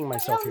repeating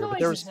myself here. But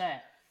there's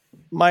that?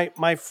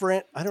 my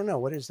friend. I don't know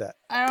what is that.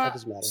 That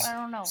doesn't matter. I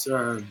don't know.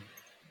 So,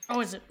 Oh,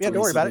 is it? Yeah,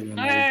 don't worry about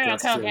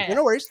it. Okay.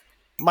 No worries.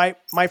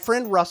 My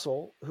friend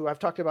Russell, who I've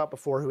talked about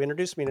before, who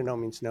introduced me to No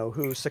Means No,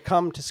 who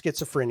succumbed to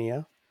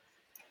schizophrenia,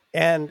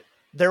 and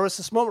there was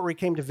this moment where he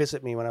came to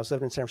visit me when I was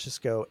living in San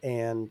Francisco,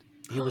 and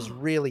he was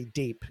really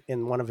deep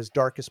in one of his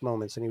darkest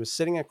moments, and he was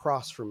sitting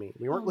across from me.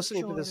 We weren't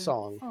listening to this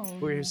song.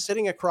 We were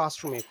sitting across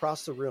from me,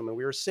 across the room, and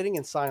we were sitting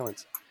in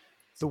silence.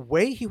 The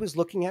way he was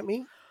looking at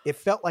me, it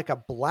felt like a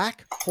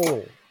black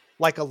hole,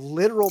 like a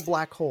literal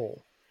black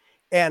hole.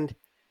 And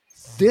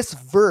this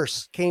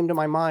verse came to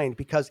my mind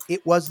because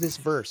it was this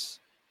verse.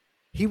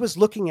 He was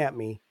looking at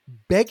me,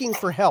 begging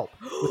for help,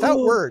 without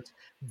words,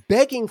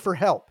 begging for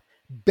help,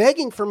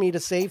 begging for me to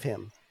save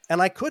him.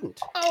 And I couldn't.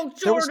 Oh, Jordan.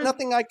 There was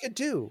nothing I could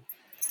do.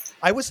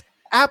 I was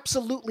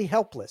absolutely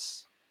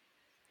helpless.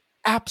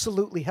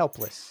 Absolutely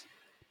helpless.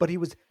 But he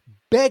was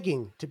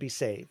begging to be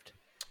saved.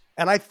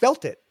 And I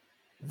felt it.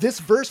 This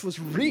verse was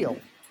real.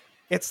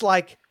 It's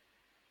like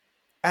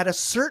at a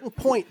certain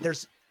point,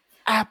 there's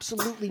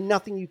absolutely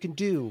nothing you can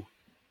do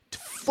to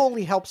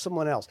fully help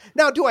someone else.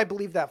 Now, do I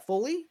believe that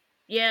fully? I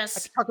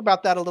Yes. can talk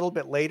about that a little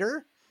bit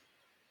later.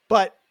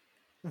 But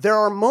there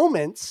are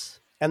moments,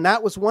 and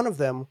that was one of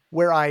them,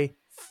 where I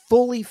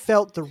fully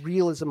felt the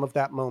realism of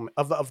that moment,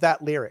 of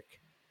that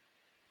lyric.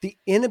 The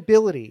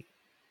inability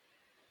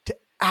to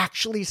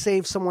actually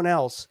save someone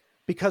else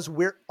because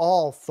we're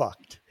all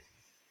fucked.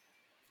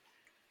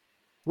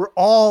 We're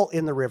all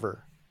in the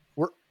river.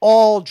 We're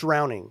all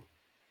drowning.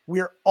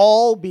 We're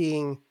all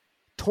being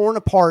torn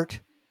apart,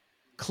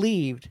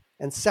 cleaved,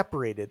 and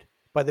separated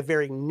by the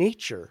very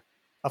nature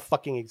of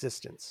fucking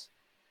existence.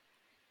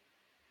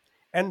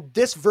 And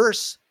this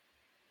verse,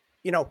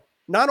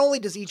 not only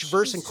does each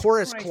verse and Jesus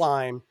chorus Christ.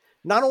 climb,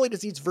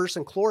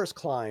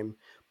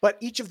 but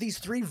each of these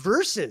three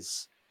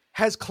verses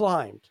has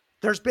climbed.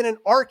 There's been an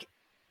arc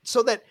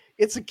so that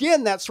it's,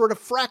 again, that sort of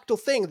fractal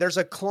thing. There's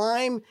a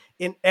climb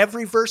in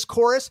every verse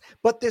chorus,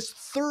 but this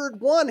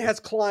third one has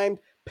climbed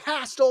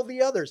past all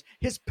the others.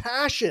 His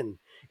passion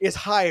is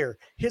higher.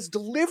 His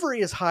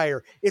delivery is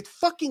higher. It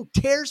fucking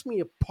tears me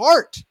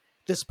apart,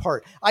 this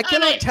part. I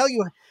cannot tell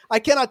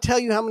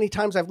you how many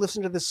times I've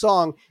listened to this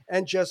song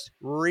and just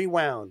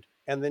rewound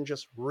and then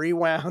just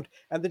rewound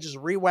and then just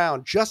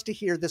rewound just to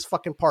hear this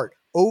fucking part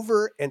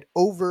over and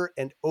over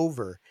and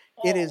over.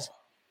 It is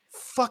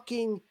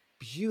fucking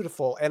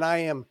beautiful. And I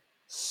am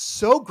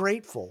so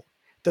grateful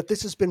that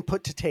this has been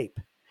put to tape.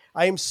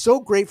 I am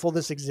so grateful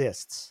this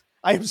exists.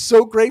 I am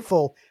so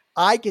grateful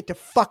I get to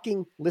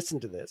fucking listen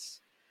to this.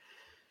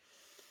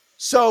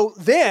 So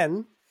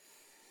then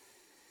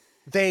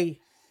they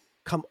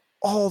come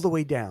all the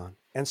way down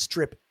and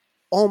strip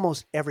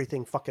almost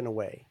everything fucking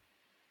away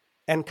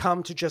and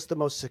come to just the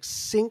most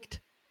succinct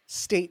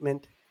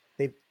statement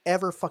they've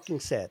ever fucking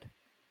said.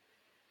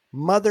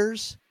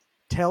 Mothers,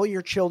 tell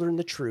your children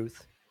the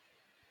truth.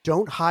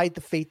 Don't hide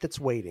the fate that's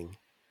waiting.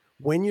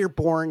 When you're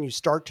born, you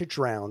start to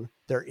drown.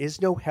 There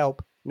is no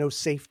help, no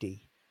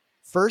safety.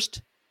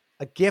 First,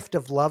 a gift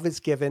of love is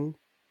given.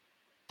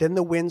 Then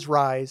the winds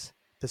rise.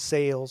 The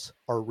sails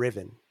are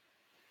riven.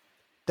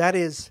 That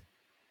is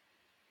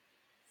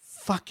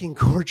fucking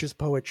gorgeous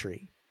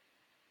poetry.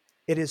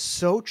 It is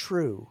so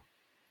true.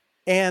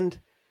 And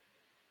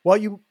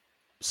while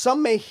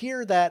some may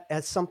hear that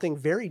as something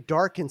very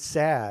dark and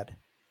sad,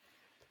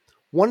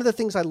 one of the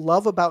things I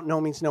love about No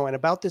Means No and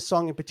about this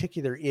song in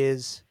particular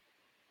is,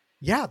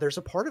 yeah, there's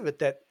a part of it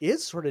that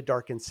is sort of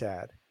dark and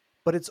sad,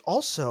 but it's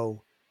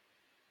also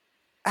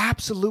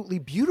absolutely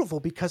beautiful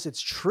because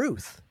it's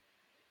truth.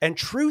 And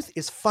truth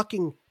is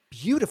fucking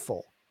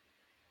beautiful.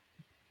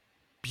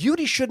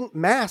 Beauty shouldn't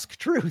mask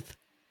truth.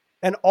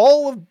 And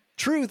all of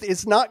truth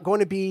is not going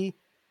to be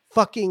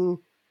fucking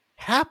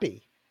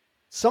happy.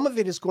 Some of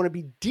it is going to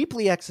be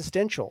deeply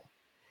existential.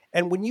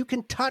 And when you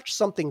can touch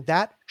something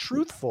that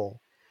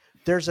truthful,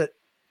 there's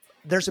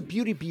a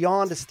beauty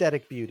beyond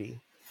aesthetic beauty.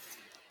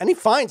 And he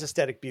finds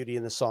aesthetic beauty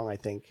in the song, I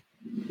think,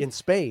 in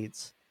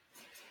spades.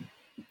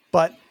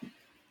 But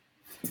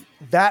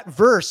that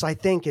verse, I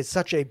think, is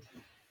such a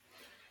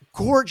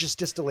gorgeous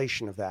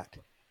distillation of that.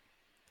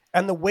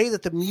 And the way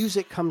that the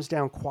music comes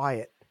down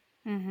quiet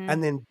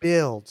and then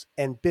builds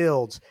and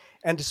builds.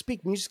 And to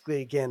speak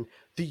musically again,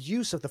 the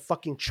use of the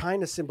fucking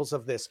China cymbals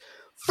of this.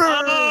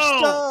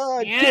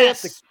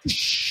 Yes.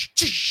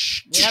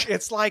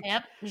 It's like,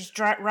 He's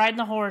riding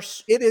the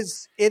horse. it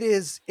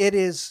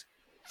is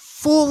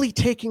fully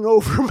taking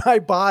over my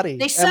body.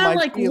 They and sound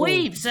my like feelings.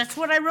 waves. That's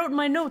what I wrote in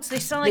my notes. They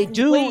sound They like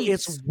do.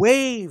 waves. It's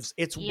waves.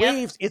 It's Yep.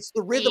 waves. It's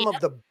the rhythm Yep.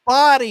 of the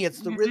body. It's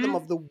the rhythm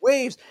of the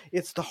waves.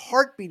 It's the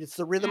heartbeat. It's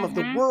the rhythm of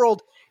the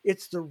world.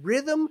 It's the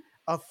rhythm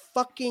of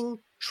fucking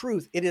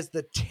truth. It is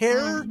the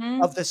terror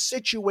of the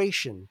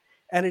situation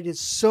And it is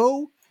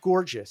so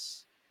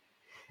gorgeous.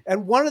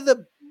 And one of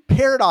the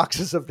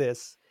paradoxes of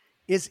this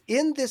is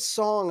in this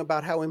song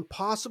about how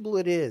impossible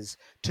it is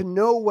to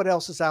know what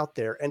else is out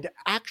there and to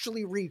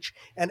actually reach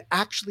and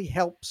actually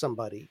help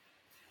somebody.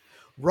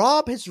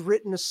 Rob has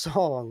written a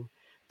song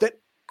that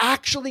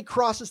actually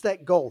crosses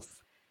that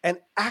gulf and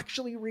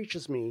actually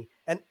reaches me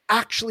and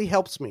actually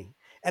helps me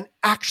and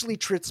actually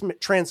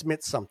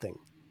transmits something.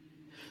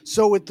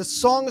 So the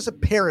song is a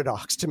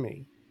paradox to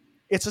me.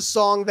 It's a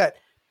song that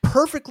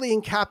perfectly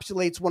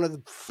encapsulates one of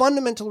the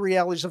fundamental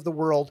realities of the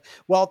world,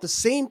 while at the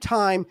same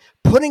time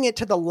putting it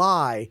to the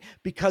lie,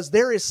 because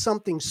there is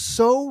something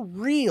so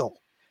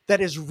real that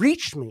has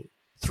reached me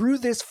through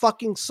this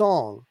fucking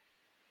song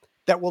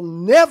that will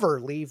never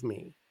leave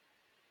me,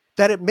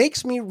 that it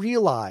makes me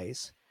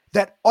realize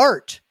that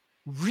art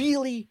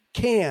really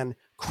can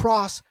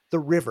cross the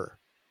river.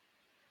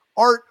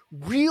 Art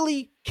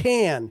really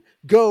can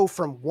go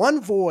from one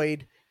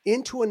void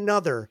into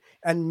another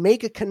and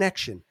make a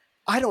connection.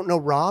 I don't know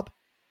Rob.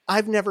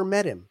 I've never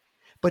met him,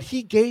 but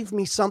he gave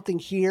me something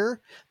here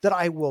that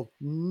I will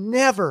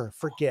never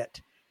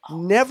forget,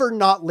 never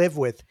not live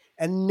with,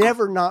 and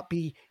never not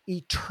be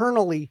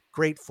eternally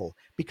grateful,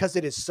 because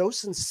it is so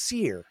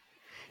sincere.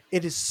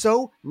 It is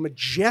so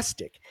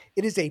majestic.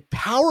 It is a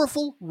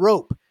powerful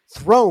rope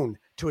thrown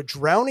to a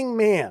drowning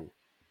man,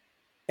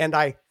 and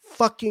I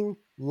fucking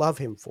love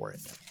him for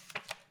it.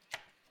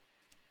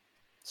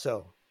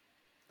 So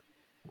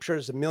I'm sure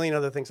there's a million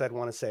other things I'd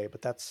want to say,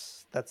 but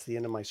that's the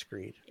end of my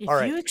screed. If All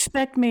right. you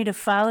expect me to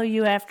follow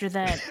you after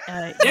that,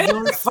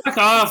 Fuck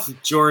off,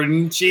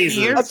 Jordan. Jesus.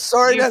 You're- I'm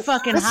sorry. You're that-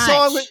 fucking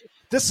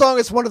this song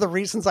is one of the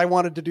reasons I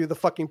wanted to do the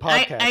fucking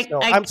podcast.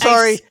 I'm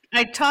sorry.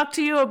 I talked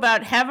to you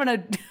about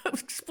having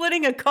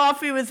splitting a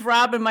coffee with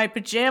Rob in my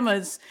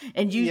pajamas,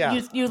 and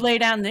you lay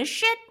down this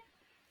shit.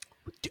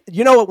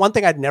 You know what? One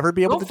thing I'd never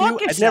be able Go to fuck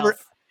do.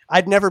 yourself.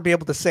 I'd never be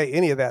able to say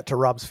any of that to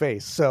Rob's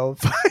face. So,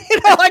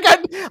 like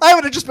I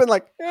would have just been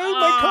like, "Hey,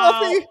 my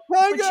coffee."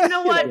 But you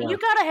know what? You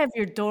gotta have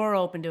your door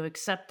open to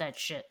accept that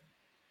shit,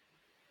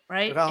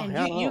 right? Well, and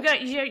yeah, you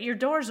got your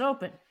door's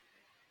open.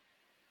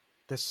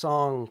 This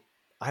song,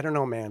 I don't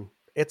know, man.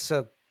 It's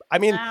a. I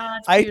mean,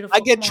 it's I beautiful.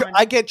 get Come on.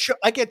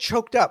 I get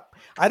choked up.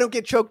 I don't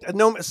get choked.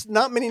 No,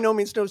 not many No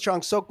Means No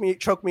songs choke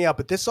me up,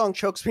 but this song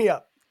chokes me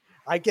up.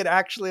 I get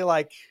actually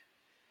like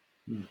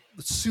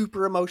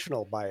super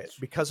emotional by it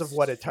because of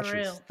what it For touches,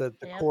 real.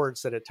 the Yep.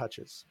 chords that it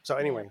touches. So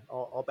anyway,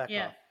 I'll back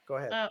Yeah. off. Go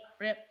ahead.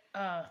 Rip.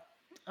 I'm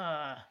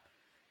not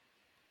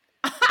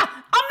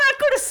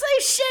gonna say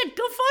shit.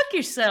 Go fuck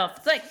yourself.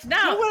 It's like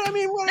no. What do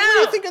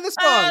you think of this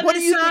song? What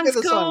do you think of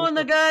this cool song? and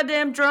the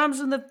goddamn drums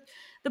and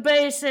the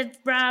bass. Said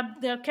Rob.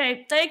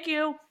 Okay, thank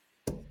you.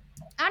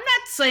 I'm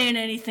not saying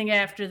anything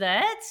after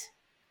that.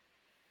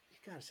 You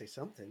gotta say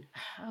something.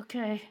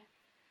 Okay.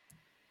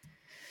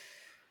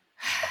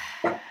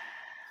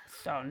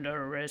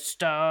 Thunderous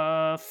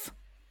stuff.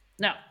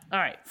 No. All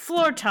right.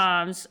 Floor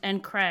toms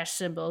and crash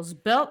cymbals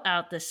belt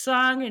out the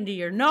song into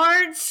your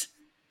nards,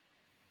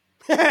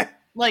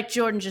 like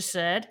Jordan just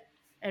said.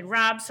 And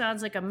Rob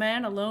sounds like a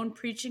man alone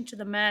preaching to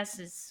the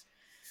masses.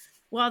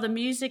 While the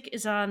music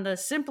is on the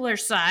simpler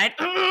side,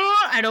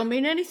 I don't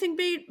mean anything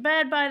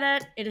bad by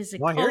that. It is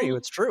I hear you.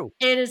 It's true.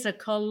 It is a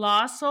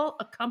colossal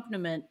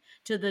accompaniment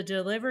to the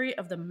delivery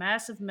of the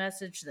massive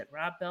message that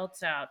Rob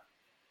belts out.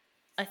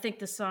 I think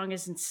the song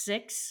is in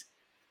 6,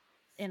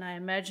 and I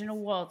imagine a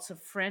waltz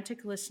of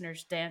frantic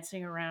listeners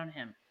dancing around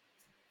him.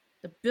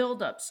 The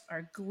build-ups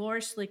are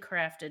gloriously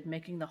crafted,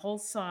 making the whole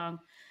song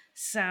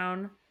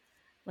sound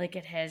like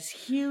it has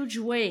huge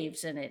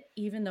waves in it,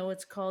 even though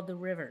it's called The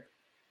River.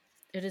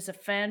 It is a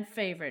fan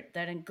favorite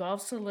that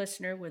engulfs the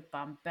listener with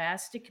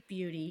bombastic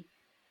beauty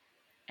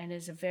and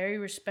is a very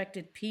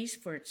respected piece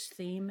for its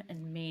theme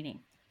and meaning.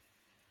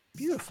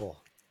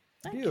 Beautiful.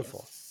 Thank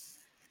Beautiful.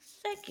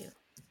 Thank you.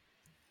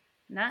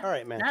 Not, All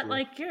right, Matthew. not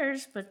like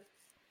yours, but,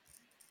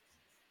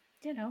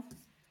 you know.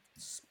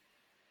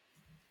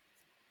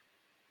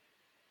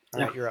 All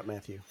right, you're up,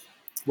 Matthew.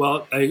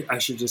 Well, I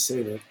should just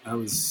say that I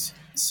was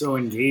so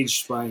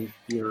engaged by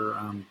your.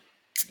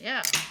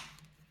 Yeah.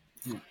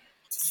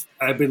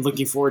 I've been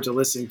looking forward to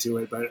listening to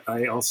it, but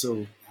I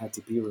also had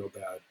to pee real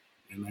bad,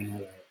 and I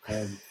had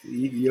a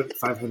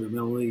 500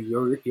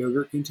 milliliter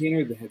yogurt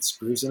container that had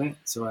screws in it.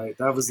 So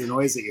that was the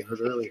noise that you heard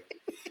earlier.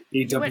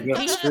 You dumping up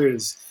the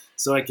screws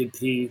so I could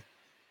pee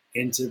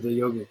into the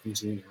yogurt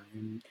container.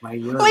 And my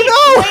urine. I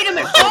know! Wait a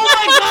minute. Oh,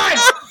 my God.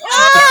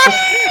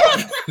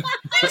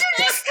 Did you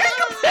just take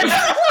a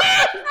picture?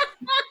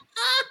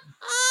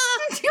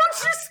 Did you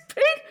just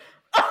pick?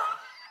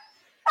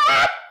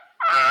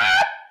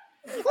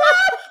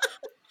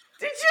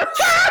 Did you?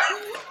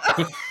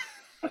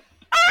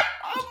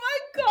 Oh my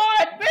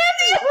God,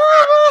 baby!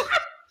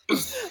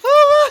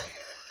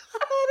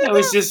 It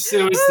was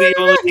the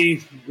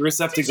only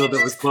receptacle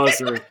that was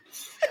closer.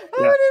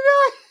 Yeah.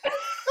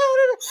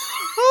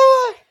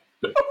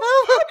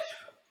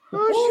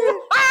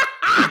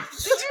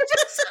 Did you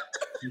just?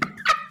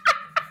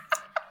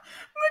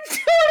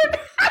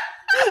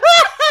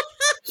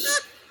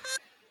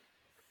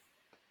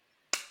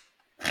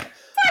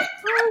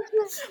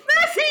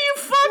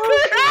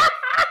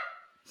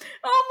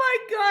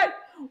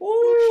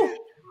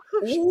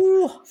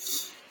 Ooh.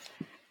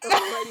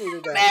 I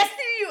needed that.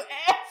 Matthew, you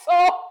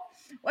asshole!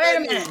 Wait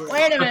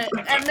a minute.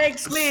 That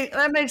makes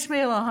me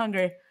a little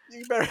hungry.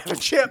 You better have a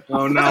chip.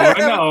 Oh no!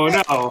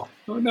 Oh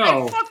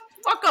no! Hey,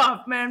 fuck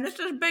off, man. This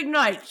is a big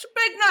night. It's a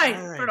big night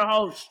All right. for the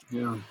host.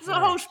 Yeah. It's a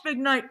host big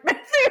night.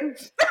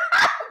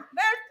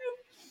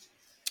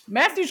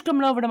 Matthew's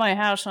coming over to my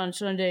house on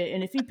Sunday,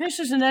 and if he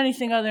pisses in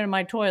anything other than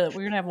my toilet,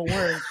 we're gonna have a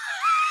word.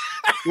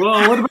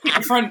 Well, what about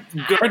your front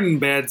garden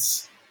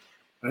beds?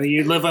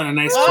 You live on a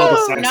nice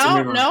cul-de-sac.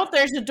 No,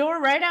 there's a door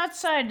right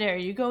outside there.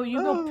 You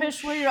go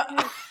piss where you're.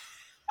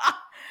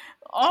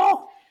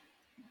 Oh,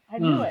 I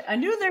knew it. I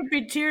knew there'd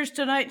be tears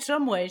tonight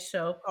some way.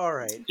 So. All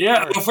right. Yeah.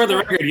 All right. Well, for the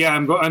record, yeah,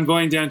 I'm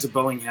going down to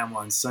Bellingham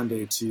on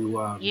Sunday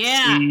to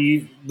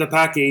see the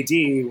Pack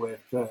AD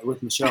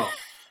with Michelle.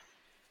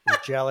 I'm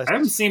jealous. I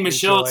haven't seen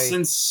Michelle Enjoy.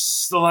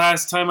 since the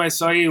last time I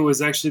saw you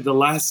was actually the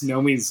last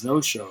No Means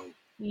No show.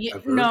 Yeah,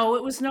 Ever. no,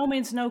 it was No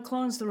Means No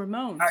Clones, the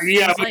Ramones.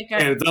 Yeah, It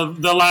was like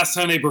the last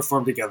time they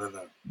performed together,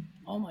 though.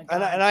 oh my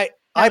god! And I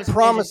That was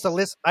promise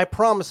I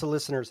promise the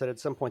listeners that at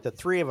some point the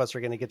three of us are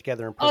going to get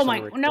together in person. Oh my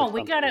and record no,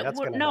 we something. gotta. That's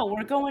gonna No, happen.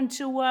 we're going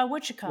to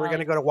Wichita. We're going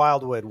to go to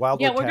Wildwood.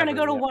 Yeah, we're gonna Tavern,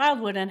 go to yeah.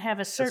 Wildwood and have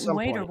a certain some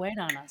waiter point. wait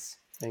on us.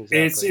 Exactly.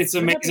 It's Wouldn't that be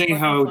amazing fucking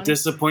how funny?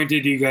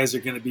 disappointed you guys are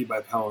going to be by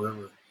Powell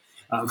River.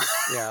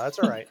 Yeah, that's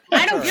all right.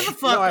 I don't That's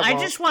give a all fuck. right. No, I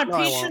won't. just want No,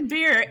 I peace won't. and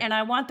beer, and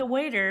I want the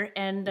waiter.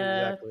 And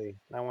Exactly.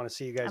 I want to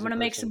see you guys. I'm gonna in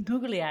make person. some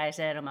googly eyes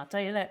at him. I'll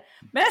tell you that.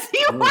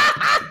 Matthew,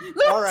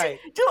 All right.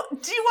 Do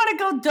you want to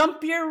go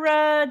dump your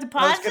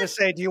deposit? I was going to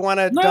say, do you want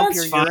to No, dump it's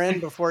your fine. urine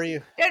before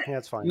you? Yeah. Yeah,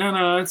 it's fine.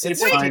 No, it's It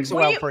fine. takes a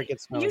Will while you- before it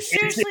gets smelly. You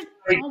seriously?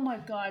 like- Oh my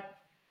god!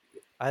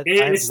 I have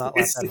it's- not laughed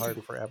it's- that hard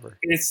in forever.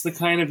 It's the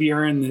kind of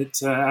urine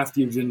that after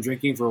you've been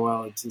drinking for a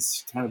while, it's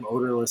just kind of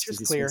odorless. Just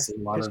 'cause clear. mixed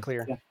with water. Just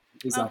clear. Yeah,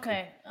 exactly.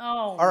 Okay.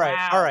 Oh. All right.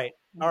 Wow. All right.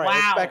 All right. Wow.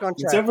 Let's back on track.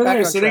 It's over Back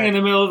there, on sitting track. in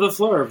the middle of the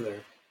floor over there.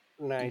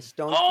 Nice.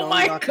 Don't. Oh don't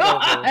my knock it over.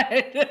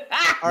 god!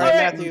 All right,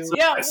 Matthew.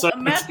 Yeah, So-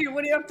 Matthew,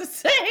 what do you have to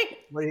say?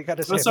 What do you got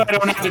to say? So I about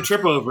don't this? have to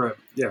trip over it.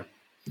 Yeah.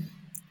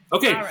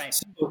 Okay. All right.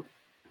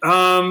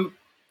 So,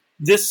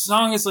 this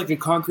song is like a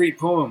concrete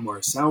poem or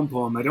a sound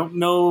poem. I don't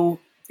know.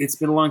 It's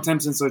been a long time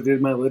since I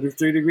did my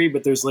literature degree,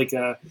 but there's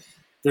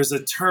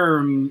a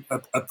term,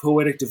 a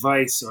poetic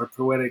device or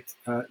poetic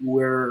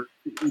where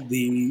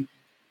the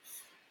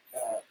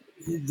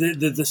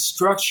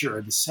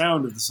structure, the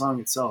sound of the song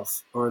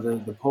itself or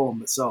the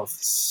poem itself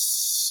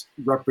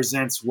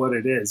represents what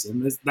it is,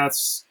 and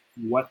that's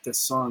what this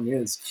song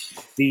is.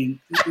 The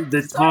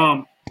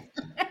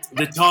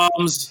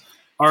toms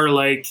are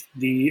like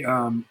the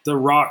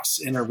rocks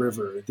in a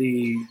river.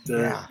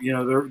 Yeah.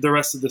 The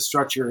rest of the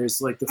structure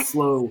is like the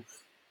flow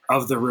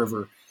of the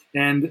river.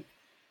 And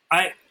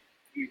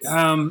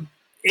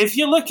if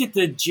you look at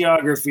the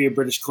geography of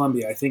British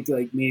Columbia, I think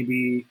like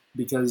maybe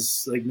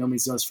because like nobody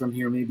knows from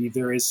here, maybe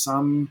there is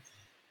some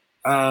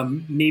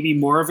maybe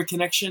more of a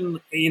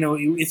connection.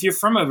 If you're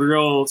from a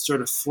real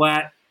sort of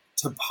flat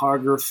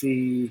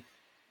topography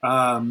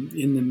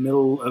in the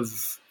middle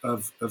of a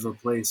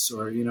place,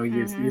 or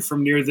you're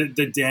from near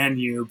the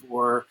Danube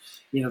or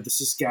the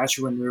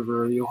Saskatchewan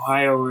River or the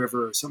Ohio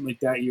River or something like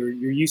that, you're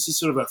used to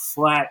sort of a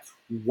flat,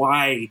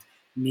 wide,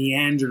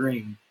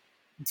 meandering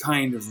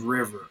kind of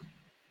river.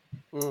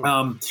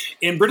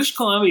 In British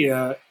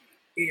Columbia,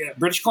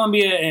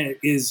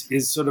 is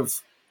sort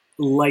of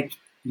like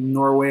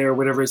Norway or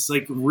whatever. It's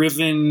like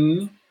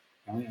riven.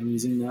 I'm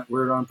using that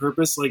word on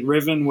purpose. Like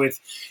riven with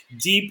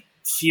deep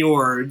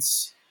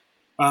fjords.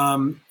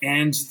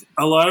 And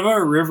a lot of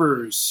our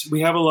rivers,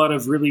 we have a lot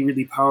of really,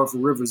 really powerful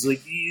rivers.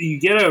 Like you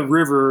get a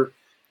river,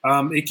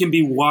 it can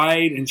be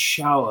wide and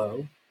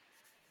shallow,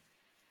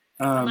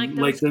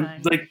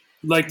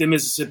 like the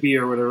Mississippi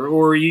or whatever,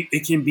 or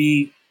it can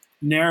be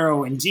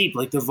narrow and deep.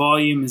 Like the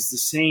volume is the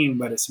same,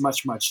 but it's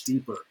much, much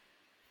deeper.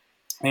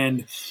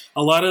 And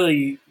a lot of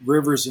the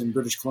rivers in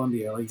British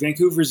Columbia, like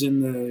Vancouver's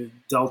in the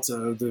delta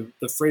of the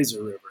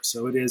Fraser River,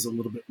 so it is a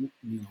little bit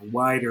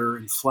wider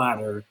and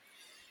flatter.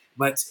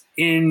 But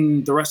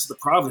in the rest of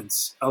the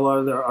province, a lot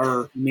of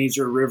our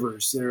major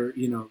rivers, they're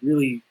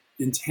really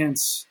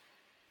intense,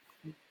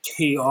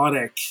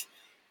 chaotic,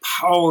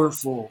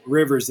 powerful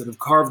rivers that have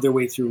carved their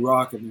way through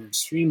rock, and they're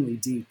extremely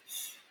deep.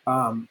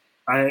 I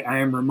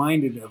am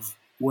reminded of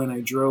when I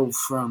drove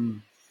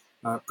from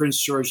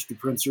Prince George to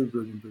Prince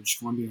Rupert in British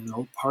Columbia, and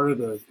part of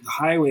the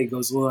highway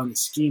goes along the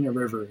Skeena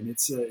River, and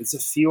it's a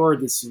fjord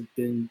that's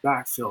been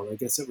backfilled. I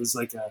guess it was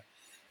like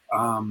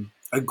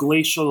a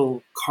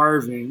glacial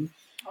carving.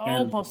 Oh,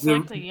 And most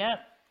likely, yeah.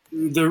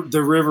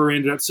 The river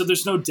ended up, so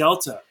there's no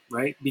delta,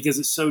 right? Because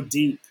it's so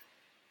deep.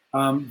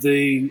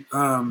 The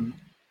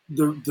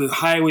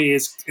highway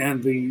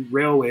and the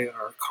railway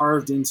are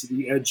carved into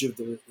the edge of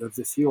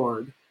the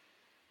fjord.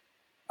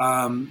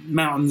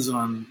 Mountains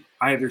on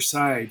either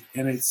side,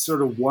 and it's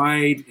sort of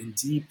wide and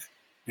deep,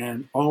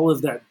 and all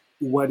of that,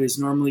 what is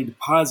normally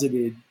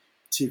deposited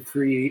to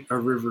create a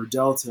river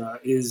delta,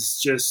 is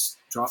just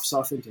drops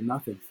off into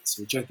nothingness,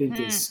 which I think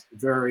is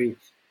very,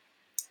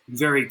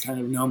 very kind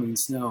of no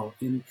means no.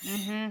 And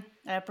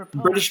Apropos.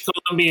 British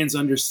Columbians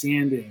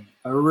understanding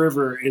a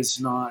river is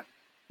not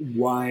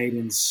wide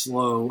and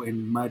slow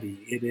and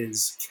muddy. It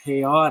is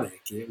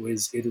chaotic. It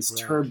is Right.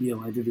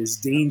 turbulent. It is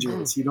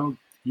dangerous. You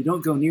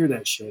don't go near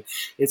that shit.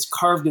 It's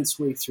carved its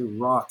way through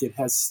rock. It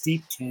has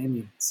steep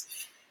canyons,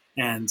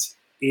 and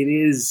it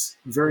is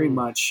very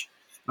much.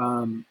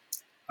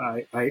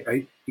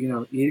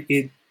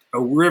 A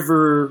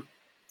river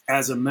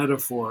as a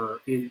metaphor,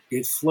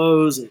 it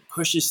flows, it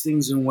pushes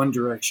things in one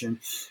direction,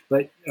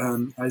 but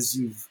as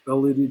you've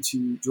alluded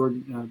to,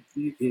 Jordan,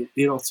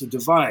 it also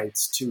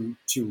divides. To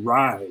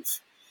rive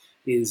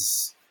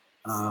is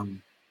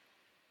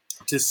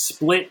to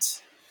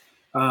split,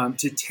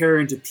 to tear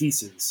into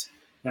pieces,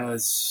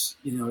 as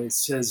it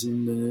says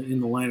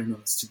in the liner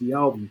notes to the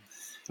album.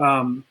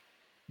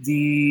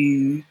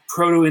 The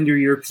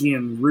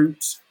Proto-Indo-European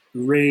root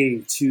ray,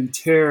 to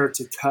tear,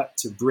 to cut,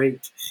 to break,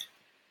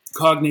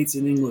 cognates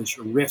in English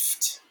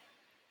rift.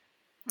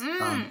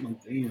 Yeah,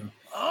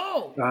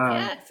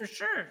 for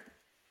sure.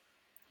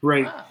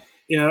 Right.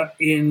 Wow.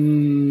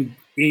 In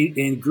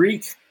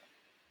Greek,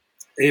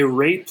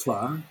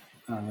 erepla,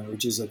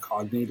 which is a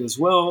cognate as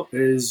well,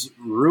 is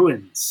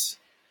ruins.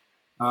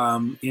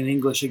 In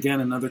English, again,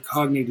 another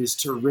cognate is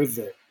to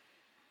rivet.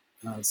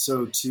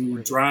 So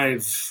to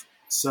drive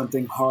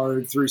something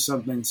hard through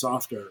something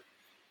softer.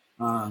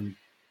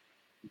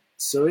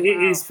 So it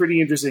is pretty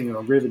interesting,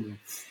 riveting.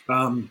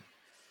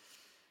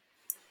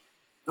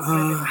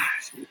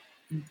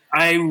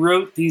 I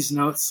wrote these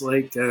notes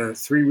like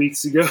 3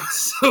 weeks ago,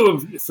 so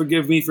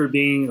forgive me for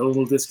being a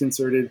little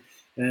disconcerted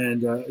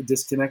and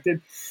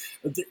disconnected.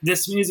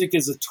 This music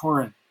is a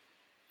torrent.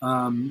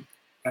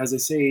 As I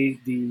say,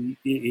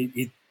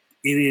 it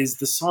is,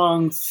 the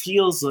song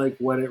feels like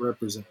what it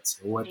represents,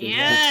 or what the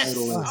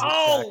title is.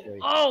 Exactly.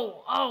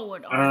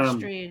 What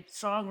artistry,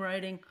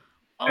 songwriting.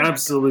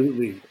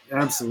 Absolutely.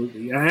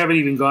 I haven't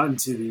even gotten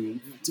to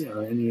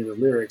any of the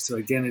lyrics. So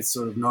again, it's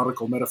sort of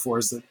nautical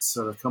metaphors that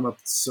sort of come up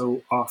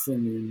so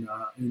often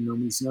in No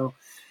Means No.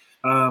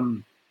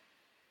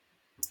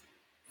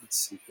 Let's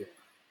see here.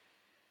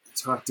 I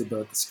talked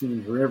about the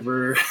Schooner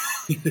River.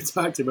 I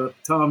talked about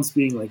Toms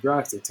being like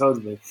rocks. I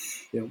told you,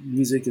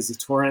 music is a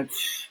torrent.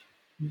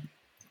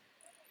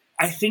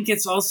 I think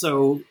it's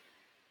also,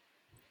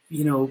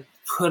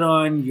 put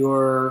on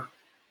your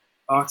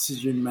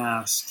oxygen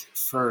mask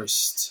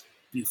first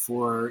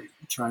before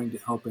trying to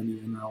help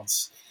anyone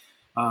else.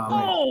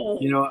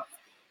 I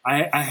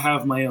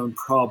have my own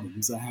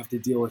problems. I have to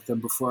deal with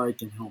them before I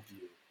can help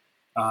you.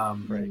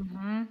 Right.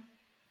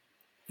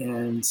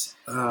 And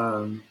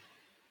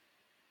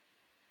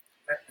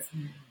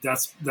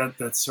that's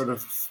sort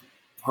of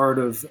part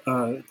of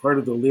the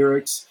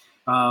lyrics.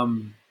 Where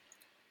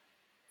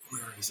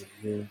is it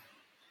here?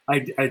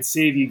 I'd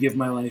save you, give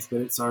my life, but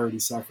it's already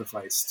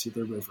sacrificed to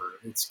the river.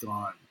 It's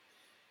gone.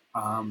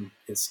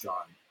 It's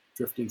gone,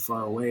 drifting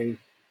far away.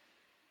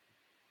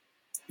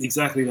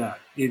 Exactly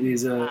that. It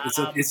is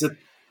it's a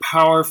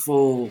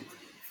powerful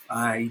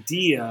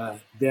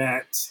idea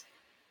that,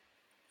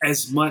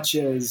 as much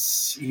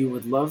as you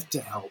would love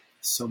to help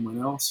someone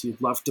else,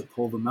 you'd love to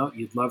pull them out,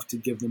 you'd love to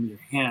give them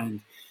your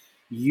hand,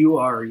 you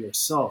are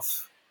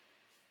yourself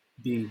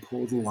being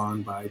pulled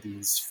along by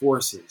these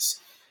forces.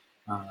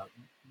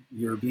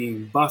 You're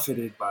being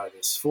buffeted by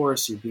this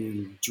force. You're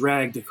being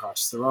dragged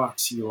across the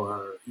rocks. You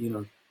are,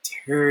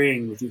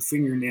 tearing with your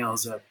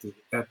fingernails at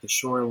the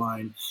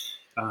shoreline,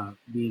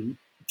 being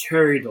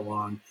carried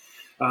along.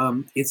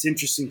 It's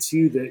interesting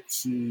too that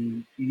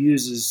he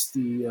uses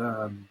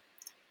the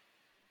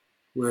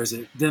where is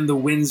it? Then the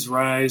winds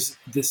rise,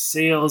 the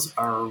sails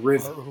are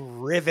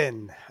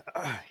riven.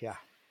 Yeah.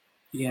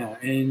 Yeah,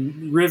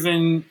 and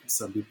riven,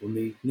 some people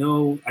may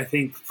know, I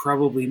think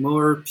probably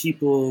more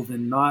people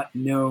than not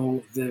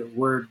know the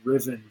word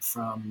riven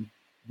from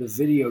the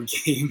video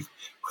game,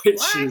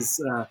 which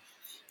is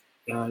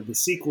the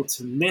sequel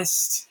to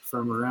Myst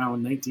from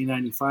around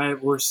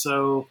 1995 or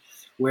so,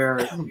 where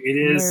it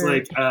is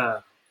like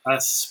a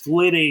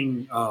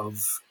splitting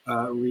of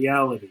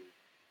reality.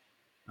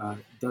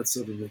 That's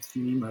sort of the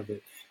theme of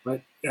it.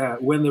 But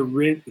when the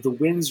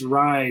winds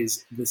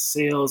rise, the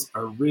sails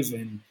are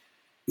riven.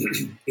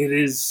 It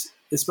is,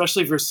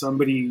 especially for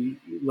somebody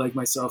like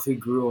myself who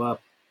grew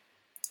up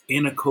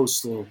in a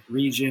coastal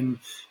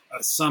region,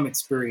 some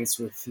experience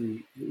with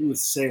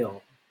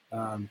sail.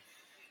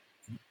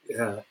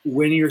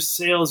 When your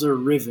sails are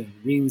riven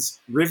means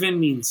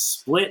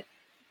split.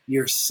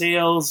 Your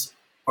sails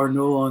are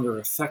no longer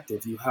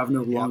effective. You have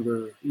no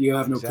longer, you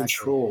have no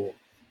control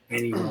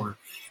anymore.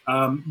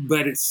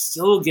 But it's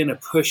still going to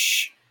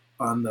push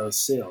on those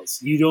sails.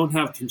 You don't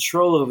have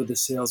control over the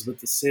sails, but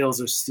the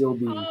sails are still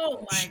being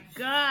pushed. My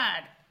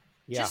God.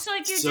 Yeah. Just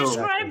like you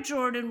described,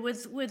 Jordan,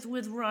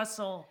 with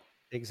Russell.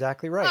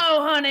 Exactly right.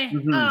 Oh, honey.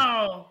 Mm-hmm.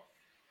 Oh.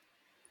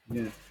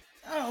 Yeah.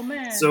 Oh,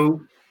 man. So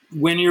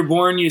when you're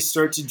born, you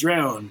start to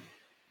drown.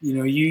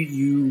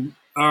 You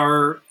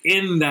are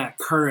in that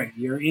current.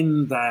 You're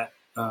in that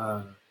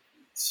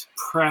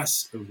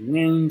press of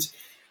wind.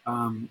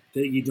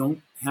 that you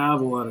don't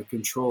have a lot of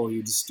control.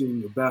 You're just doing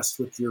your best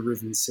with your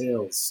riven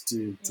sails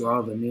to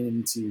draw them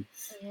in.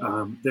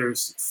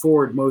 There's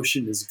forward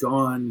motion is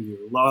gone.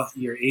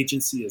 Your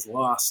agency is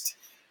lost.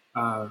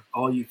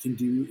 All you can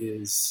do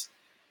is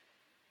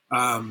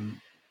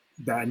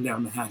batten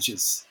down the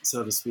hatches,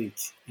 so to speak,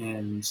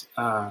 and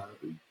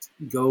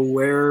go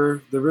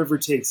where the river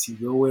takes you.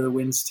 Go where the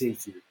winds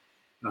take you.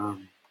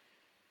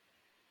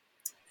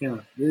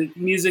 The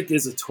music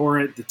is a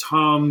torrent. The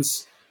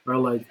toms are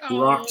like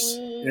rocks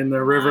in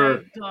the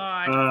river.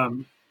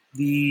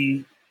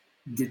 The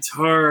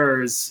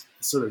guitars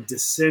sort of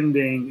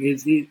descending.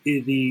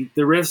 The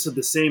riffs are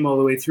the same all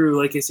the way through.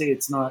 Like I say,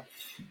 it's not,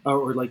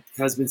 or like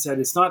has been said,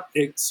 it's not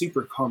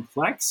super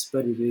complex,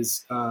 but it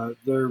is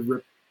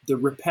the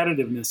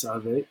repetitiveness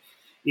of it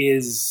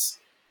is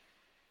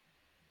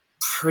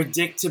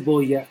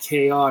predictable yet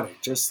chaotic,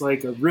 just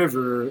like a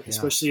river,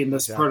 especially in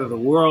this part of the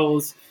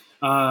world,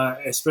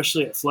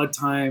 especially at flood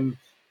time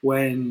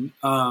when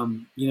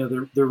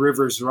the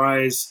rivers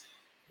rise.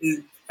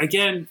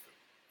 Again,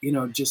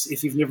 just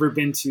if you've never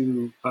been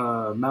to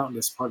a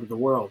mountainous part of the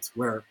world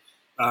where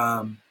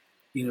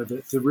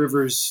the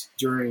rivers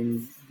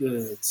during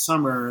the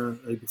summer,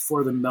 like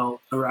before the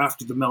melt or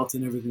after the melt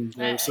and everything,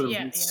 they're sort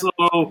of slow.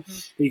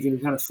 Mm-hmm. You can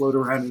kind of float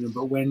around in them.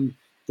 But when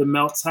the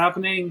melt's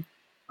happening,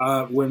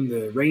 when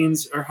the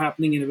rains are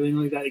happening and everything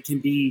like that, it can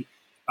be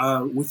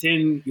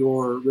within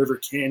your river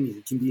canyon.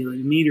 It can be like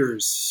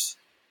meters,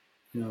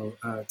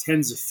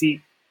 tens of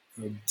feet,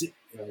 like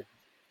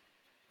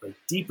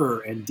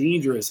deeper and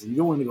dangerous, and you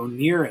don't want to go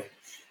near it.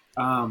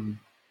 But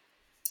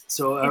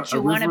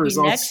you want to be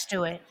next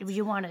to it.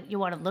 You want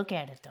to look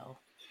at it though.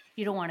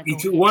 You don't want to.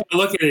 You want to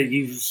look at it.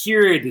 You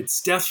hear it.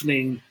 It's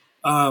deafening.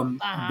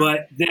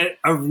 But that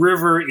a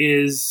river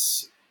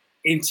is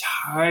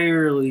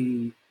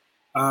entirely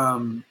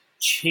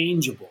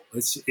changeable.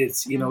 It's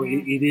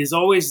it is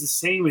always the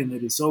same in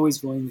that it's always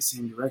going the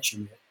same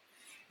direction.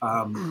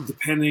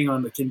 Depending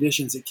on the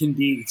conditions, it can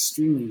be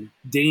extremely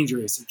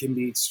dangerous. It can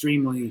be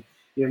extremely.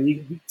 You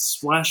can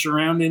splash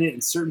around in it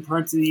in certain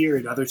parts of the year,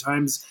 and other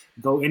times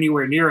go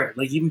anywhere near it.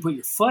 Like even put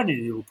your foot in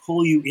it, it will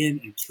pull you in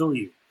and kill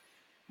you.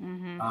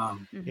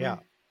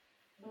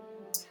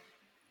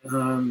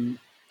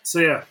 So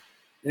yeah.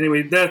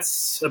 Anyway,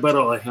 that's about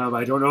all I have.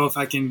 I don't know if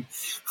I can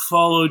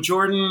follow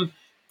Jordan,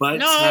 but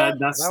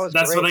that's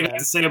what I got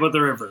to say about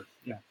the river.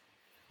 Yeah,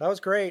 that was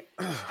great.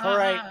 All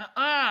right.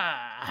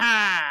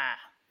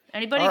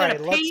 Anybody got a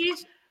pee?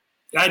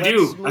 I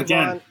do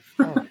again.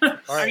 All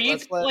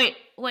right,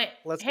 wait.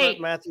 Let's let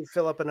Matthew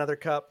fill up another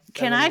cup.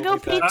 Can I go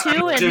pee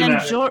too? And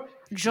then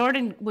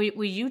Jordan,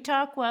 will you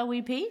talk while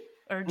we pee?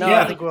 Or no,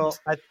 I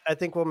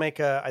think we'll make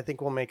a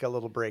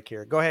little break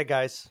here. Go ahead,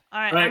 guys. All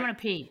right. I'm gonna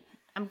pee.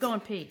 I'm going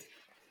pee.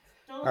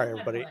 All right,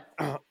 everybody.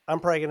 I'm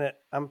probably gonna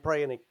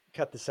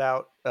cut this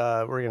out.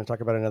 We're gonna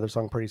talk about another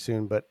song pretty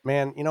soon. But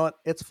man, you know what?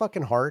 It's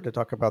fucking hard to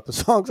talk about the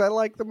songs I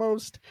like the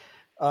most.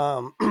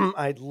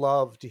 I'd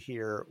love to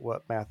hear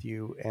what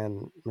Matthew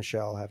and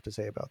Michelle have to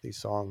say about these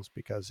songs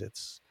because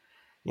it's,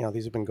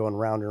 these have been going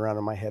round and round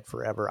in my head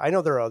forever. I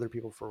know there are other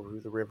people for who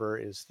The River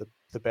is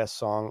the best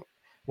song.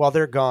 While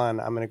they're gone,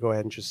 I'm going to go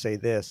ahead and just say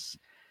this.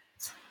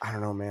 I don't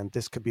know, man.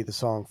 This could be the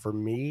song for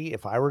me.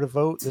 If I were to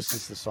vote, this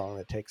is the song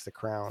that takes the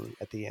crown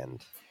at the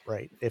end,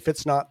 right? If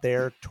it's not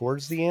there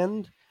towards the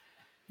end,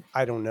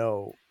 I don't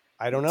know,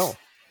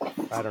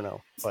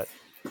 but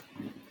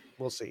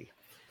we'll see.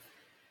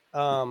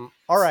 All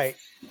right.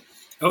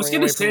 I was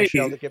going to say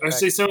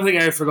something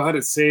I forgot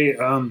to say.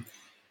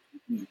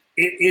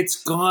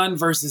 It's gone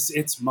versus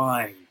it's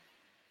mine.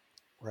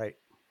 Right.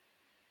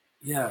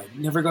 Yeah.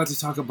 Never got to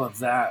talk about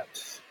that,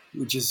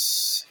 which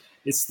is,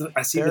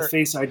 I see the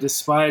face I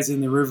despise in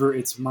the river.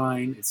 It's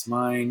mine. It's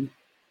mine.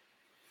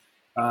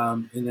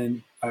 And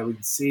then I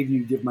would save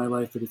you, give my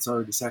life, but it's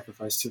already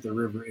sacrificed to the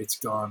river. It's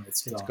gone.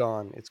 It's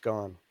gone. It's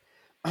gone.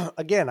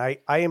 Again, I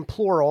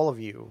implore all of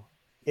you,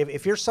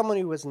 if you're someone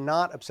who was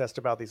not obsessed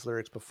about these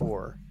lyrics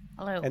before,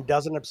 and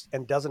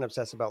doesn't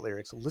obsess about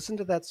lyrics, listen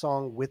to that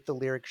song with the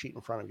lyric sheet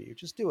in front of you.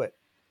 Just do it.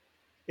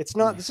 It's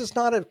not. This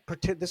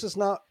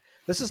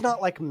is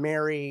not like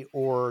Mary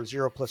or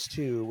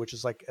 0+2, which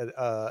is like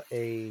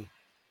a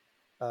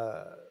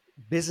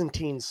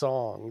Byzantine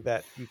song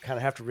that you kind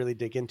of have to really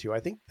dig into.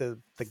 I think the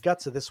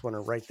guts of this one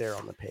are right there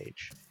on the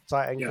page. So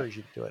I encourage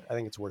you to do it. I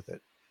think it's worth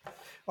it.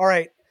 All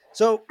right.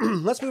 So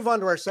let's move on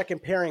to our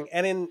second pairing.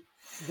 And in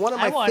one of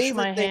my favorite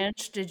my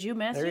hands. Did you,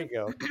 Matthew? There you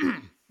go.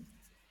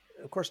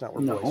 Of course not.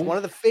 We're boys. One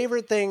of my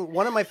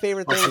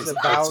favorite things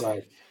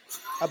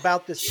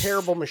about this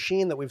terrible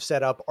machine that we've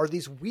set up are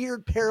these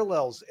weird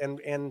parallels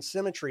and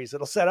symmetries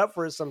that'll set up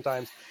for us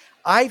sometimes.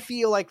 I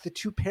feel like the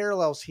two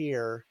parallels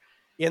here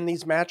in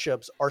these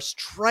matchups are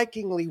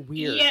strikingly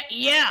weird.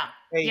 Yeah.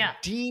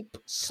 Deep,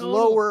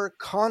 slower,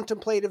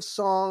 contemplative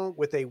song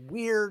with a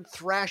weird,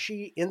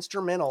 thrashy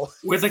instrumental.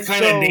 With a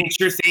kind of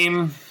nature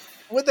theme.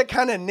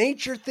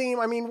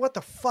 I mean, what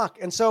the fuck?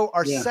 And so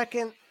our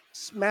second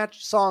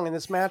song in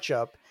this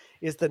matchup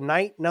is The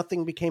Night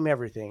Nothing Became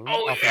Everything.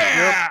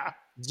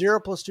 0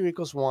 + 2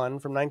 = 1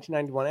 from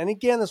 1991. And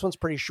again, this one's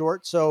pretty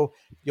short, so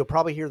you'll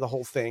probably hear the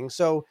whole thing.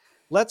 So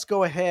let's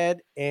go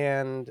ahead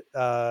and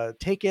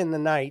take in the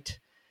night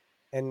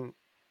and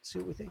see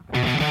what we think.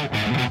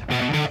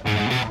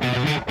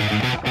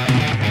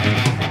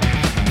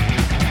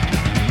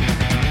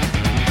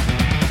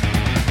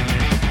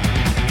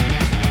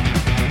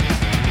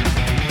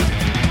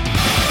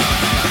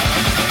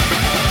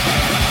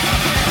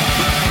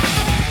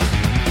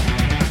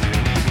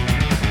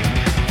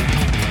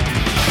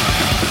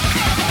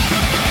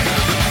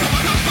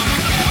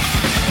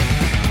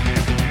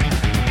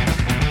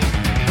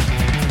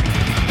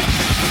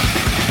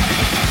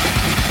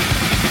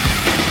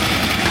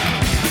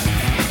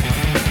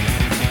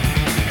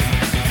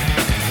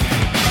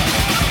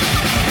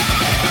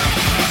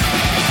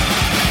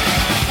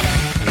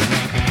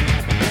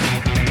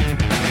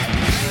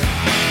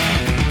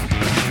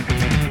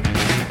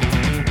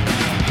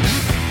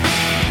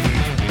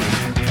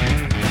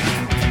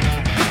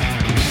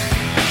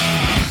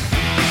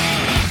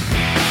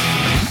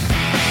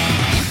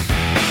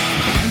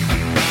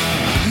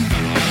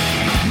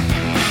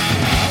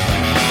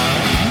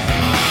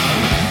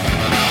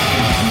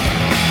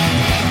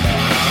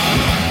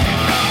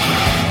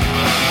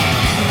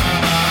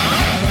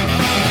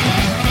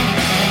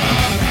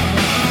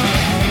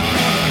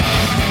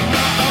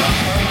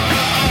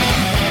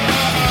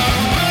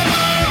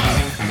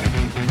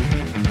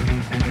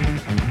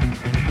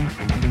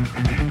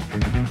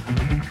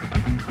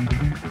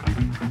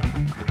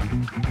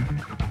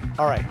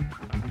 All right.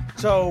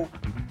 So,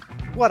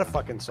 what a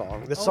fucking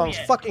song. This song's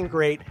fucking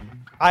great.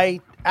 I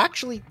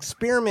actually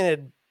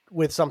experimented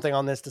with something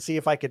on this to see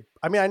if I could.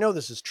 I mean, I know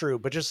this is true,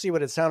 but just see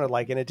what it sounded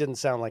like, and it didn't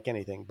sound like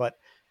anything. But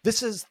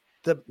this is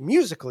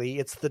musically,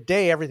 it's the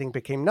day everything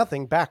became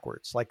nothing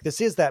backwards. Like, this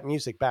is that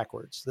music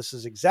backwards. This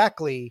is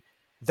exactly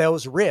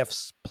those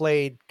riffs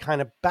played kind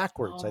of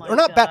backwards. Or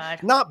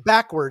not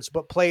backwards,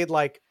 but played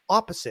like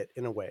opposite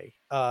in a way.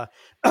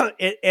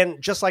 And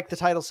just like the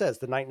title says,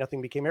 the night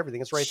nothing became everything.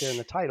 It's right there in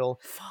the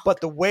title. But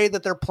the way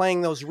that they're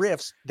playing those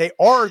riffs, they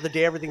are the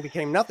day everything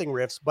became nothing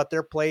riffs, but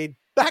they're played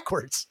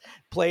backwards.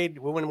 Played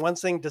when one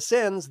thing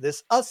descends,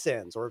 this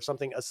ascends, or if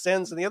something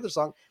ascends in the other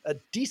song,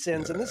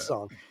 descends in this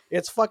song.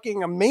 It's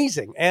fucking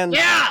amazing. And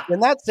in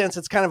that sense,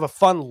 it's kind of a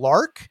fun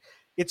lark.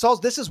 It's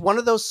also, this is one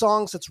of those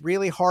songs that's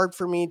really hard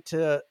for me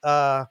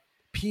to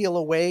peel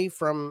away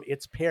from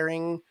its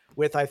pairing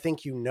with I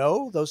Think You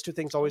Know. Those two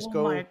things always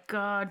go. Oh my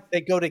God.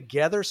 They go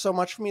together so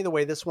much for me, the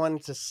way this one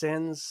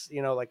descends,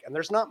 you know, like, and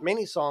there's not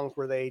many songs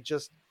where they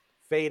just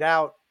fade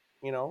out,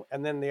 you know,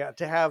 and then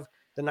to have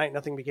the night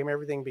nothing became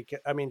everything.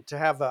 To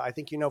have I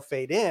Think You Know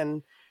fade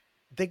in,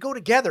 they go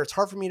together. It's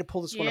hard for me to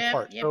pull this one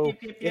apart.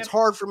 It's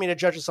hard for me to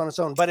judge this on its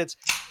own, but it's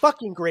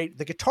fucking great.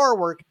 The guitar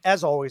work,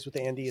 as always with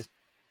Andy, is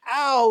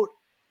out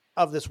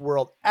of this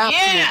world.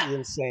 Absolutely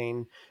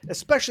insane.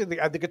 Especially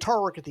the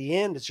guitar work at the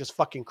end is just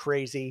fucking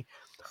crazy.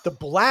 The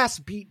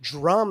blast beat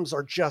drums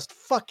are just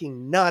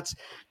fucking nuts.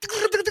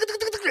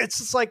 It's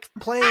just like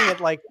playing it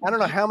like, I don't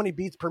know how many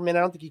beats per minute.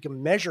 I don't think you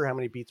can measure how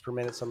many beats per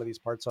minute some of these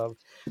parts of.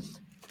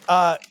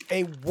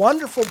 A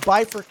wonderful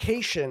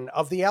bifurcation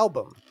of the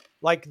album.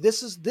 Like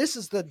this is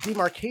the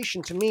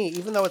demarcation to me,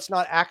 even though it's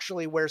not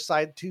actually where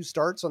side 2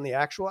 starts on the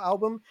actual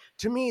album.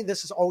 To me,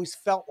 this has always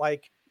felt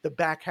like the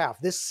back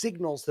half. This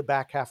signals the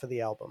back half of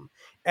the album,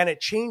 and it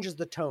changes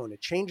the tone. It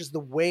changes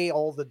the way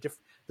all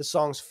the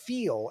songs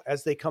feel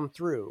as they come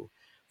through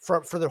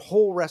for the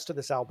whole rest of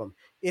this album.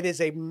 It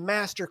is a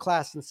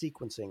masterclass in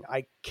sequencing.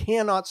 I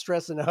cannot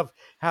stress enough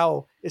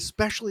how,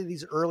 especially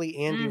these early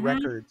Andy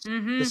records,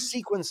 the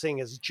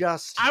sequencing is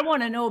just... I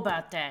want to know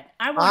about that.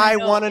 I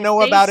want to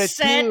know about it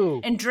too.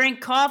 And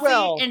drank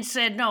coffee and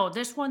said, no,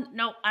 this one,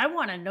 no, I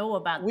want to know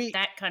about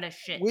that kind of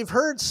shit. We've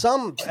heard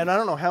some, and I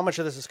don't know how much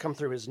of this has come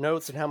through his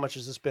notes and how much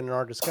has this been in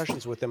our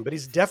discussions with him, but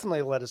he's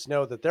definitely let us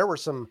know that there were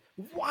some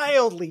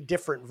wildly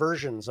different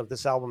versions of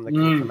this album that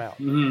could come out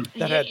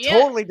that had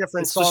totally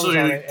different songs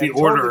on it. The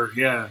order,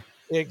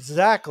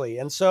 Exactly.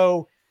 And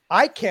so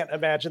I can't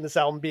imagine this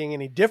album being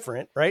any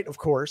different, right? Of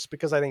course,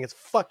 because I think it's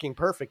fucking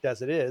perfect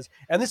as it is.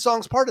 And this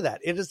song's part of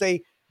that. It is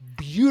a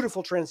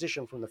beautiful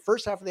transition from the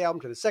first half of the album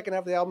to the second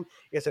half of the album.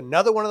 It's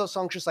another one of those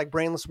songs, just like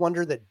Brainless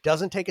Wonder, that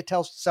doesn't take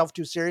itself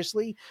too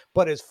seriously,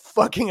 but is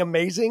fucking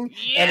amazing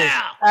and is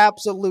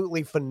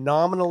absolutely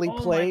phenomenally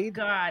played.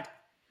 Oh my God.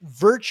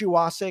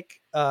 Virtuosic.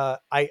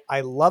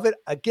 I love it.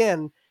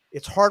 Again,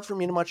 it's hard for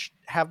me to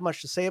have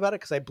much to say about it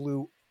because I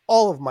blew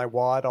all of my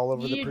wad all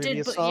over the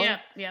previous song.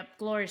 Yep,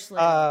 gloriously.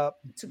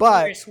 It's a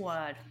glorious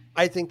wad.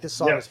 I think this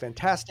song is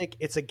fantastic.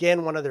 It's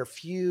again one of their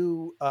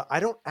few. I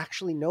don't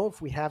actually know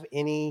if we have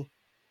any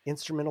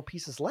instrumental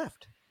pieces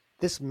left.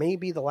 This may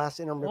be the last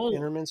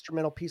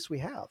instrumental piece we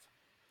have.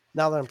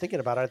 Now that I'm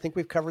thinking about it, I think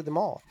we've covered them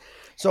all.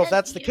 So if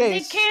that's the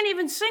case, they can't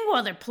even sing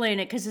while they're playing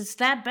it because it's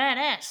that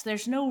badass.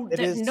 There's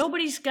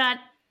nobody's got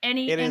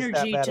any It is that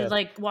energy to badass.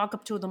 like walk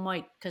up to the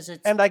mic because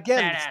it's And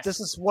again, badass. this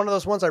is one of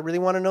those ones I really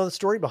want to know the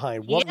story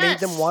behind. What made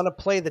them Yes. want to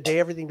play The Day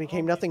Everything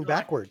Became my Nothing God.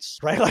 backwards,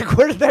 right? Like,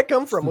 where did that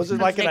come from? Was it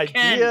like an they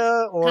can.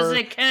 idea or 'Cause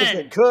they because can.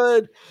 they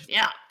could?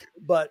 Yeah.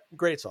 But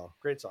great song.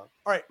 Great song.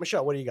 All right,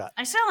 Michelle, what do you got?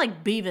 I sound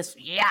like Beavis.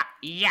 Yeah.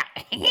 Yeah.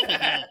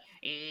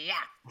 Yeah.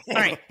 All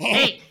right.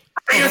 Hey.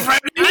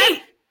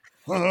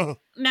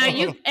 Now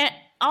you,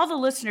 all the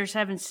listeners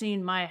haven't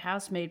seen my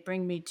housemate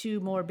bring me 2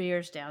 more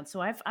beers down,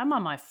 so I'm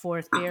on my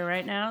 4th beer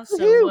right now.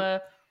 So,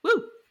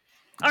 woo!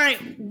 All right,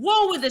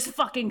 whoa with this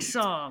fucking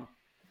song.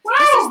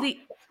 This is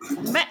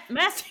the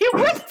Matthew.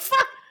 What the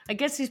fuck? I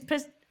guess he's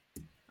pissed.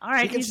 All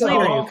right, He can he's still hear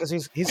leaving. you because he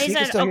He can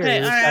said, still hear okay,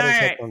 you. He's all got right, his all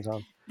right. headphones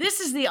on. This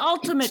is the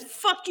ultimate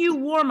fuck you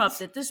warm up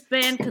that this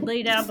band could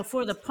lay down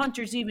before the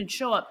punters even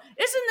show up.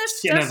 Get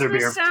another Doesn't beer.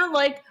 this sound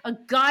like a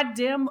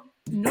goddamn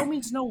no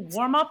means no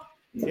warm up?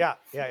 Yeah.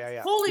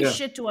 Holy Yeah.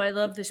 shit, do I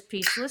love this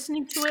piece.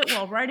 Listening to it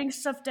while writing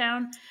stuff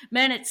down,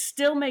 man, it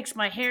still makes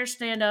my hair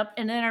stand up.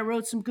 And then I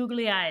wrote some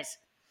googly eyes.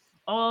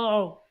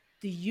 Oh,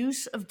 the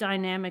use of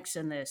dynamics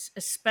in this,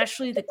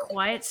 especially the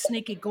quiet,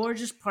 sneaky,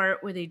 gorgeous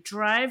part where they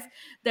drive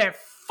their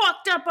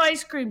fucked up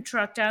ice cream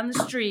truck down the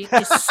street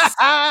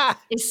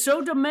is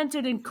so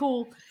demented and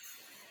cool.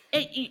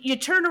 You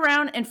turn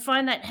around and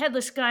find that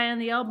headless guy on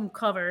the album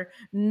cover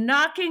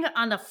knocking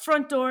on the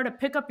front door to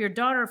pick up your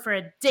daughter for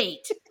a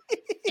date.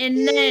 and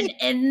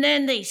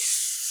then they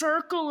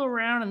circle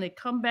around and they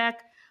come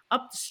back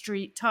up the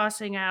street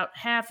tossing out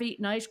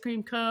half-eaten ice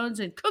cream cones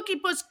and Cookie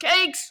Puss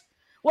cakes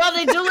while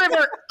they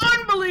deliver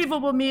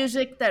unbelievable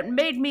music that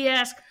made me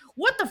ask,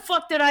 what the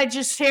fuck did I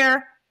just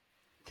hear?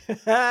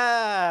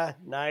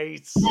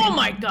 Nice. Oh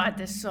my god,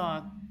 this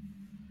song.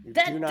 You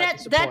do not That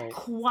disappoint.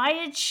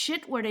 quiet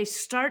shit where they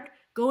start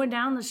going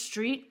down the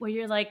street where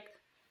you're like,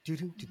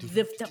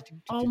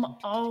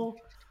 oh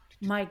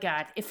my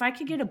god, if I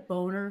could get a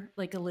boner,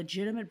 like a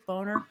legitimate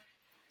boner,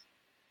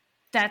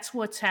 that's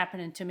what's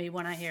happening to me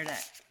when I hear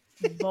that.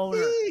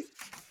 Boner.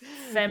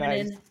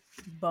 Feminine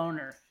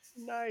boner.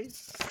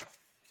 Nice.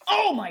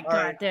 Oh my god,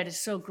 right. that is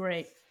so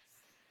great.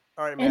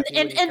 All right, And Matthew,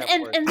 what do you got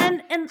for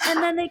us?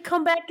 and then they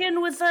come back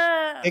in with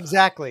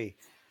Exactly.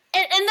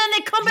 and then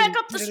they come back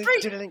up the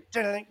street.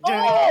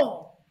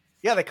 Oh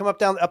Yeah, they come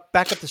back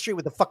up the street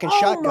with the fucking Oh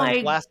shotgun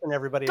my blasting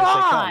everybody as they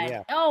god! come.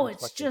 Yeah. Oh,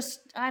 It's it's fucking- just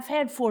I've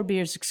had 4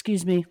 beers.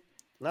 Excuse me,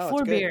 No, it's 4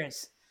 good.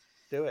 beers.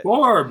 Do it.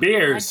 4 I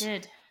beers.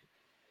 did.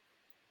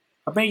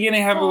 How about you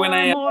gonna have it 4 when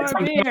I more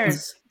come home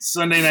beers.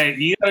 Sunday night?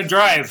 You gotta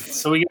drive,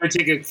 so we gotta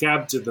take a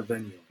cab to the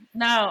venue.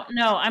 No,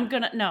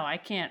 I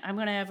can't. I'm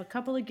gonna have a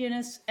couple of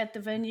Guinness at the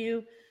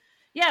venue.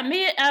 Yeah,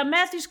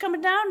 Matthew's coming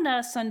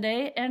down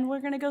Sunday, and we're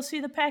gonna go see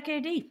the Pack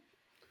AD.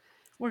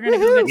 We're gonna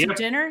go get some Yep.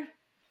 dinner.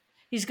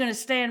 He's gonna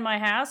stay in my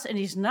house, and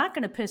he's not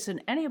gonna piss in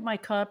any of my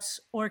cups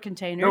or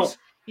containers. No.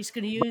 He's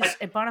gonna use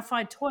a bona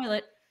fide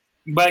toilet.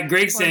 But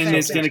Gregson Okay.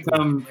 is gonna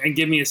come and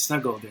give me a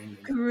snuggle during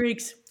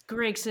the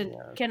Gregson,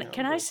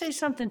 can I say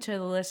something to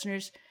the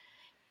listeners?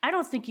 I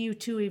don't think you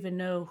two even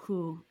know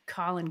who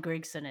Colin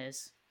Gregson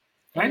is.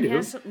 I And do. It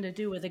has something to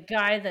do with a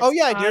guy that's Oh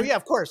yeah, I do. Yeah,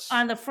 of course.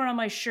 on the front of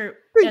my shirt.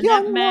 The And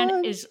that young man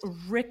one. is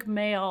Rick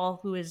Mayall,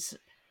 who is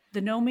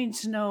the no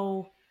means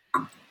no.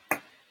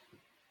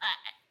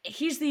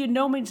 He's the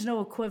no means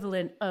no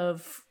equivalent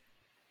of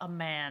a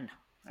man.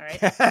 All right,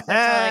 that's all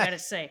I gotta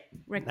say.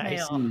 Rick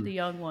Nice. Mayall, the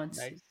young ones.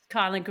 Nice.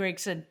 Colin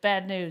Gregson,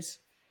 bad news.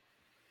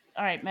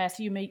 All right,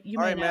 Matthew, you may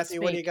All right, not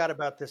Matthew, what do you speak. got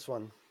about this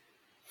one?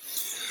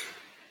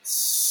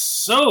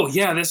 So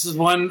yeah, this is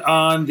one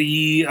on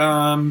the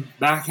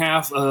back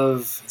half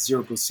of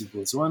Zero Plus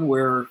Sequels. One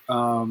where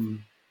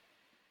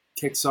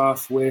kicks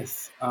off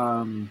with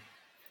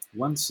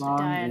one song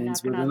guy and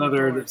ends knocking with on the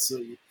another. door.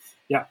 So,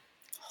 yeah.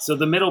 So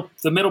the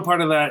middle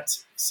part of that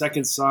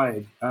second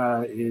side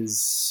is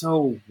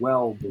so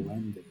well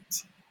blended.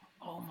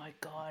 Oh my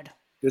god.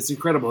 It's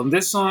incredible. And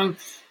this song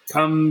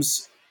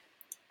comes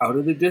out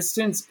of the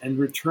distance and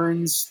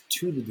returns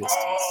to the distance.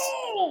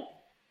 Oh,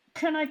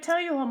 can I tell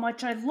you how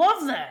much I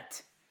love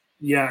that?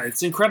 Yeah,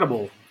 it's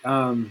incredible.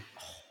 And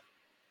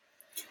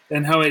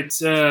how it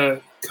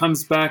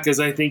comes back as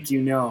I Think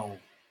You Know.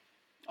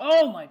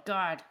 Oh my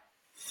god.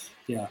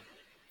 Yeah.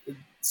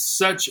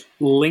 Such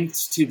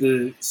linked to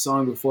the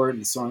song before it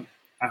and the song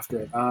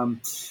after it.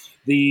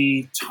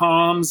 The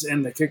toms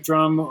and the kick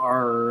drum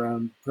are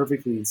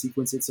perfectly in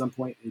sequence at some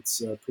point. It's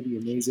pretty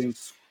amazing.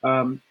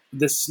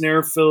 The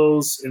snare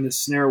fills and the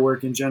snare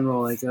work in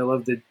general, like I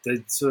love the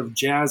sort of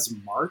jazz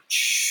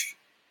march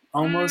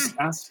almost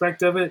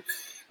aspect of it.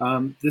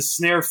 The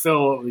snare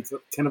fill like,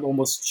 kind of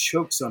almost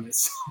chokes on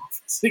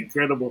itself. It's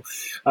incredible.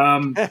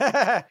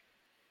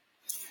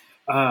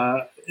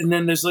 And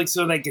then there's like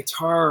sort of that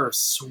guitar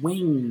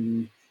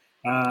swing,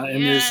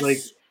 and there's like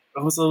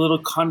almost a little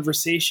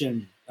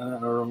conversation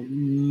or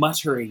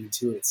muttering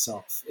to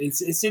itself.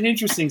 It's an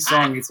interesting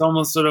song. It's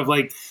almost sort of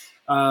like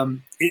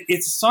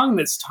it's a song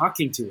that's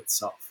talking to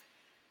itself.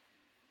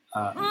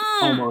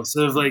 Almost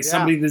sort of like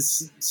somebody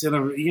that's sort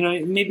of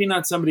maybe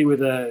not somebody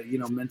with a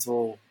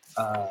mental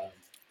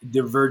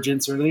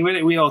divergence or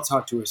anything. We all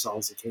talk to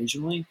ourselves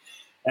occasionally,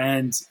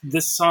 And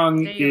this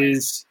song Daily.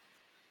 is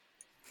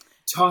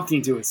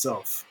talking to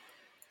itself.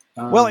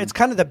 Well, it's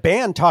kind of the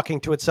band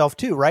talking to itself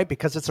too, right?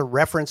 Because it's a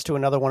reference to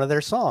another one of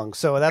their songs.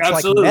 So that's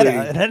Absolutely. like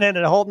meta and at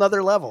a whole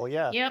nother level.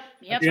 Yeah. Yep.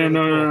 Yeah, really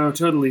no,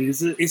 totally.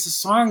 It's a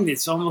song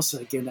that's almost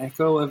like an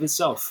echo of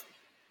itself.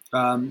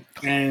 And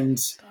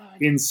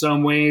in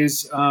some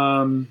ways,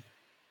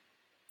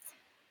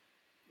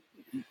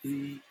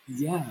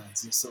 yeah, it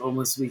just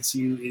almost makes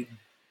you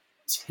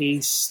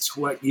taste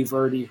what you've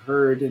already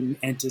heard and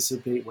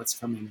anticipate what's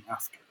coming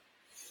after.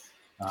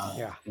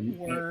 Yeah.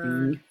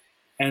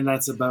 And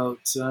that's about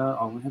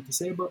all I have to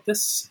say about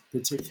this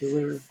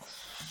particular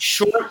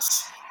short,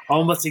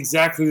 almost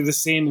exactly the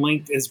same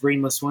length as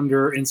Brainless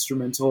Wonder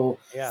instrumental.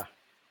 Yeah.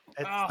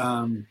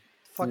 Oh,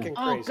 Fucking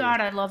oh crazy. God,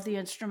 I love the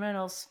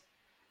instrumentals.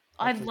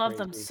 I Fucking love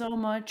them crazy. so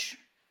much.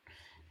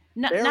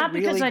 They're Not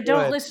because really I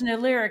don't good. listen to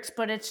lyrics,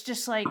 but it's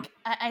just like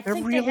I They're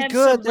think really they have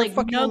good. some They're like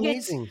fucking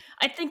nuggets. amazing.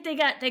 I think they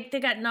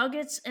got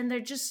nuggets, and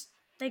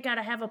they got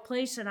to have a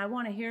place, and I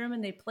want to hear them,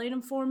 and they played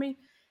them for me.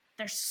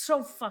 They're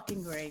so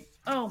fucking great.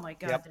 Oh my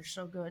God, Yep. they're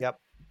so good. Yep.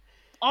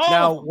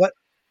 Oh, Now,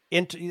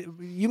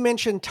 you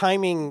mentioned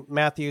timing,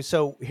 Matthew.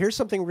 So here's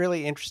something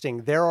really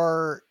interesting.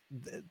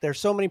 There's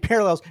so many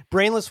parallels.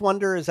 Brainless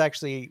Wonder is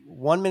actually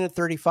 1 minute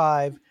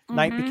 35.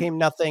 Night Became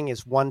Nothing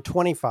is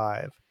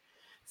 1:25.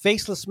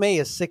 Faceless May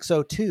is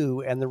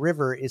 6:02, and The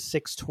River is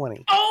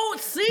 6:20. Oh,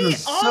 see,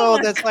 So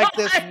my that's God. like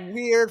this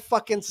weird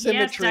fucking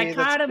symmetry. Yes,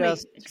 dichotomy.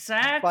 That's just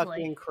Exactly.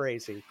 fucking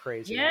crazy.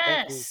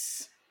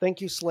 Yes. Thank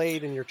you,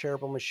 Slade, and your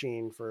terrible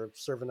machine for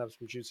serving up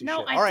some juicy No, shit.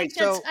 I All think right,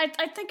 that's. so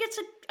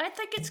I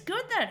think it's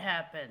good that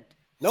happened.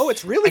 no,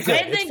 it's really good. I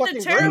It's think the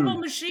fucking terrible great.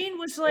 machine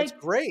was like It's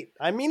great.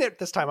 I mean it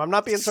this time. I'm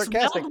not being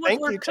sarcastic. smelled what Thank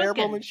we're you,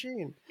 terrible cooking.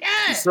 machine.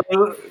 Yeah. So,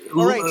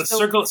 All right, so-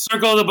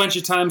 circled a bunch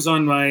of times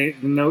on my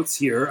notes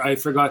here. I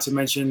forgot to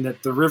mention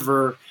that the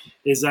river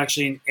is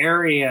actually an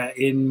area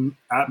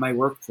at my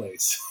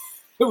workplace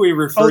that we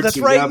refer to. Oh, that's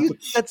right.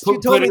 Yeah, You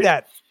told me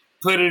that.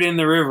 Put it in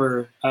the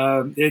river.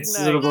 It's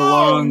sort of a Nice.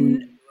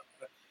 long,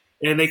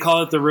 and they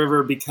call it the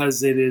river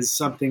because it is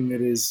something that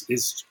is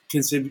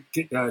considered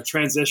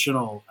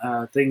transitional.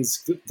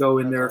 Things go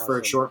in That's there for a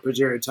awesome. short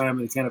period of time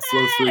and kind of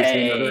flow through to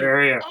another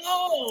area.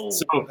 Oh.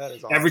 So That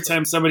is every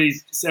awesome.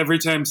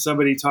 time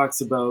somebody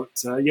talks about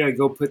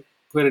go put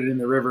it in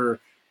the river,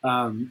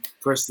 of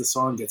course the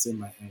song gets in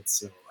my head.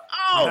 So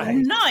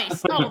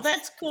Nice. Oh,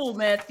 that's cool,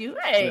 Matthew.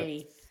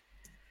 Hey.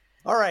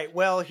 All right.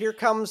 Well, here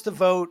comes the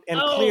vote, and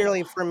Oh.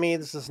 clearly for me,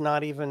 this is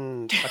not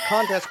even a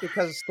contest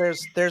because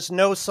there's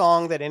no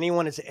song that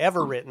anyone has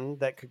ever written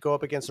that could go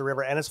up against the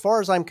river. And as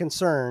far as I'm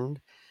concerned,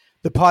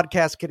 the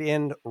podcast could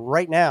end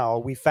right now.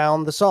 We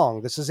found the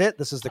song. This is it.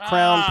 This is the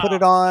crown. Put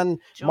it on.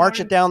 March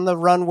Jordan. it down the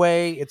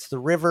runway. It's the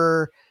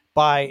river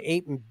by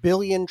 8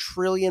 billion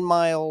trillion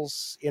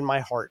miles in my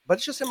heart. But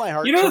it's just in my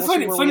heart. you know, So the we'll see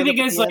where we funny end thing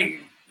up at is, the like, end.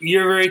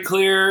 you're very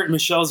clear.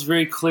 Michelle's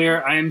very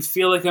clear. I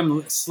feel like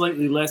I'm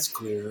slightly less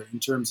clear in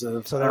terms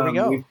of. So there we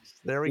go.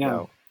 There we yeah.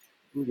 go.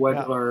 What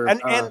Yeah. our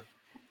And favorite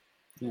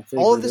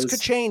all of this is. could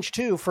change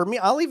too. For me,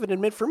 I'll even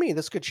admit for me,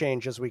 this could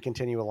change as we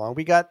continue along.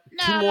 We got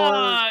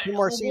two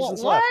more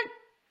seasons what? left.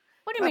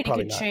 What do you mean it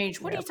Probably could not.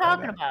 change? What Yeah, are you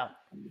probably talking not.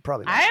 about?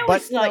 Probably not. I always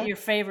But, you thought know, your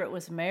favorite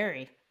was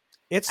Mary.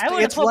 it's I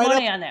would have put right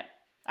money up, on that.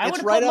 I it's would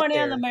have right put up money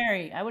on there. the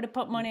Mary. I would have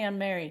put money on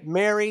Mary.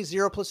 Mary,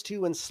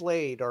 0+2, and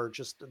Slade are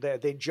just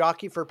they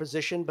jockey for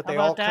position, but How they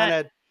all about that?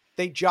 kind of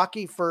they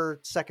jockey for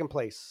second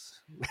place,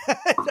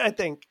 I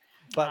think.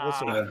 But we'll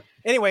see. Yeah.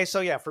 Anyway,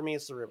 so yeah, for me,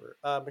 it's the river.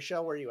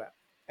 Michelle, where are you at?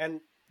 And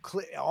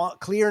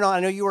clear or not? I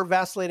know you were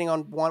vacillating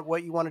on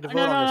what you wanted to vote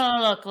No, on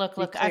this. no, look.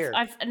 Be clear.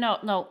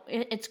 No.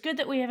 It's good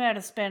that we have had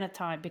a span of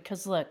time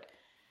because look,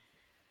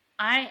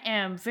 I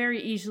am very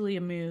easily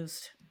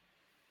amused,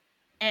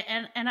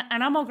 and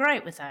I'm all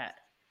right with that.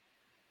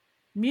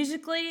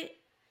 Musically,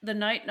 the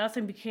night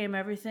nothing became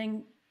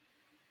everything.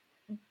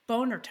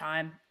 Boner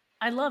time.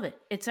 I love it.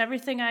 It's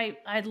everything I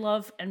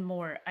love and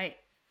more.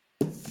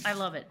 I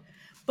love it.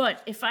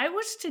 But if I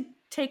was to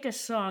take a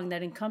song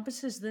that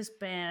encompasses this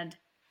band,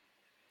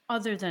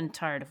 other than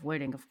Tired of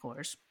Waiting, of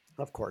course.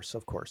 Of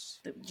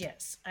course.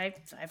 Yes,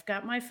 I've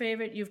got my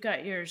favorite. You've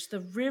got yours. The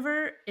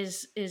River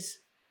is it's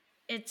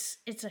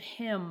a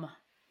hymn.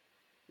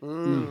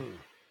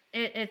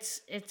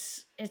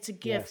 It's a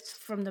gift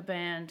from the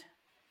band,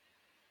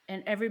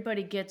 and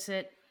everybody gets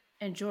it,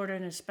 and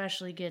Jordan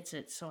especially gets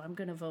it. So I'm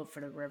gonna vote for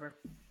the River.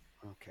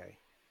 Okay.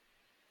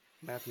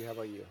 Matthew, how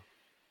about you?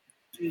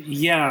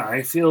 Yeah,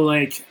 I feel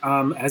like,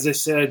 as I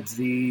said,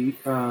 the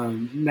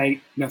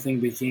night nothing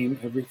became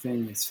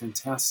everything. It's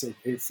fantastic.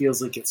 It feels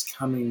like it's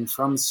coming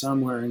from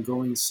somewhere and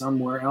going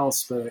somewhere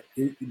else, but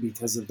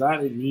because of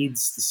that, it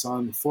needs the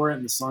song before it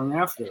and the song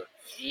after.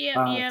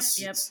 Yep.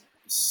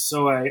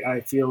 So I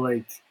feel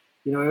like,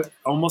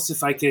 almost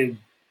if I could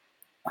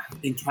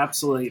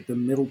encapsulate the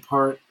middle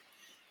part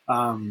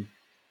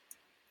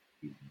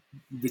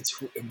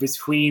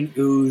between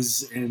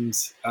Ooze and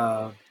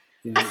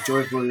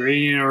Joyful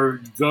Reunion,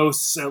 or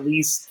Ghosts at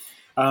least,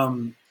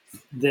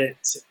 that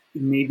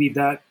maybe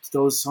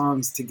those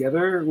songs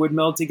together would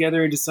meld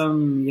together into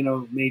some,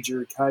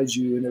 major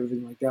kaiju and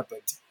everything like that.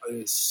 But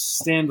a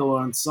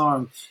standalone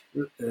song,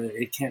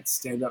 it can't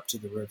stand up to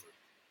the river.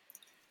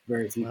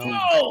 Very few things.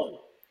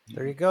 Oh,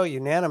 There you go,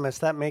 unanimous.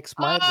 That makes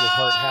my little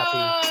heart happy.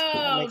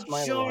 That makes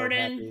my little heart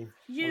Jordan, happy. I'm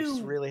you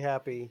just really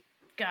happy.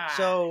 God.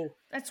 So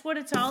That's what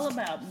it's all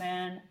about,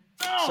 man.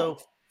 Oh. So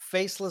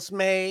Faceless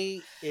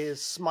May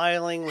is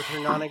smiling with her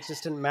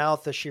non-existent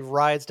mouth as she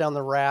rides down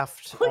the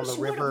raft on the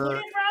river. What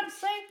did Rob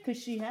say?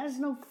 Because she has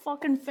no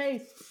fucking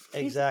faith.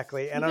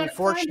 Exactly. And you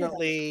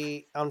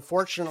gotta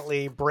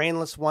unfortunately,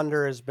 Brainless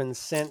Wonder has been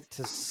sent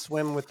to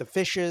swim with the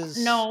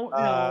fishes.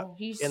 No,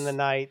 he's in the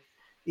night.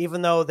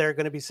 Even though they're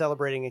going to be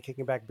celebrating and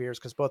kicking back beers,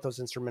 because both those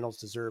instrumentals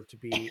deserve to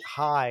be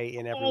high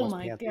in everyone's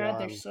pantheon. God,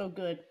 they're so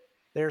good.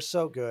 They're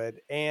so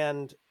good.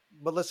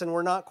 But listen,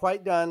 we're not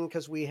quite done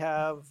because we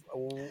have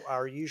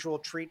our usual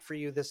treat for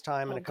you this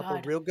time and a couple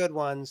of real good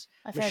ones.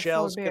 I've had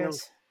 4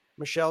 beers.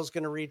 Michelle's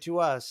going to read to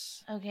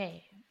us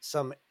Okay.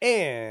 some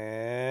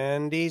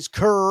Andy's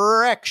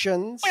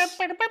corrections.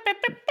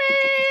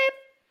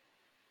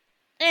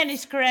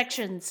 Andy's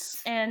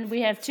corrections. And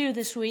we have 2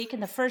 this week.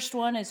 And the first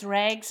one is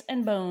Rags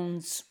and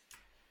Bones.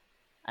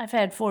 I've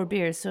had 4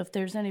 beers, so if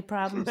there's any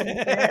problems with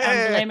it,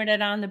 I'm blaming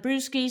it on the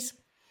brewskis.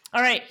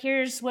 All right,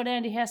 here's what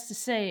Andy has to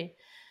say.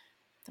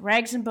 The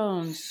Rags and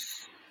Bones.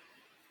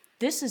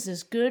 This is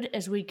as good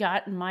as we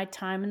got in my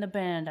time in the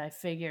band, I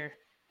figure.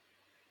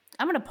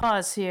 I'm going to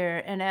pause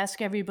here and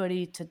ask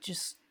everybody to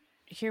just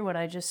hear what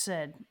I just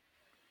said,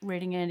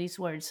 reading Andy's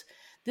words.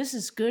 This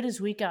is as good as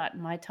we got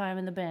in my time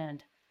in the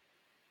band,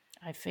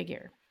 I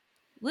figure.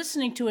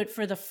 Listening to it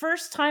for the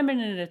first time in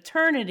an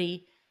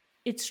eternity,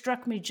 it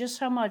struck me just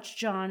how much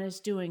John is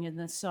doing in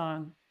this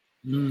song.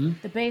 Mm-hmm.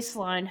 The bass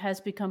line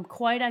has become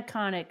quite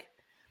iconic,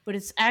 but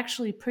it's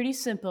actually pretty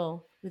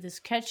simple with its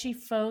catchy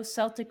faux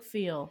Celtic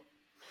feel.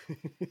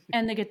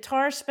 And the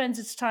guitar spends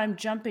its time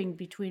jumping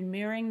between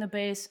mirroring the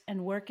bass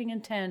and working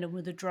in tandem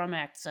with the drum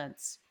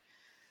accents.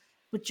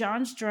 But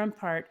John's drum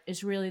part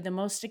is really the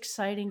most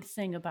exciting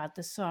thing about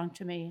this song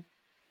to me.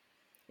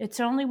 It's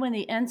only when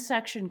the end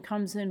section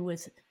comes in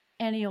with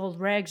any old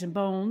rags and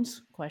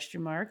bones, ?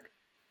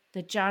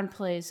 That John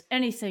plays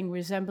anything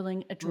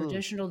resembling a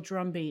traditional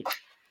drum beat.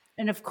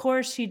 And of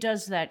course he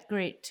does that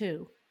great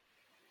too.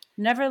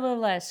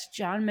 Nevertheless,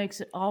 John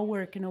makes it all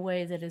work in a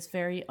way that is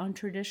very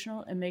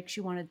untraditional and makes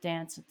you want to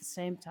dance at the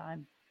same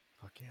time.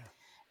 Fuck yeah.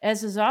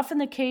 As is often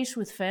the case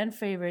with fan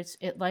favorites,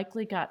 it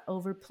likely got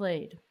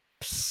overplayed.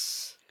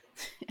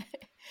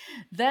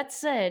 That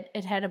said,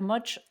 it had a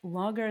much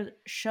longer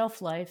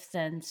shelf life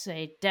than,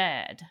 say,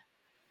 Dad.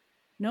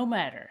 No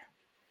matter.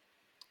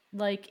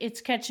 Like,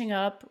 it's catching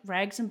up.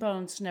 Rags and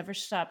Bones never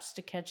stops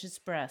to catch its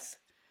breath.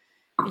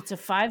 It's a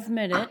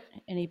 5-minute,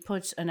 and he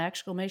puts an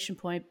exclamation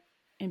point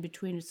in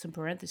between some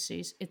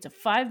parentheses. It's a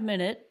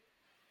 5-minute,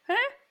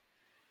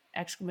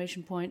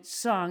 exclamation point,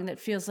 song that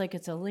feels like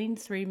it's a lean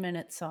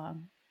 3-minute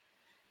song.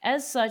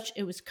 As such,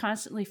 it was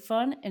constantly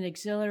fun and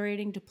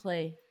exhilarating to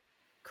play.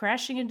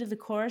 Crashing into the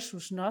chorus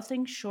was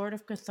nothing short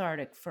of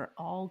cathartic for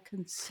all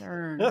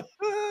concerned.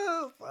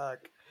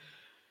 Fuck.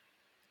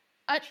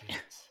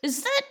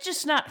 Is that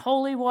just not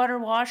holy water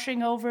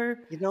washing over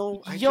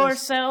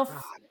yourself?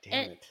 God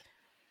damn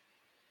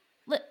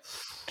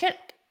it.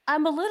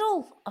 I'm a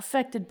little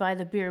affected by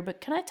the beer, but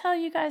can I tell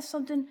you guys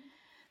something?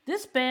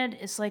 This band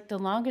is like the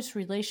longest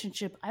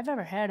relationship I've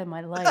ever had in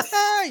my life.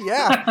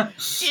 Yeah.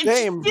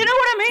 Same. You know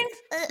what I mean?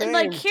 Same.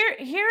 Like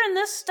hearing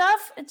this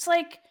stuff, it's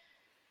like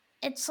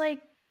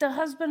the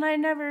husband I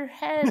never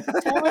had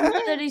telling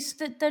me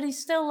that he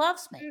still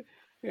loves me.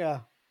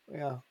 Yeah.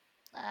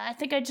 I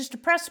think I just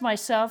depressed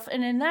myself,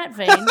 and in that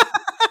vein,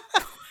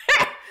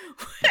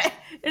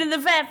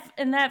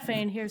 in that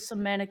vein, here's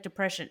some manic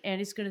depression.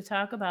 Andy's going to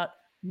talk about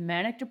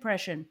manic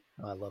depression.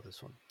 Oh, I love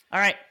this one. All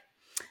right.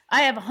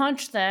 I have a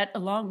hunch that,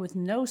 along with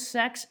no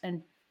sex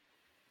and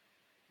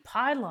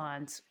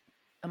pylons,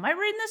 am I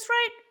reading this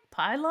right?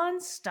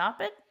 Pylons,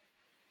 stop it?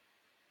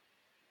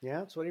 Yeah,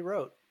 that's what he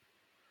wrote.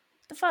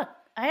 What the fuck?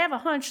 I have a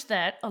hunch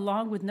that,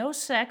 along with no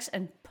sex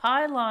and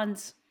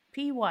pylons,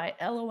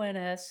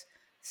 Pylons,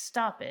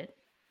 stop it.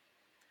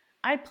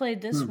 I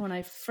played this when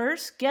I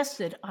first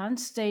guested on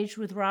stage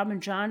with Rob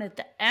and John at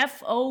the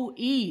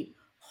FOE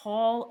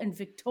Hall in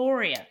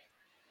Victoria.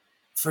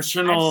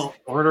 Fraternal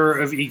Order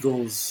of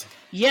Eagles.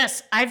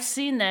 Yes, I've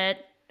seen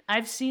that.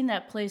 I've seen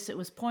that place. It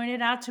was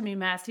pointed out to me,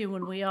 Matthew,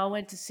 when we all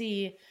went to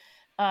see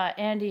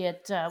Andy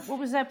at, what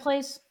was that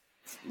place?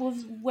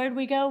 Where'd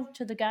we go?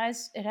 To the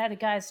guys? It had a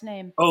guy's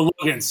name. Oh,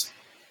 Logan's.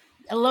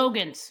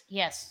 Logan's,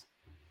 yes.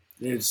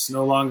 It's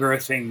no longer a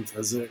thing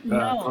because it's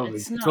not.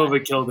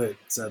 COVID killed it,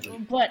 sadly.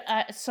 But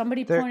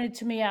somebody pointed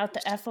to me out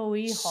the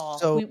FOE Hall.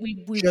 So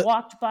we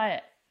walked by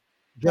it.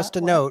 Just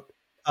a note,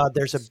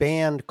 there's a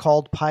band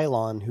called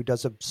Pylon who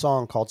does a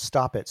song called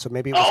Stop It. So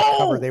maybe it was a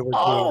cover they were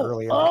doing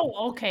earlier.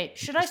 Oh, okay.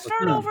 Should I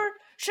start over?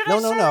 Should I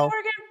start over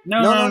again?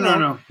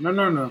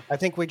 No. I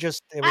think I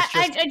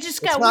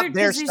just got weird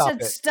because he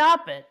said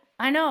stop it.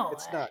 I know.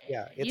 It's not,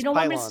 yeah. It's you don't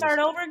want me to Pylons. start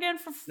over again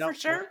for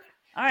sure?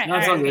 All right. No,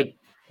 it's all good.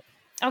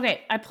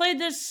 Okay, I played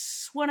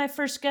this when I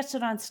first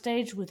guested on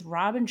stage with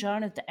Rob and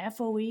John at the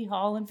FOE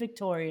Hall in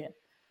Victoria.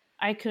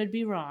 I could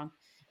be wrong.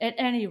 At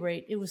any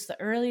rate, it was the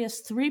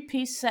earliest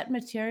 3-piece set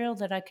material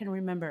that I can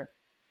remember.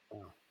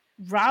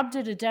 Rob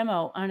did a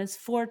demo on his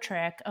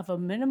 4-track of a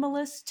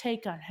minimalist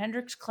take on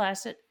Hendrix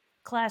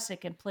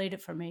classic and played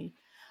it for me.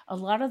 A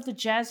lot of the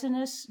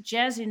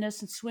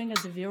jazziness and swing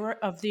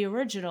of the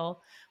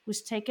original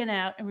was taken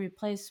out and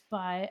replaced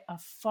by a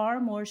far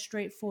more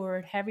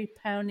straightforward, heavy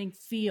pounding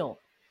feel.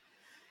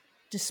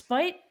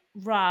 Despite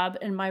Rob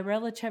and my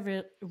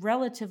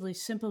relatively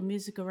simple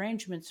music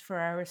arrangements for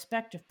our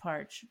respective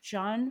parts,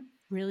 John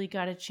really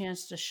got a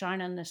chance to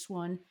shine on this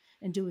one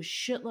and do a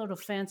shitload of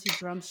fancy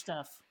drum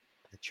stuff.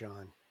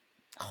 John.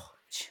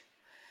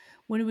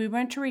 When we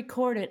went to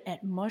record it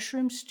at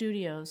Mushroom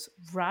Studios,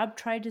 Rob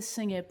tried to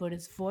sing it, but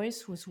his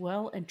voice was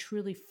well and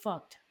truly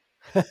fucked.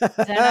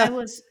 Then I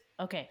was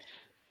okay.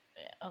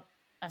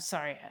 I'm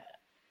sorry.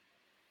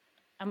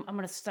 I'm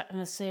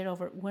gonna say it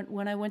over.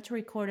 When I went to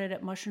record it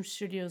at Mushroom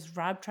Studios,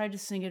 Rob tried to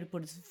sing it,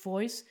 but his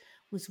voice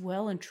was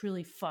well and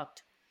truly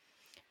fucked.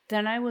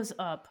 Then I was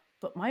up,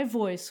 but my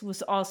voice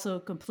was also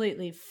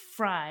completely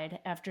fried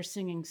after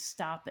singing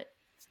 "Stop It."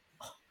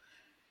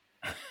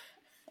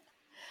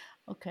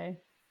 Okay.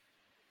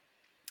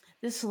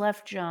 This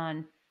left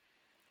John.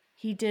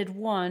 He did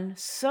one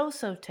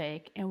so-so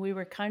take, and we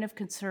were kind of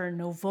concerned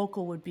no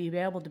vocal would be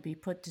able to be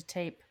put to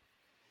tape.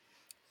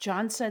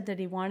 John said that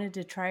he wanted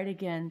to try it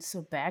again,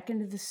 so back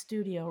into the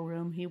studio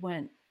room he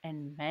went,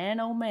 and man,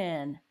 oh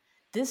man,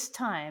 this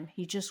time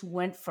he just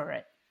went for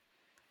it.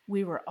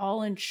 We were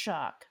all in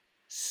shock.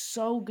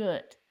 So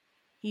good.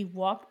 He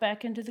walked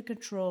back into the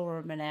control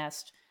room and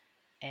asked,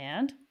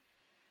 "And?"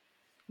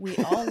 We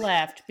all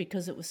laughed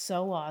because it was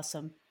so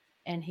awesome,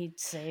 and he'd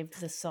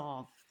saved the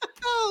song.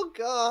 Oh,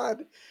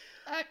 God.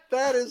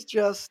 That is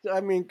just, I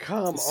mean,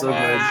 come So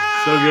on. good.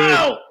 So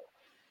good.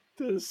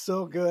 That is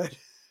so good.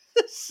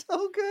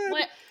 So good.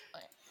 What?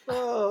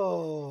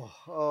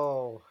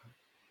 Oh,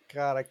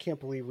 God, I can't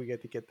believe we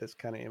get to get this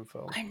kind of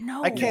info. I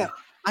know.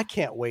 I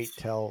can't wait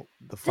till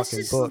the This fucking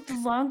is book. the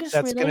longest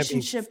that's gonna be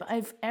relationship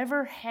I've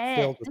ever had.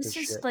 filled with This this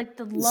is shit. like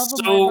the love of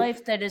my So-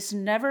 life that has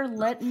never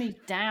let me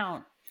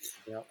down.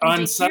 Yep. And On to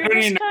hear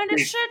Saturday this kind of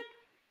night- shit.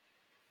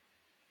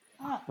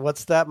 Oh,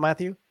 What's that,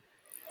 Matthew?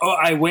 Oh,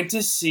 I went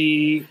to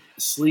see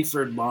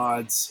Sleaford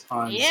Mods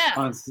on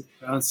Yeah.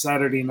 on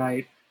Saturday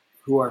night,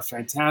 who are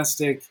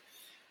fantastic,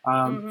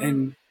 Mhm.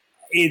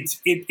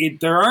 and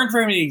there aren't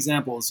very many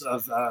examples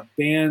of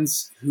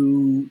bands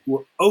who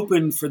were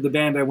open for the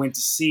band I went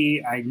to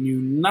see. I knew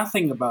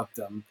nothing about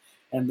them,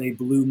 and they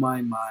blew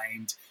my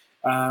mind.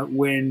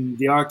 When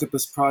the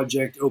Octopus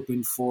Project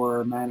opened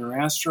for Man or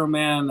Astro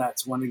Man,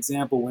 that's one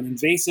example. When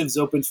Invasives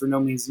opened for No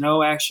Means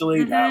No,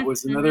 actually, that Mhm,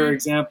 was another mhm.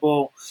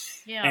 example.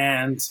 yeah.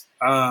 And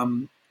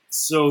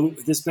so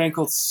this band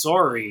called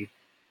Sorry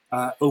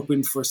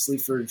opened for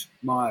Sleaford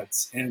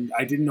Mods, and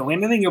I didn't know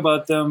anything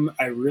about them.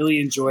 I really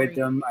enjoyed Sorry.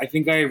 them. I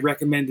think I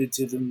recommended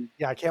to them.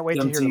 Yeah, I can't wait to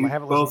Them hear to them. I you,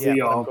 haven't both listened of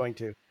yet, but I'm y'all. going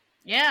to.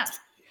 Yeah.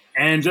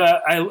 And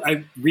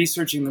I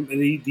researching them.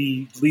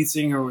 The lead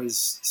singer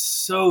was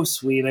so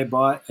sweet. I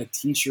bought a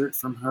T-shirt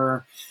from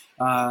her,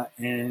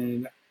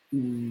 and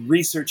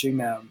researching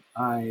them,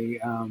 I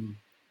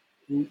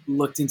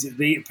looked into.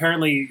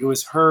 Apparently it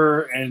was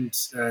her and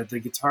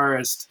the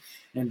guitarist,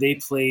 and they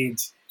played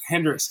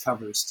Hendrix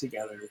covers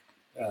together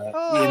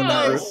Oh,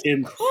 nice.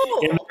 in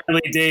Cool. the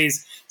early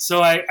days.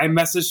 So I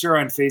messaged her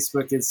on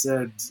Facebook and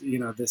said,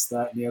 this,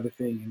 that, and the other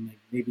thing, and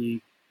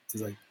maybe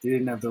because they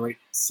didn't have the right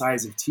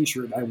size of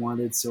T-shirt I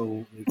wanted.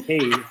 So hey,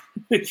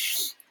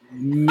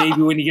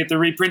 maybe when you get the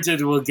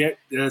reprinted, we'll get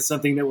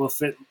something that will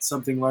fit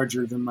something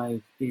larger than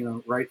my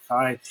right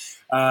thigh.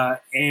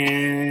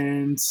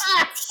 And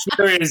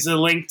here is a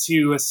link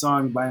to a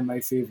song by my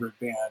favorite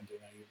band, and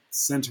I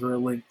sent her a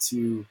link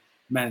to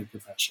Manic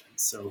Profession.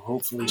 So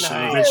hopefully she'll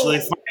Nice. eventually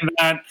find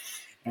that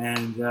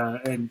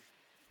and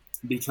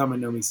become a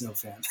No Means No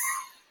fan.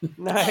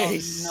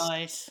 Nice. Oh,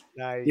 nice.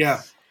 Nice.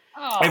 Yeah.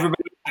 Oh,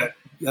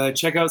 Everybody,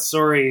 check out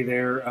Sorry.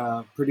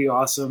 They're pretty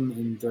awesome,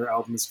 and their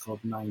album is called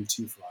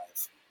 925.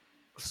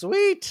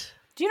 Sweet.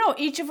 do you know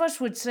each of us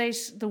would say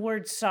the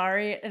word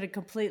sorry in a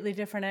completely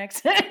different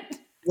accent?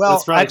 Well,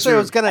 That's probably actually,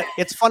 true.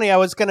 it's funny. I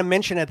was gonna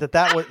mention it's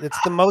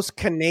the most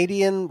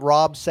Canadian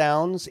Rob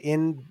sounds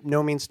in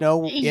No Means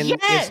No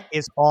Yeah.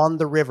 is on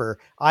the river.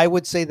 I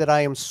would say that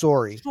I am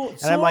sorry. So-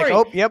 And I'm like,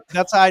 sorry. oh, yep,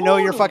 that's how I know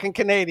you're Totally. fucking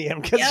Canadian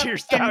because Yep, you're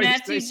and how you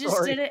Matthew say just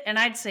sorry. did it, and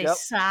I'd say Yep.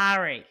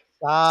 sorry.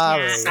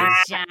 Sorry.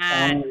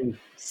 John.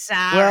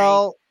 Sorry.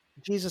 Well,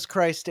 Jesus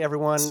Christ,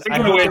 everyone! I Speaking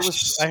of hope it which,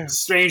 was.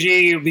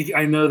 Strangey,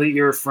 I know that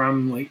you're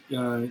from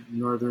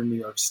northern New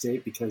York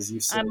State because you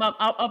said I'm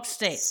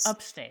upstate.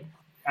 Upstate.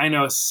 I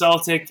know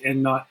Celtic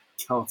and not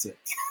Celtic.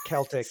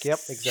 Celtic. Yep,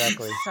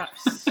 exactly.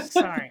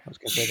 Sorry. I was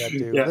gonna say that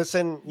too. Yeah.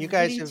 Listen, you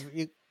guys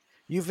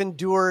you've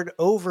endured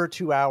over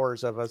 2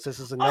 hours of us. This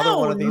is another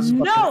one of these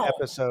no. fucking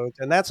episodes,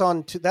 and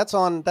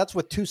that's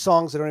with 2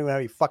 songs that don't even have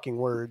any fucking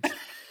words.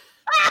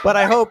 But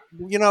I hope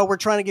we're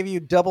trying to give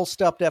you double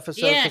stuffed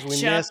episodes Yeah, because we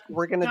Chuck, missed.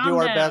 We're gonna calm do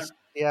our down. best.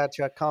 Yeah,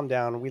 Chuck, calm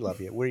down. We love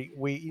you.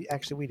 We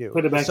actually we do.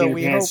 Put it back so in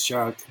we your hope pants,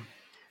 Chuck.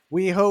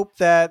 we hope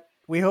that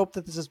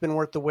this has been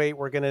worth the wait.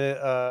 We're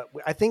gonna.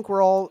 I think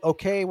we're all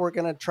okay. We're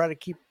gonna try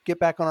to get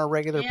back on our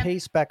regular Yep.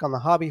 pace, back on the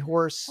hobby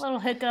horse. Little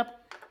hiccup.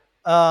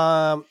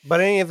 But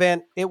in any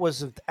event, it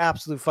was an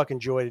absolute fucking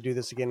joy to do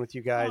this again with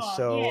you guys. Oh,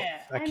 so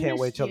yeah. I can't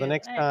wait missed till the you.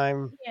 next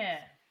time. Yeah.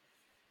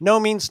 No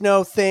Means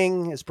No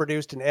Thing is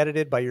produced and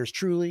edited by yours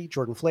truly,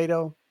 Jordan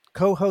Flato.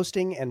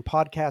 Co-hosting and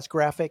podcast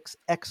graphics,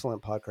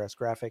 excellent podcast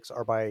graphics,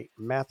 are by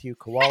Matthew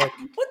Kowalik.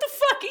 What the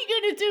fuck are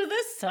you gonna do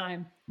this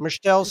time?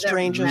 Michelle Is that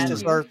Strangest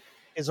Matthew?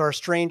 is our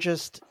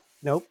strangest.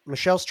 Nope,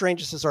 Michelle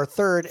Strangest is our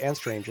third and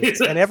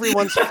strangest, and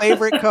everyone's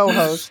favorite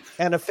co-host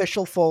and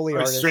official Foley Our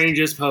artist.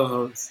 strangest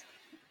po-host.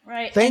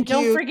 Right. Thank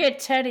and you. Don't forget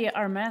Teddy,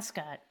 our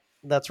mascot.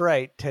 That's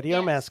right, Teddy, our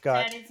Yes,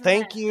 mascot. Teddy's the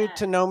Thank you mascot.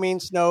 to No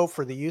Means No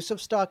for the use of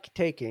stock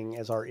taking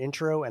as our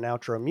intro and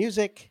outro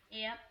music.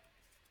 Yep.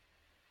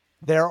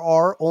 There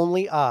are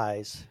only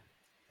eyes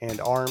and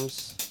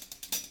arms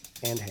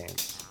and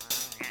hands.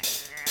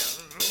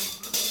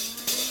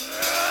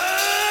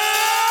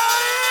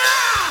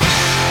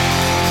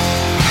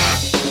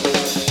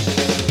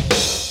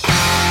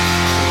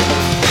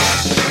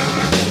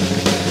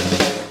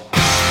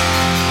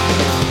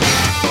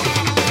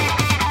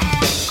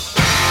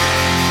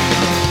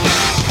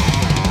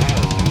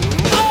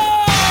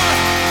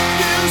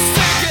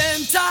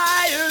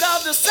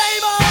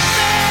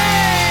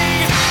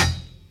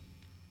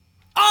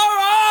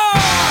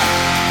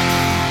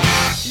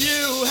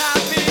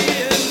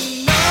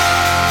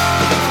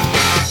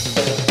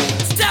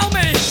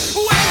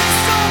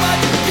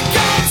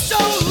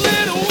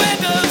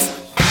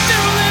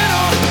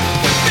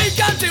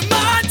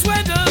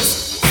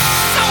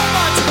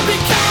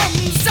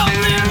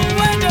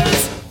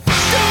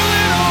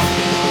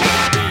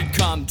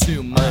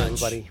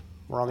 Everybody,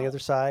 we're on the other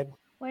side.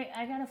 Wait,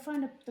 I gotta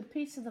find the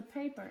piece of the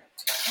paper.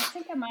 I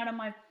think I'm out of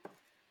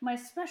my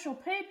special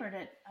paper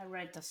that I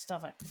write the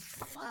stuff in.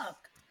 Fuck.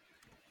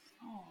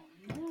 Oh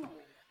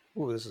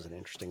no. Ooh, this is an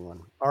interesting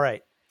one. All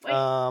right. Wait.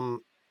 Oh.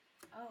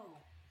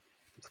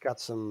 It's got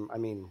some. I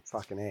mean,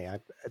 fucking A.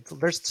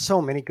 There's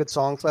so many good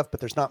songs left, but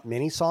there's not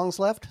many songs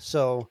left.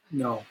 So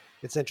No.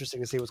 it's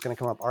interesting to see what's going to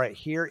come up. All right,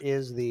 here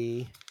is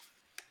the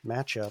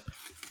matchup.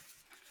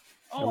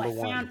 Oh, I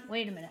Number one. found.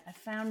 Wait a minute. I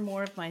found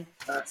more of my.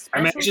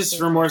 I'm anxious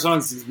for more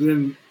songs. It's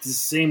been the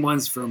same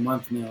ones for a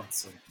month now.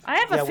 So. I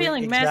have Yeah, a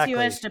feeling Matthew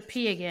exactly. has to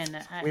pee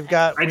again. We've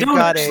got. I we've don't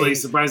got actually, a,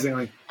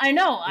 surprisingly. I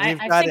know. I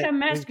We've got think it. I'm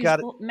We've got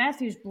it.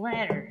 Matthew's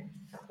bladder.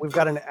 We've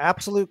got an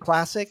absolute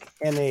classic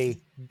and a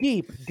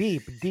deep,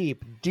 deep,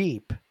 deep,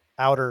 deep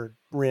outer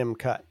rim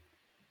cut.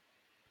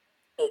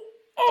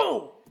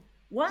 Oh,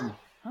 what?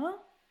 Huh?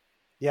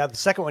 Yeah, the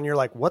second one, you're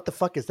like, what the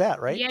fuck is that,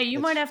 right? Yeah, you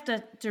might have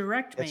to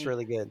direct me. It's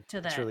really good. to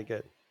It's that. really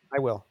good. I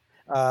will.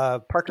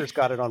 Parker's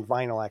got it on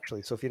vinyl,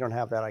 actually. So if you don't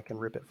have that, I can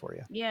rip it for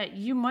you. Yeah,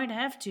 you might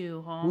have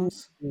to,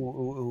 Holmes.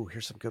 Ooh,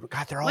 here's some good.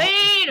 God, they're all Wait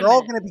a they're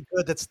all minute. going to be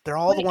good. They're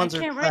all the Wait, ones I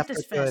that can't are write left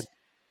this are good. fast.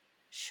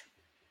 Shh.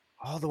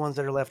 All the ones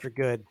that are left are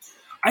good.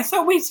 I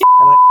thought we did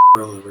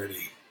already.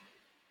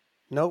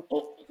 Nope.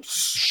 Oh,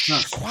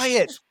 Shh,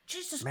 quiet,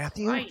 Jesus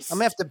Matthew. Christ. I'm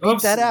gonna have to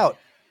beat that Oops. out.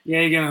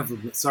 Yeah, you're gonna have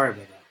to. Sorry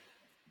about that.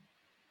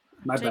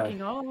 My Taking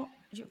bad. all.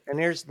 And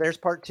there's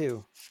part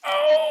two.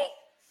 Oh,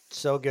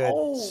 So good,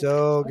 Oh,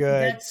 so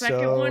good, that second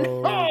so one.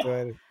 Oh.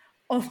 good.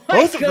 oh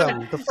my Both of God.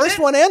 them, the first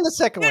one and the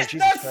second one. The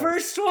Jesus Christ.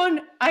 first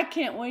one, I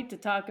can't wait to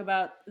talk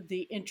about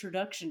the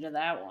introduction to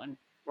that one.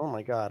 Oh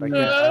my God, I'm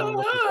looking forward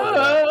to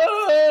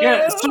that.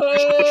 Yeah, so,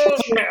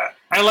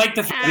 I like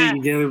the fact that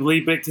you can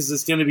bleep it because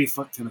it's gonna be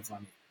kind of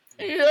funny.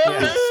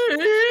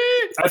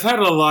 I've had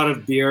a lot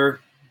of beer.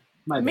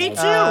 My Me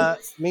bad.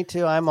 too. Me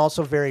too. I'm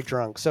also very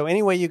drunk. So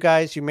anyway, you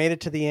guys, you made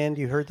it to the end.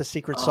 You heard the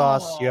secret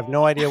sauce. You have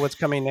no idea what's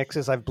coming next.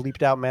 As I've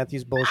bleeped out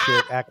Matthew's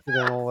bullshit,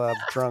 accidental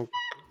drunk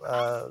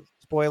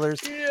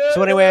spoilers.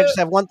 So anyway, I just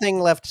have one thing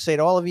left to say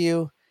to all of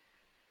you.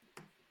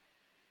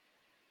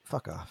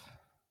 Fuck off.